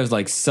idea of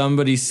like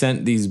somebody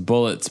sent these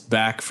bullets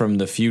back from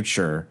the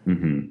future.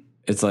 Mm-hmm.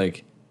 It's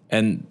like,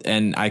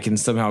 and I can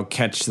somehow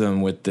catch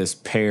them with this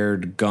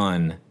paired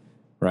gun,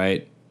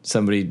 right?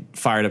 Somebody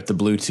fired up the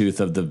Bluetooth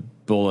of the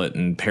bullet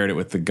and paired it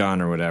with the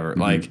gun or whatever.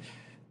 Mm-hmm.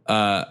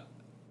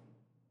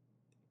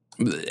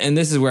 And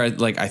this is where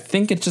I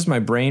think it's just my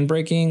brain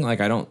breaking. Like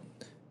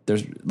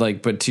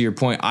but to your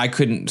point, I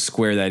couldn't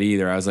square that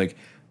either. I was like,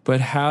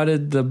 but how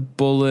did the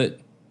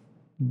bullet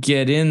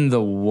get in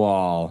the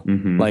wall?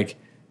 Mm-hmm. Like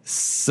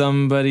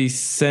somebody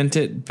sent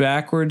it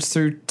backwards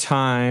through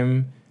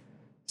time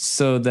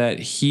so that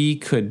he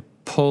could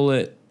pull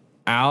it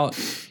out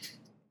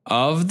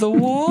of the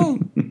wall.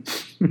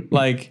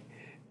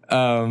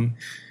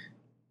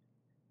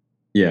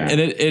 Yeah. And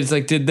it's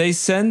like, did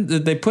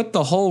they put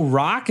the whole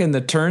rock in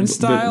the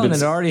turnstile and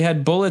it already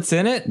had bullets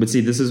in it? But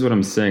see, this is what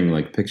I'm saying.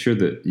 Like, picture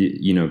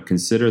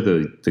consider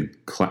the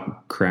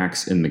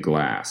cracks in the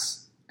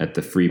glass at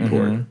the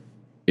Freeport. Mm-hmm.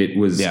 It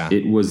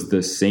was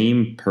the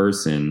same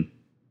person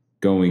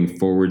going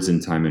forwards in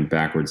time and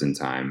backwards in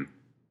time.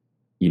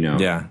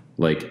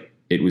 Like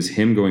it was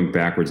him going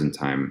backwards in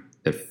time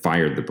that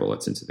fired the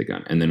bullets into the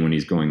gun. And then when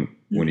he's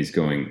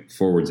going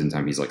forwards in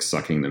time, he's like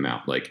sucking them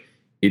out. Like,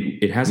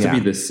 it has to be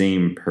the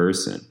same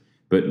person,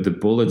 but the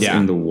bullets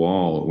in the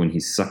wall, when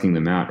he's sucking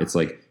them out, it's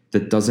like,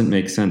 that doesn't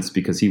make sense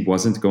because he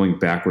wasn't going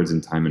backwards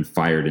in time and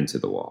fired into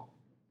the wall.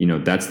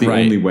 That's the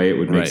only way it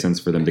would make sense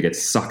for them to get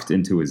sucked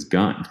into his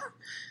gun.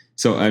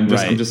 So I'm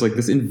just like,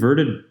 this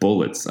inverted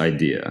bullets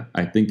idea,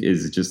 I think,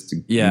 is just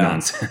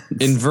nonsense.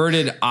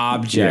 Inverted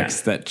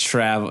objects that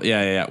travel.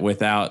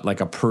 Without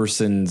like a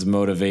person's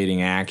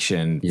motivating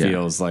action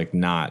feels like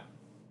not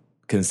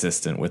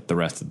consistent with the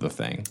rest of the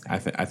thing. I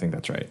think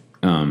that's right.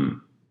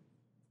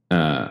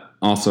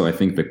 Also, I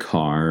think the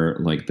car,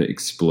 like the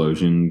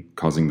explosion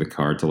causing the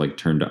car to like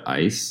turn to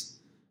ice.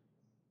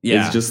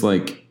 Yeah. It's just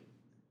like,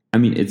 I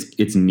mean,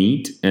 it's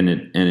neat and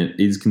it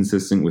is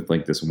consistent with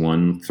like this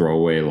one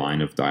throwaway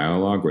line of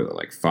dialogue where they're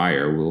like,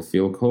 fire will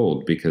feel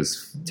cold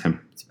because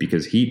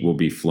heat will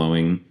be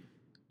flowing,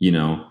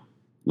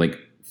 like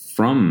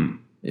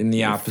from in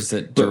the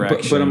opposite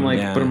direction. But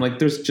I'm like,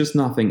 there's just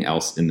nothing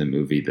else in the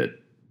movie that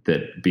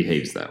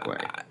behaves that way,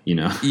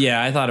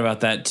 Yeah, I thought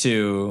about that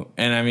too.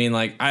 And I mean,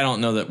 like, I don't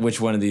know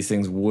which one of these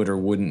things would or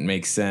wouldn't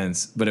make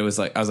sense, but I was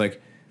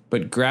like,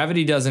 but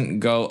gravity doesn't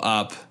go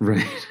up.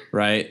 Right.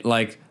 Right.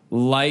 Like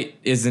light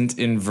isn't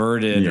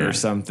inverted or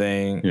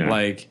something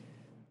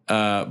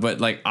but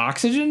like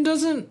oxygen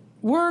doesn't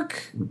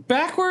work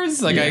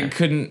backwards. Like I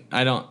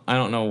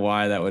don't know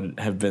why that would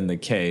have been the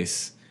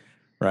case.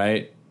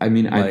 Right. I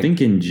mean, like, I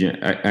think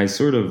I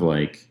sort of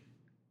like,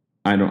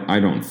 I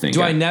don't think.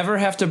 Do I never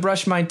have to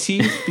brush my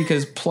teeth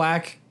because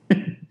plaque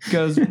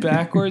goes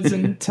backwards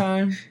in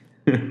time?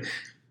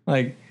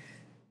 Like,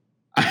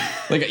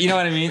 you know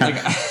what I mean? Like,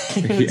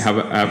 how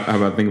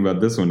about think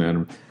about this one,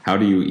 Adam? How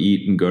do you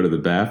eat and go to the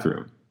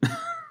bathroom?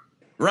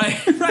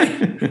 Right.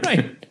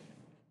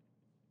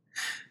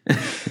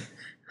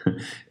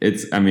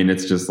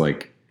 It's just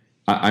like,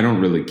 I don't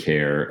really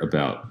care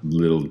about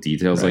little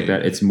details like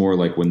that. It's more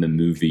like when the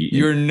movie,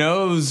 your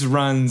nose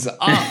runs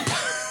up.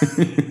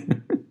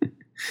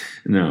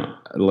 No,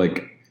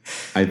 like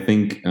I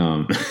think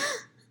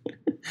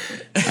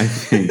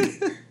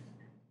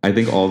I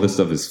think all this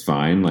stuff is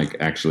fine. Like,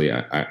 actually,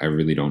 I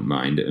really don't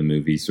mind a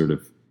movie sort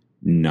of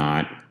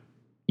not,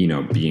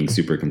 being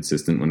super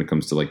consistent when it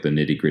comes to like the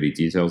nitty gritty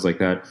details like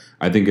that.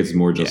 I think it's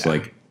more just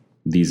like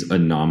these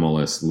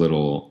anomalous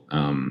little,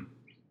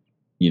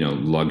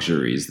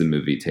 luxuries the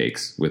movie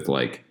takes with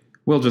like,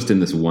 well, just in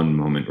this one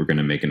moment, we're going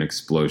to make an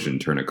explosion,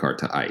 turn a car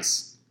to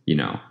ice,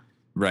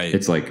 Right.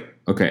 It's like,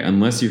 okay,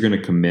 unless you're going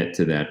to commit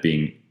to that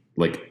being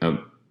like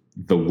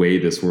the way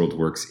this world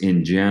works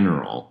in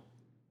general,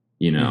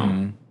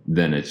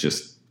 then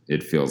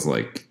it feels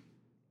like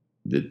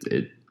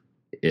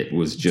it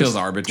was just feels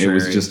arbitrary. It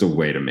was just a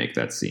way to make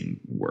that scene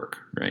work,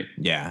 right?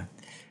 Yeah.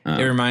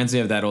 It reminds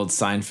me of that old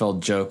Seinfeld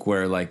joke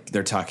where like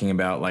they're talking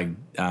about like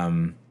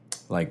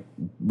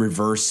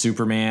reverse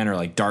Superman or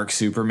like dark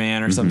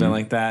Superman or something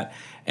like that.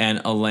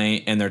 And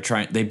Elaine, and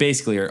they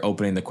basically are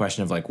opening the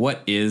question of like,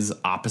 what is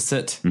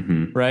opposite?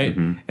 Mm-hmm. Right.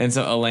 Mm-hmm. And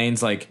so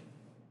Elaine's like,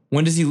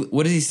 does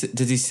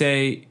he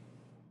say,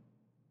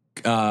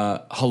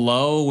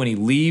 hello when he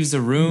leaves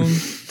a room?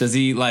 Does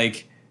he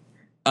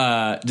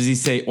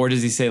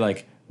say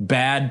like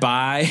bad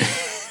bye?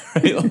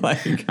 Right.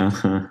 Like,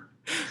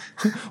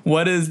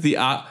 what is the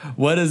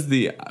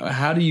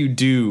how do you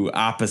do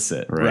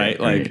opposite? Right.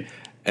 Like,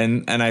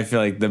 and I feel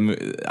like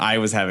I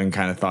was having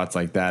kind of thoughts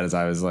like that as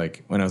I was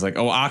like, when I was like,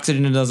 oh,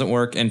 oxygen doesn't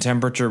work and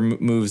temperature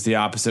moves the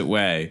opposite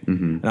way.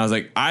 Mm-hmm. And I was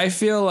like, I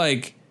feel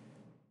like,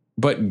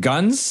 but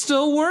guns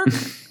still work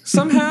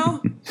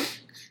somehow.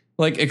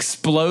 Like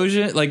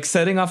explosion, like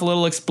setting off a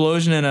little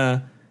explosion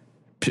in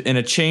in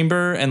a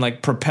chamber and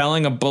like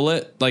propelling a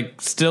bullet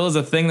like still is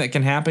a thing that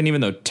can happen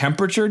even though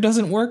temperature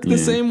doesn't work the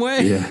same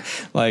way. Yeah.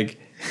 Like,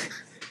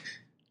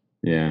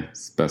 yeah,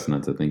 it's best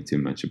not to think too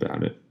much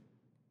about it.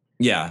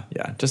 Yeah.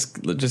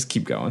 Just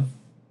keep going.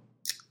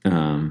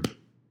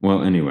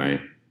 Well,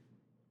 anyway,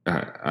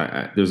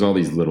 there's all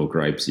these little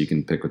gripes you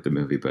can pick with the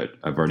movie, but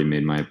I've already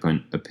made my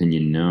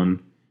opinion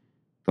known.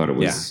 Thought it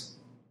was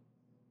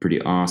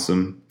pretty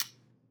awesome.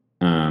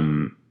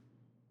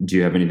 Do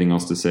you have anything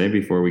else to say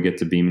before we get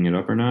to beaming it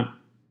up or not?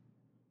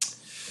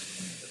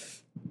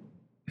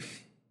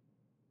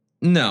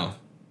 No.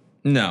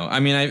 I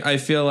mean, I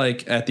feel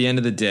like at the end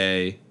of the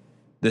day,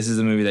 this is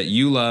a movie that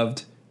you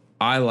loved.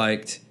 I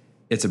liked.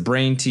 It's a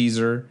brain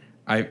teaser.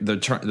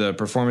 The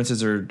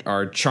performances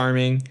are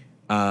charming.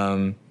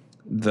 And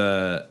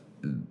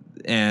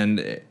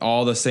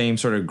all the same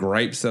sort of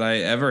gripes that I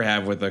ever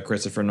have with a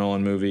Christopher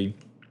Nolan movie,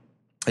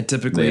 I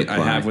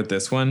have with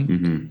this one.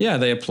 Mm-hmm. Yeah,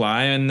 they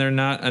apply,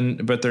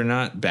 and but they're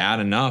not bad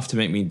enough to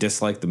make me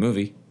dislike the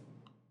movie.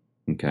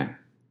 Okay.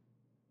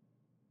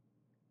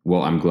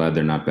 Well, I'm glad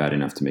they're not bad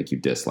enough to make you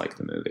dislike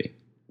the movie.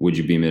 Would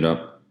you beam it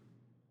up?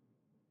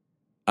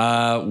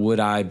 Would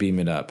I beam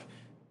it up?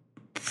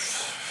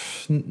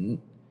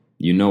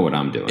 You know what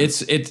I'm doing.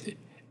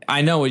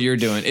 I know what you're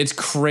doing. It's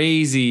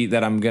crazy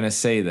that I'm going to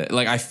say that.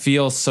 Like, I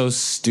feel so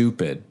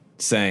stupid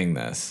saying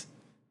this,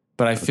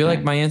 but I feel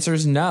like my answer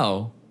is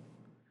no.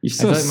 You're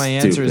so I feel like my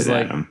answer is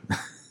like, Adam.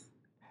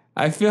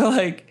 I feel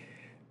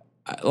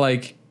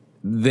like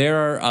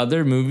there are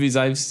other movies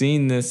I've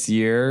seen this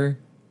year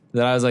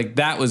that I was like,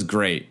 that was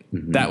great.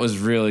 Mm-hmm. That was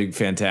really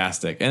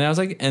fantastic. And I was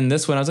like, and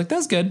this one, I was like,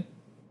 that's good.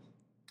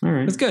 All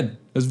right. It's good.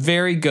 It was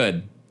very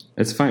good.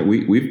 It's fine.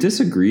 We've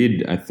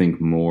disagreed, I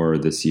think, more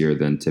this year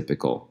than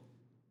typical.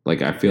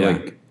 Like, I feel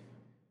like,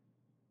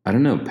 I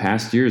don't know,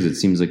 past years, it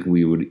seems like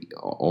we would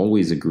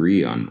always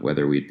agree on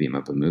whether we'd beam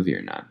up a movie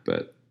or not.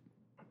 But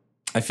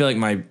I feel like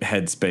my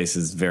headspace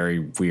is very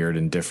weird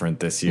and different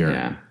this year.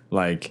 Yeah.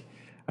 Like,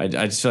 I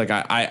just feel like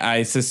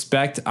I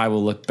suspect I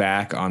will look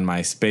back on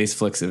my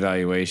Spaceflix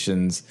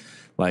evaluations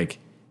like,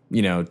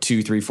 2,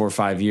 3, 4,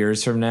 5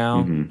 years from now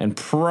and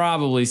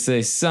probably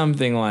say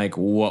something like,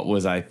 what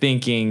was I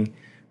thinking?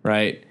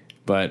 Right.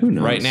 But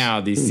right now,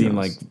 these seem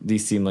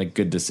like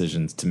good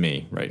decisions to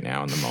me right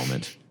now in the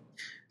moment.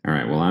 All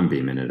right. Well, I'm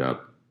beaming it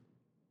up.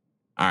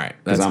 All right.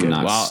 That's I'm good.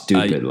 not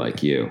stupid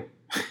like you.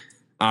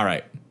 All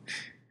right.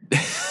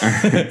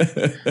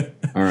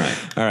 All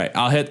right.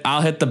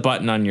 I'll hit the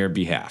button on your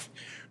behalf.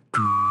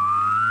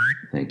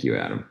 Thank you,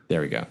 Adam. There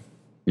we go.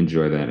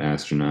 Enjoy that,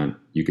 astronaut.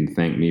 You can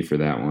thank me for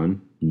that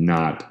one,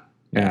 not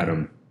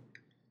Adam.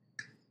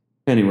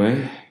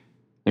 Anyway,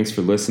 thanks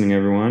for listening,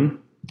 everyone.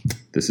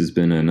 This has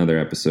been another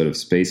episode of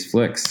Space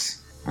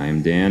Flicks. I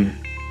am Dan.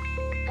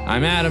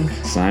 I'm Adam.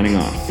 Signing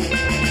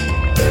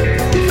off.